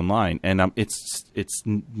Scrolls Online, and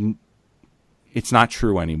it's not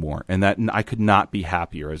true anymore, and that I could not be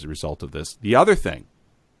happier as a result of this. The other thing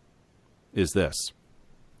is this.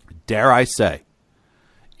 Dare I say,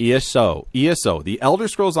 ESO, the Elder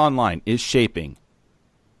Scrolls Online is shaping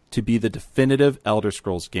to be the definitive Elder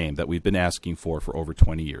Scrolls game that we've been asking for over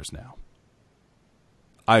 20 years now.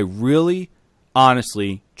 I really,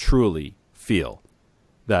 honestly, truly feel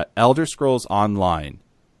that Elder Scrolls Online,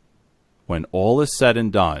 when all is said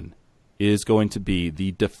and done, is going to be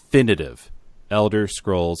the definitive Elder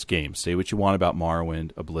Scrolls game. Say what you want about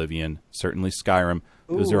Morrowind, Oblivion, certainly Skyrim.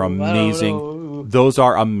 Those are amazing. Those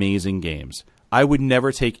are amazing games. I would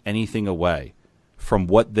never take anything away from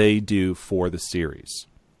what they do for the series.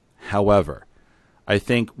 However, I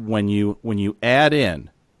think when you add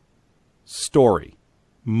in story,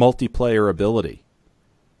 multiplayer ability,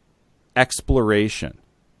 exploration,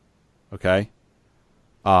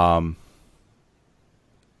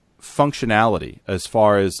 functionality as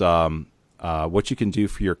far as what you can do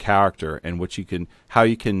for your character and how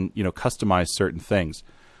you can customize certain things.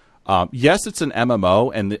 Yes, it's an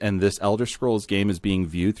MMO, and this Elder Scrolls game is being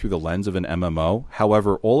viewed through the lens of an MMO.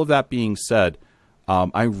 However, all of that being said,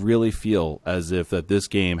 I really feel as if that this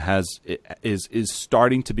game is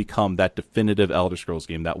starting to become that definitive Elder Scrolls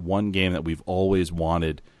game, that one game that we've always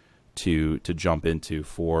wanted to jump into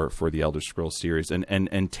for the Elder Scrolls series,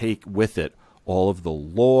 and take with it all of the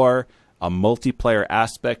lore, a multiplayer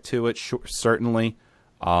aspect to it, certainly.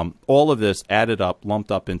 All of this added up,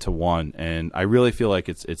 lumped up into one, and I really feel like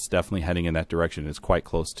it's definitely heading in that direction. It's quite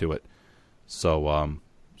close to it. So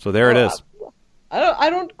there it is. I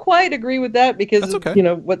don't quite agree with that because That's okay. you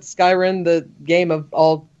know what, Skyrim, the game of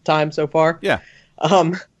all time so far. Yeah.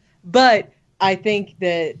 But I think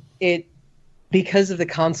that because of the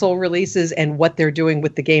console releases and what they're doing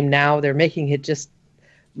with the game now, they're making it just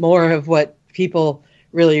more of what people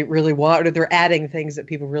really, really want, or they're adding things that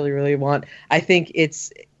people really, really want. I think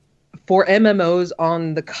it's for MMOs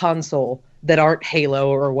on the console that aren't Halo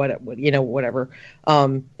or whatever.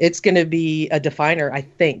 It's going to be a definer, I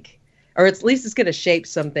think, or at least it's going to shape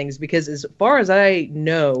some things, because as far as I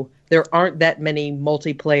know, there aren't that many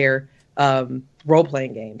multiplayer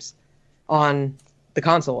role-playing games on the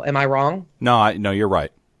console. Am I wrong? No, you're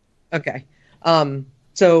right. Okay.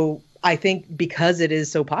 So I think because it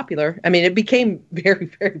is so popular, I mean, it became very,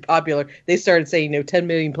 very popular. They started saying, 10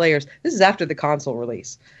 million players. This is after the console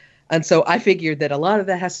release. And so I figured that a lot of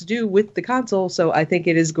that has to do with the console. So I think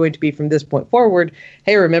it is going to be from this point forward.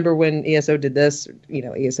 Hey, remember when ESO did this?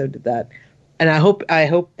 ESO did that. And I hope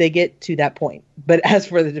they get to that point. But as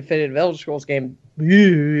for the definitive Elder Scrolls game,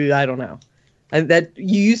 I don't know. That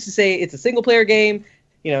you used to say it's a single player game.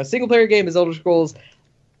 Single player game is Elder Scrolls.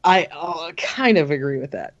 I kind of agree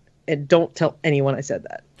with that. And don't tell anyone I said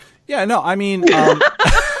that. Yeah, no, I mean,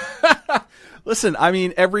 listen, I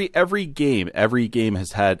mean, every game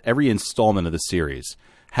has had, every installment of the series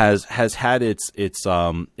has had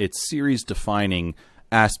its series defining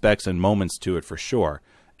aspects and moments to it for sure.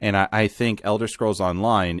 And I think Elder Scrolls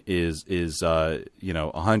Online is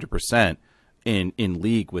 100% in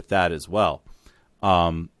league with that as well.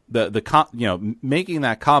 Making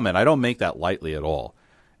that comment, I don't make that lightly at all.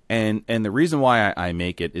 And the reason why I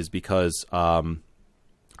make it is because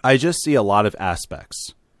I just see a lot of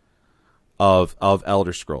aspects of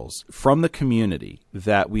Elder Scrolls from the community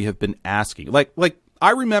that we have been asking. Like I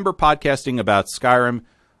remember podcasting about Skyrim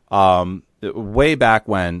way back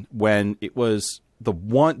when it was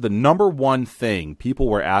the number one thing people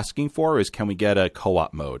were asking for is, can we get a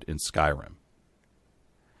co-op mode in Skyrim?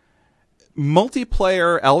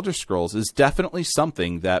 Multiplayer Elder Scrolls is definitely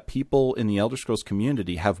something that people in the Elder Scrolls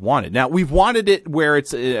community have wanted. Now, we've wanted it where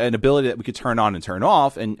it's an ability that we could turn on and turn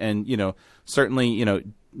off, and certainly,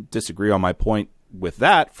 disagree on my point with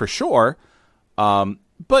that for sure.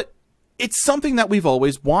 But it's something that we've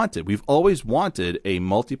always wanted. We've always wanted a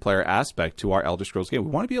multiplayer aspect to our Elder Scrolls game.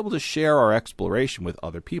 We want to be able to share our exploration with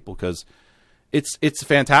other people, because it's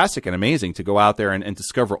fantastic and amazing to go out there and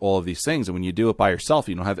discover all of these things. And when you do it by yourself,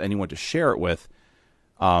 you don't have anyone to share it with.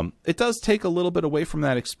 It does take a little bit away from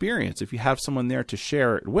that experience. If you have someone there to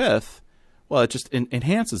share it with, well, it just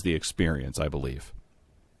enhances the experience, I believe.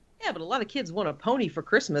 Yeah, but a lot of kids want a pony for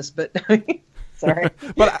Christmas, but sorry.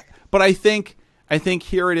 but I think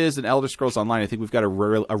here it is in Elder Scrolls Online. I think we've got a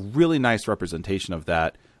really nice representation of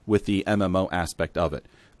that with the MMO aspect of it.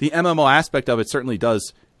 The MMO aspect of it certainly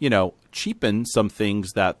does, cheapen some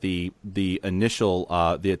things that the initial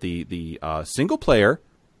the single player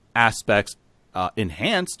aspects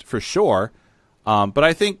enhanced for sure. But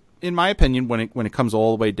I think, in my opinion, when it comes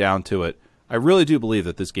all the way down to it, I really do believe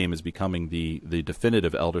that this game is becoming the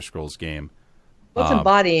definitive Elder Scrolls game. Well, it's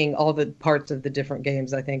embodying all the parts of the different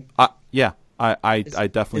games, I think. Yeah, I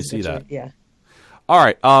definitely see that. Yeah. All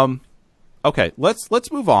right. Okay.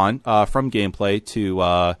 Let's move on from gameplay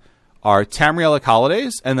to our Tamrielic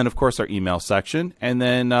holidays, and then of course our email section, and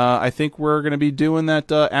then I think we're going to be doing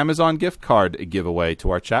that Amazon gift card giveaway to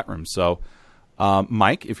our chat room. So,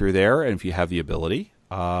 Mike, if you're there and if you have the ability,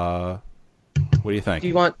 what do you think? Do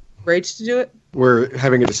you want Rage to do it? We're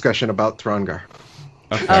having a discussion about Throngar.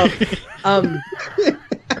 Okay.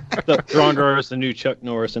 The Throngar is the new Chuck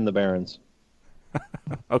Norris and the Barons.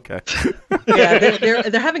 Okay. Yeah,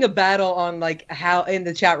 they're having a battle on how in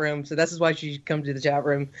the chat room. So this is why you should come to the chat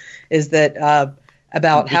room. Is that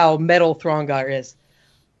about how metal Throngar is,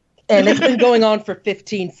 and it's been going on for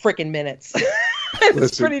 15 freaking minutes. It's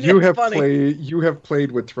Listen, pretty you have funny. you have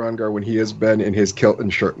played with Throngar when he has been in his kilt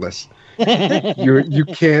and shirtless. You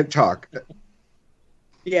can't talk.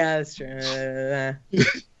 Yeah, that's true.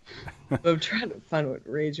 I'm trying to find what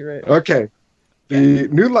Rage you're right. Okay. The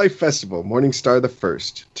New Life Festival, Morningstar the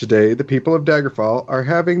 1st. Today, the people of Daggerfall are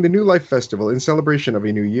having the New Life Festival in celebration of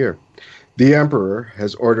a new year. The Emperor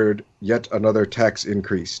has ordered yet another tax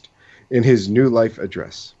increase in his New Life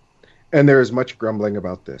address, and there is much grumbling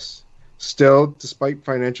about this. Still, despite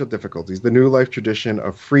financial difficulties, the New Life tradition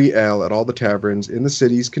of free ale at all the taverns in the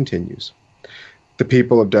cities continues. The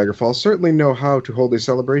people of Daggerfall certainly know how to hold a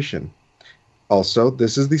celebration. Also,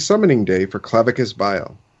 this is the summoning day for Clavicus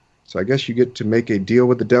Bile. So I guess you get to make a deal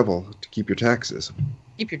with the devil to keep your taxes.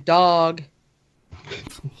 Keep your dog.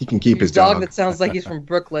 He can keep his dog. That sounds like he's from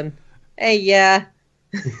Brooklyn. Hey, yeah.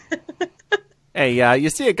 Hey, you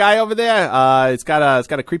see a guy over there? It's got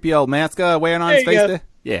a creepy old mask wearing on his face there?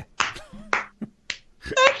 Yeah.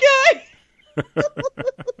 That guy!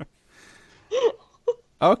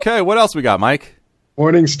 Okay, what else we got, Mike?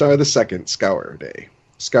 Morningstar the 2nd, Scour Day.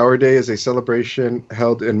 Scour Day is a celebration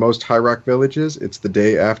held in most High Rock villages. It's the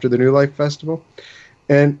day after the New Life Festival.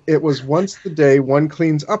 And it was once the day one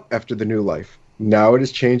cleans up after the new life. Now it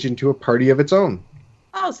has changed into a party of its own.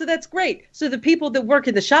 Oh, so that's great. So the people that work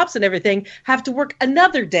in the shops and everything have to work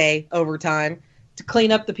another day overtime to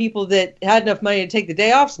clean up the people that had enough money to take the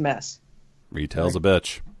day off's mess. Retail's a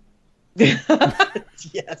bitch.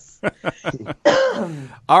 Yes.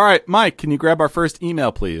 All right, Mike, can you grab our first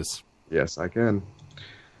email, please? Yes, I can.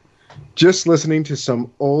 Just listening to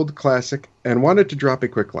some old Classic and wanted to drop a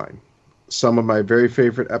quick line. Some of my very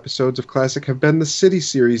favorite episodes of Classic have been the City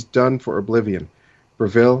series done for Oblivion.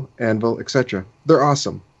 Breville, Anvil, etc. They're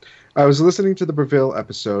awesome. I was listening to the Breville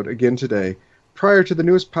episode again today, prior to the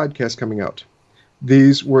newest podcast coming out.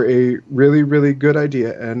 These were a really, really good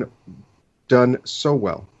idea and done so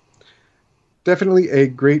well. Definitely a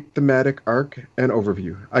great thematic arc and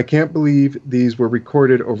overview. I can't believe these were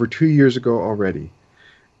recorded over 2 years ago already.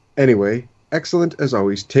 Anyway, excellent as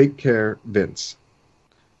always. Take care, Vince.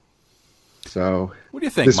 So, what do you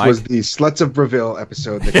think, this Mike? was the Sluts of Breville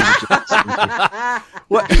episode.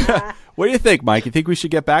 What do you think, Mike? You think we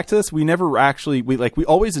should get back to this? We never actually, we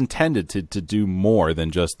always intended to do more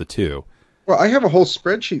than just the two. Well, I have a whole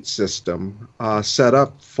spreadsheet system set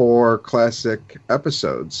up for Classic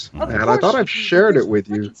episodes, and I thought I've shared it with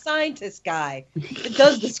you. Scientist guy that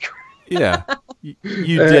does this. Yeah, you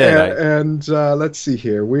did. And let's see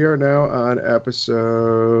here. We are now on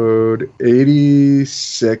episode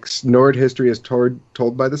 86. Nord history is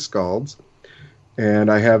told by the Scalds.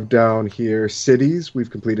 And I have down here cities. We've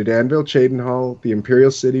completed Anvil, Cheydinhal, the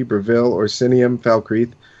Imperial City, Breville, Orsinium,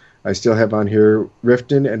 Falkreath. I still have on here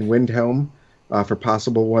Riften and Windhelm for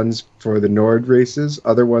possible ones for the Nord races.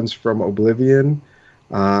 Other ones from Oblivion,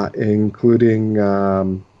 including...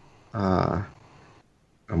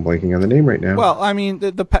 I'm blanking on the name right now. Well, I mean,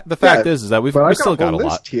 the fact is that we still got a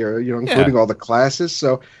lot here, including all the classes.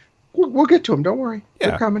 So we'll get to them. Don't worry,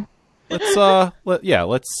 they're coming. Let's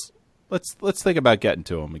think about getting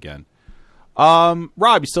to them again.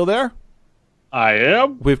 Rob, you still there? I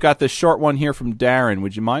am. We've got this short one here from Darren.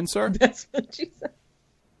 Would you mind, sir? That's what you said.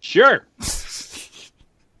 Sure.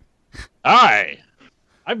 Hi.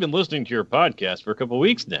 I've been listening to your podcast for a couple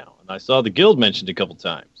weeks now, and I saw the guild mentioned a couple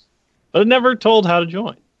times, but I never told how to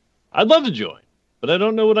join. I'd love to join, but I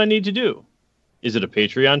don't know what I need to do. Is it a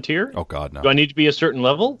Patreon tier? Oh, God, no. Do I need to be a certain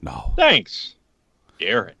level? No. Thanks,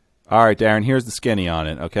 Darren. All right, Darren, here's the skinny on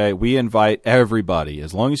it, okay? We invite everybody,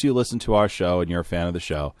 as long as you listen to our show and you're a fan of the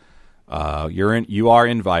show, you are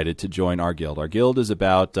invited to join our guild. Our guild is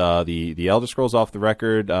about the Elder Scrolls Off the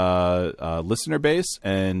Record listener base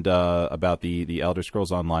and about the Elder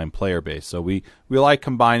Scrolls Online player base. So we like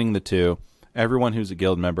combining the two. Everyone who's a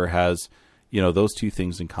guild member has, those two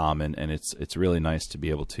things in common, and it's really nice to be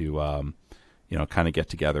able to, kind of get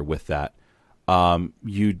together with that.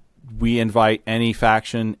 We invite any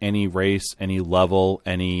faction, any race, any level,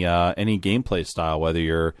 any gameplay style, whether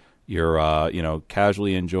you're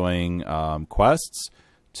casually enjoying quests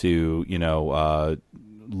to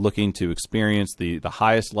looking to experience the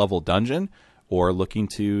highest level dungeon, or looking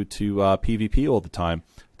to PvP all the time.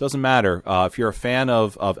 Doesn't matter. If you're a fan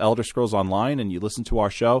of Elder Scrolls Online and you listen to our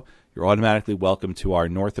show, you're automatically welcome to our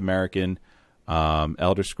North American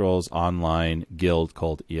Elder Scrolls Online guild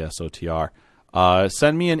called ESOTR.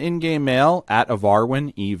 Send me an in-game mail at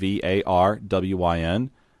Avarwin, EVARWIN,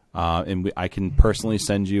 and I can personally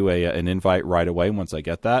send you an invite right away once I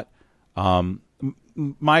get that.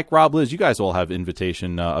 Mike, Rob, Liz, you guys all have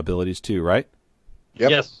invitation abilities too, right? Yep.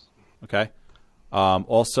 Yes. Okay.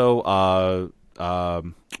 Also,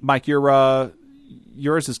 Mike,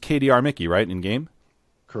 yours is KDR Mickey, right, in game?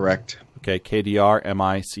 Correct. Okay, KDR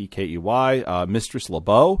MICKEY. Mistress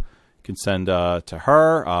LeBeau, you can send to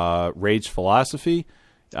her. Rage Philosophy.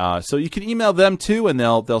 So you can email them too, and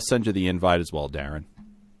they'll send you the invite as well, Darren.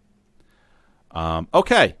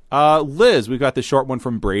 Okay, Liz, we've got the short one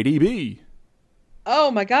from Brady B. Oh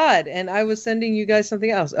my God! And I was sending you guys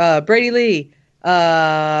something else. Brady Lee.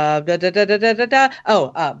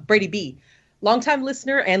 Brady B. Longtime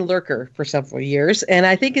listener and lurker for several years, and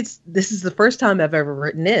I think this is the first time I've ever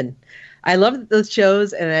written in. I love those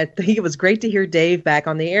shows, and I think it was great to hear Dave back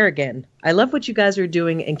on the air again. I love what you guys are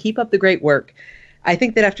doing, and keep up the great work. I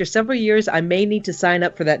think that after several years, I may need to sign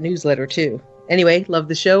up for that newsletter, too. Anyway, love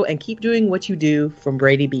the show, and keep doing what you do, from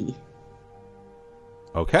Brady B.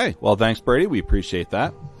 Okay. Well, thanks, Brady. We appreciate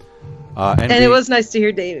that. And it was nice to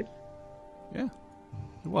hear Dave. Yeah,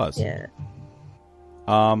 it was. Yeah.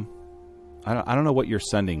 I don't know what you're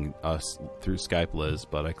sending us through Skype, Liz,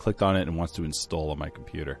 but I clicked on it and it wants to install on my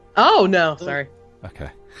computer. Oh no, sorry. Okay.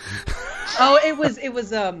 Oh, it was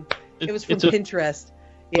from Pinterest.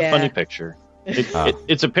 Yeah. A funny picture.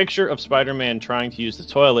 It's a picture of Spider-Man trying to use the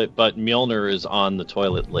toilet, but Mjolnir is on the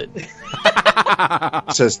toilet lid.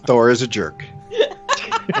 It says Thor is a jerk.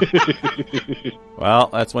 Well,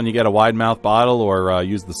 that's when you get a wide mouth bottle or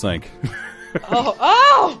use the sink.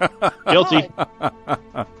 Guilty.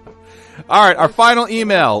 All right, our final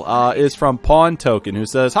email is from Pawn Token, who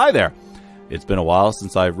says, "Hi there. It's been a while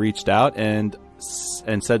since I've reached out and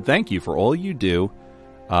said thank you for all you do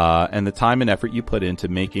and the time and effort you put into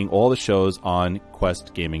making all the shows on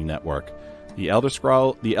Quest Gaming Network. The Elder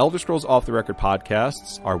Scrolls Off the Record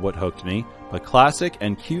podcasts are what hooked me, but Classic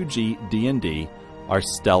and QG D&D are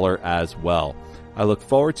stellar as well. I look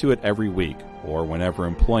forward to it every week, or whenever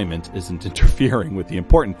employment isn't interfering with the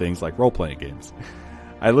important things like role-playing games.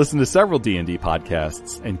 I listen to several D&D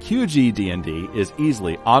podcasts, and QG D&D is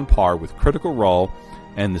easily on par with Critical Role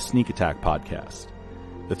and the Sneak Attack podcast.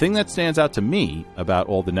 The thing that stands out to me about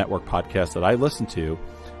all the network podcasts that I listen to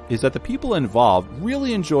is that the people involved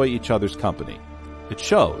really enjoy each other's company. It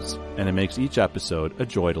shows, and it makes each episode a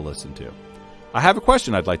joy to listen to. I have a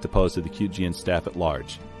question I'd like to pose to the QGN staff at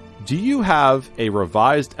large. Do you have a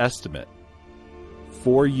revised estimate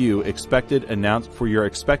for your expected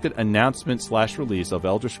announcement/release of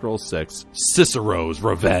Elder Scrolls 6 Cicero's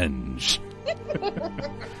Revenge?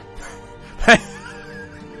 That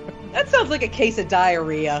sounds like a case of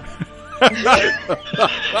diarrhea.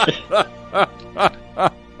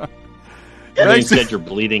 Instead, you're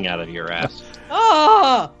bleeding out of your ass.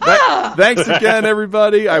 Thanks again,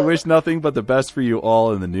 everybody. I wish nothing but the best for you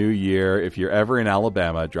all in the new year. If you're ever in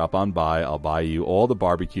Alabama, drop on by. I'll buy you all the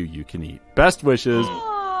barbecue you can eat. Best wishes,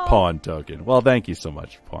 Pawn Token. Well, thank you so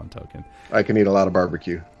much, Pawn Token. I can eat a lot of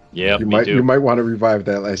barbecue. Yeah, you might want to revive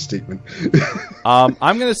that last statement. I'm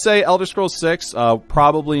going to say Elder Scrolls 6,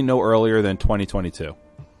 probably no earlier than 2022.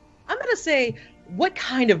 I'm going to say, what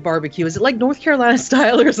kind of barbecue? Is it like North Carolina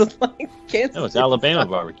style, or is it like Kansas? No, it's Alabama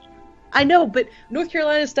barbecue. I know, but North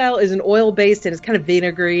Carolina style is an oil-based, and it's kind of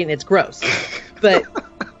vinegary, and it's gross. But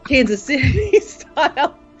Kansas City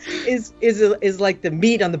style is like the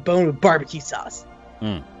meat on the bone with barbecue sauce.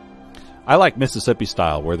 Mm. I like Mississippi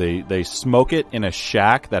style, where they smoke it in a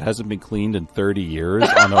shack that hasn't been cleaned in 30 years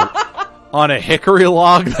on a hickory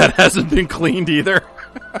log that hasn't been cleaned either.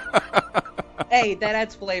 Hey, that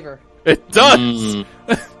adds flavor. It does.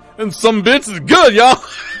 And some bits is good, y'all.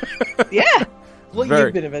 Yeah. Well,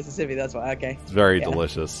 you've been in Mississippi, that's why. Okay. It's very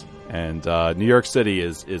delicious. And New York City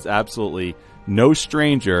is absolutely no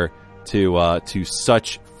stranger to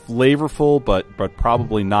such flavorful but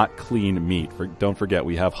probably not clean meat. Don't forget,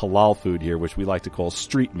 we have halal food here, which we like to call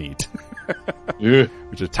street meat. Yeah.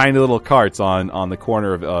 Which are tiny little carts on the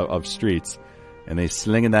corner of streets. And they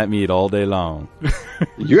slinging that meat all day long.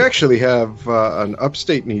 You actually have an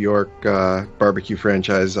upstate New York barbecue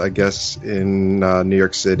franchise, I guess, in New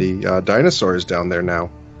York City. Dinosaurs down there now.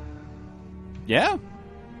 Yeah?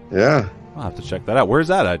 Yeah. I'll have to check that out. Where's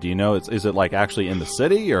that at? Do you know? Is it like actually in the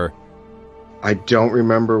city, or? I don't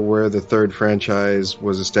remember where the third franchise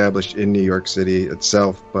was established in New York City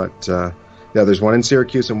itself, but yeah, there's one in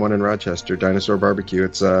Syracuse and one in Rochester. Dinosaur Barbecue.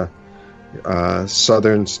 It's a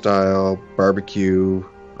Southern style barbecue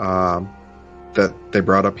that they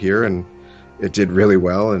brought up here, and it did really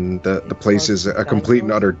well. And the place is a complete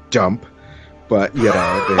and utter dump, but you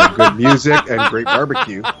know, they have good music and great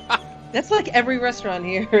barbecue. That's like every restaurant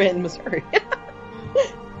here in Missouri.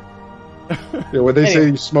 Yeah, when they say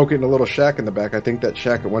you smoke it in a little shack in the back, I think that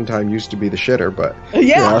shack at one time used to be the shitter, but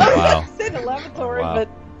yeah, wow. It's in the lavatory, but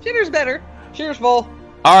shitter's better. Shitter's full.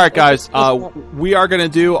 All right, guys, we are going to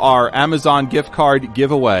do our Amazon gift card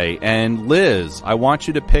giveaway. And Liz, I want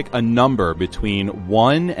you to pick a number between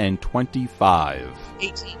 1 and 25.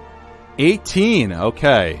 18. 18,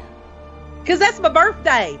 okay. Because that's my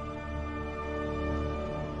birthday.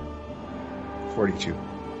 42.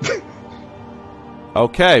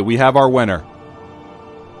 Okay, we have our winner.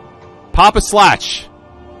 Papa Slatch.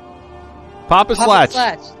 Papa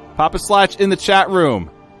Slatch in the chat room.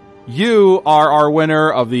 You are our winner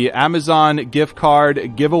of the Amazon gift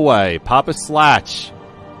card giveaway. Papa Slatch.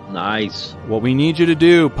 Nice. What we need you to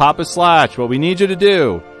do, Papa Slatch, what we need you to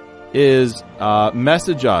do is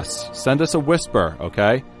message us. Send us a whisper,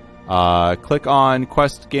 okay? Click on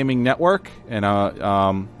Quest Gaming Network, and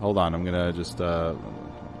hold on, I'm gonna just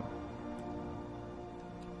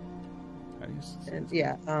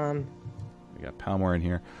yeah. We got Palmore in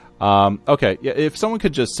here. Okay, yeah. If someone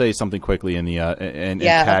could just say something quickly in the and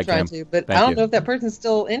tag I'm trying him. to, but Thank I don't you. know if that person's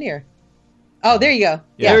still in here. Oh, there you go.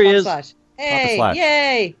 Yeah. There he is. Slash. Hey,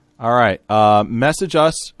 yay! All right, message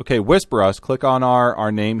us. Okay, whisper us. Click on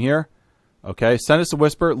our name here. Okay, send us a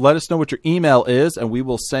whisper. Let us know what your email is, and we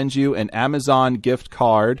will send you an Amazon gift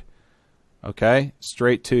card. Okay,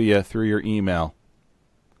 straight to you through your email.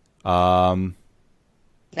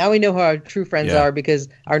 Now we know who our true friends Yeah. are because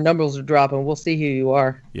our numbers are dropping. We'll see who you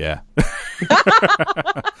are. Yeah.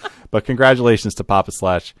 But congratulations to Papa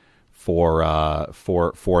Slash for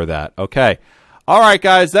that. Okay. All right,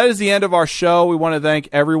 guys, that is the end of our show. We want to thank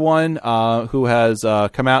everyone who has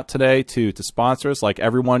come out today to sponsor us, like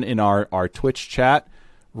everyone in our Twitch chat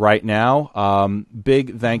right now.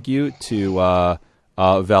 Big thank you to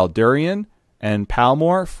Valdurian and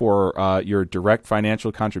Palmore for your direct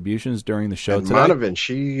financial contributions during the show and today. Monovan,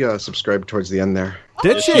 she subscribed towards the end there.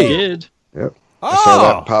 Did she? She did. Yep. I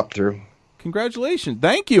saw that pop through. Congratulations.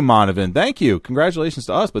 Thank you, Monovan. Thank you. Congratulations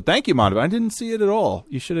to us, but thank you, Monovan. I didn't see it at all.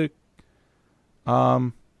 You should have...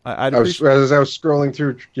 As I was scrolling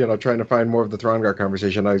through, trying to find more of the Throngar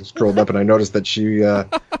conversation, I scrolled up and I noticed that she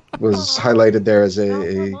was highlighted there as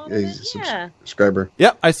a subscriber.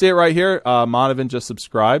 Yep, I see it right here. Monovan just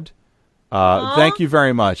subscribed. Thank you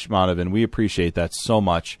very much, Monovan. We appreciate that so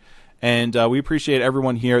much. And we appreciate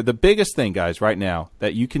everyone here. The biggest thing, guys, right now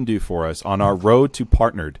that you can do for us on our road to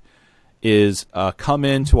partnered is come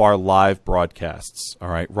into our live broadcasts. All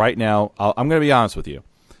right, right now, I'm going to be honest with you.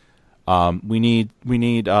 We need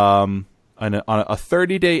a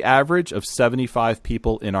 30-day average of 75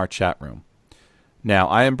 people in our chat room. Now,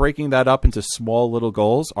 I am breaking that up into small little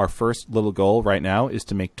goals. Our first little goal right now is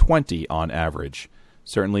to make 20 on average.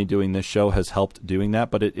 Certainly doing this show has helped doing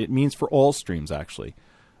that, but it means for all streams, actually.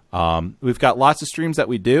 We've got lots of streams that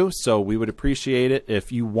we do, so we would appreciate it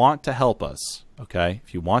if you want to help us, okay?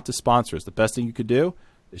 If you want to sponsor us, the best thing you could do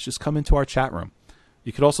is just come into our chat room.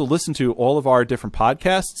 You could also listen to all of our different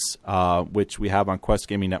podcasts, which we have on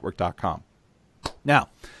questgamingnetwork.com. Now,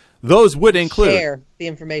 those would include... Share the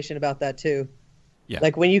information about that, too. Yeah.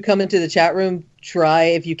 Like, when you come into the chat room, try,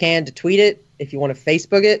 if you can, to tweet it. If you want to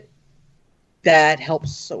Facebook it, that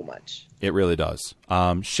helps so much. It really does.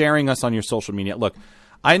 Sharing us on your social media. Look,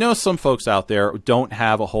 I know some folks out there don't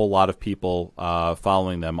have a whole lot of people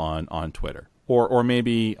following them on Twitter. Or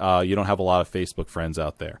maybe you don't have a lot of Facebook friends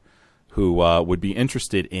out there who would be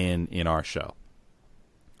interested in our show.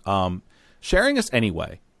 Sharing us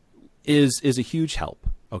anyway is a huge help,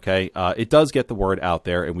 okay? It does get the word out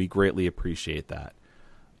there, and we greatly appreciate that.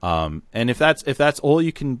 And if that's all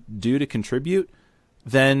you can do to contribute,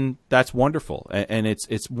 then that's wonderful, and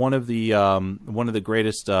it's one of the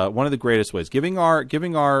greatest ways. Giving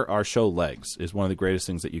our show legs is one of the greatest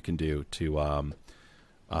things that you can do to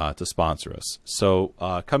sponsor us. So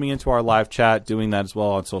coming into our live chat, doing that as well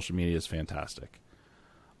on social media is fantastic.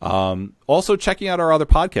 Also checking out our other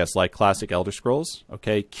podcasts like Classic Elder Scrolls,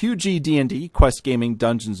 okay, QG D&D, Quest Gaming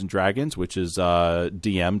Dungeons and Dragons, which is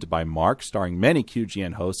DM'd by Mark, starring many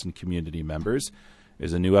QGN hosts and community members.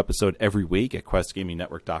 There's a new episode every week at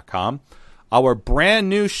questgamingnetwork.com. Our brand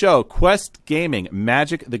new show, Quest Gaming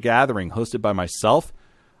Magic the Gathering, hosted by myself,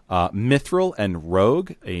 Mithril, and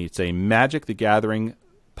Rogue. It's a Magic the Gathering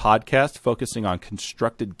podcast focusing on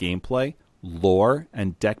constructed gameplay, lore,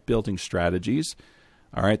 and deck-building strategies.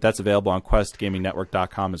 All right, that's available on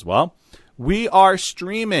questgamingnetwork.com as well. We are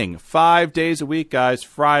streaming 5 days a week, guys.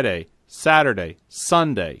 Friday, Saturday,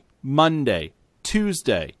 Sunday, Monday,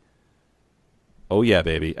 Tuesday. Oh, yeah,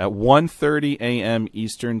 baby. At 1:30 a.m.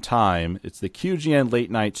 Eastern Time, it's the QGN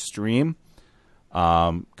Late Night Stream.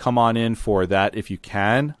 Come on in for that if you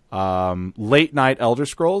can. Late Night Elder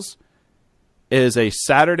Scrolls is a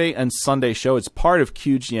Saturday and Sunday show. It's part of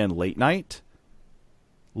QGN Late Night.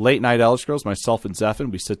 Late Night Elder Scrolls, myself and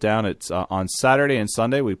Zephin, we sit down. It's on Saturday and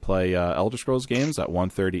Sunday. We play Elder Scrolls games at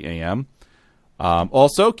 1:30 a.m.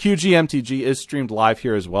 Also, QGMTG is streamed live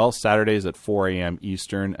here as well. Saturdays at 4 a.m.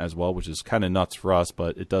 Eastern as well, which is kind of nuts for us,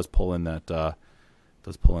 but it does pull in that that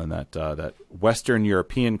Western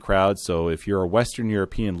European crowd. So if you're a Western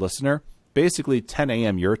European listener, basically 10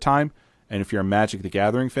 a.m. your time, and if you're a Magic the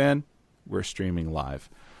Gathering fan, we're streaming live.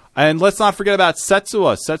 And let's not forget about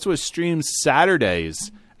Setsua. Setsua streams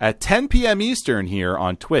Saturdays at 10 p.m. Eastern here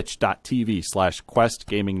on twitch.tv/Quest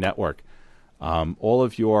Gaming Network. All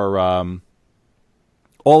of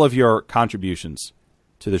your contributions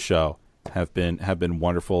to the show have been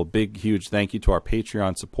wonderful. Big, huge thank you to our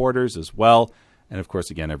Patreon supporters as well. And, of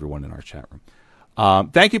course, again, everyone in our chat room.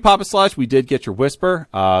 Thank you, Papa Slush. We did get your whisper,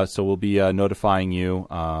 so we'll be notifying you.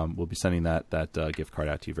 We'll be sending that gift card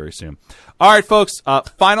out to you very soon. All right, folks,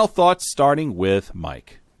 final thoughts starting with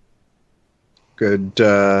Mike. Good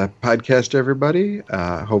podcast, everybody.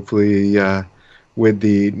 Hopefully, with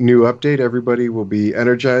the new update, everybody will be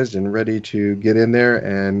energized and ready to get in there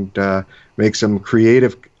and make some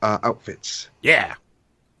creative outfits. Yeah.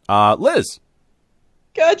 Liz.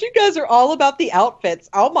 God, you guys are all about the outfits.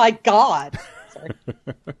 Oh, my God. Sorry.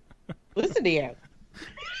 Listen to you.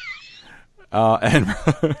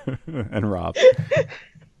 And Rob.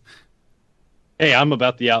 Hey, I'm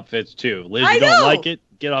about the outfits, too. Liz, you don't like it?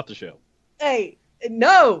 Get off the show. Hey,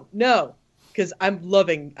 no. Because I'm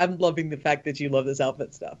loving the fact that you love this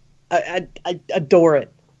outfit stuff. I adore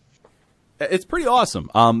it. It's pretty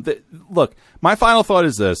awesome. Look, my final thought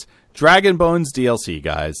is this. Dragon Bones DLC,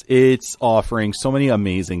 guys. It's offering so many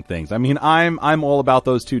amazing things. I mean, I'm all about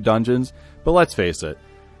those 2 dungeons, but let's face it.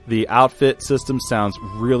 The outfit system sounds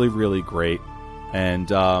really, really great.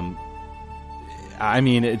 And I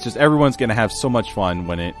mean, it's just everyone's going to have so much fun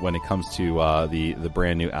when it comes to the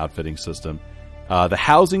brand new outfitting system. The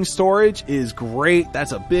housing storage is great.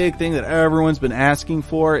 That's a big thing that everyone's been asking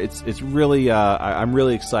for. It's really I'm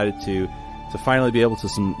really excited to finally be able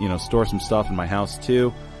to store some stuff in my house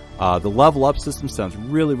too. The level up system sounds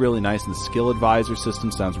really, really nice, and the skill advisor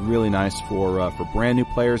system sounds really nice for brand new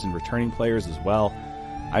players and returning players as well.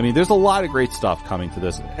 I mean, there's a lot of great stuff coming to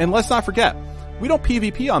this. And let's not forget, we don't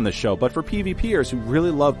PvP on this show, but for PvPers who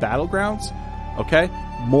really love Battlegrounds, okay,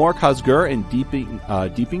 more Khazgur and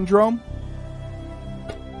Deeping Drome.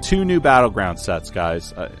 2 new Battleground sets,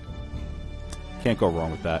 guys. Can't go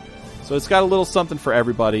wrong with that. So it's got a little something for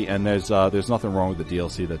everybody, and there's nothing wrong with the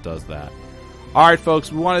DLC that does that. All right, folks,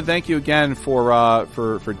 we want to thank you again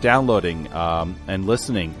for downloading and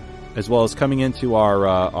listening, as well as coming into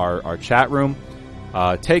our chat room.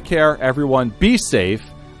 Take care, everyone. Be safe.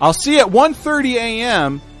 I'll see you at 1:30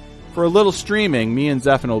 a.m. for a little streaming. Me and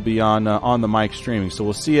Zephan will be on the mic streaming, so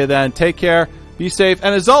we'll see you then. Take care. Be safe,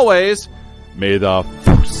 and as always, may the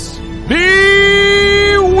Force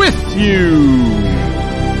be with you.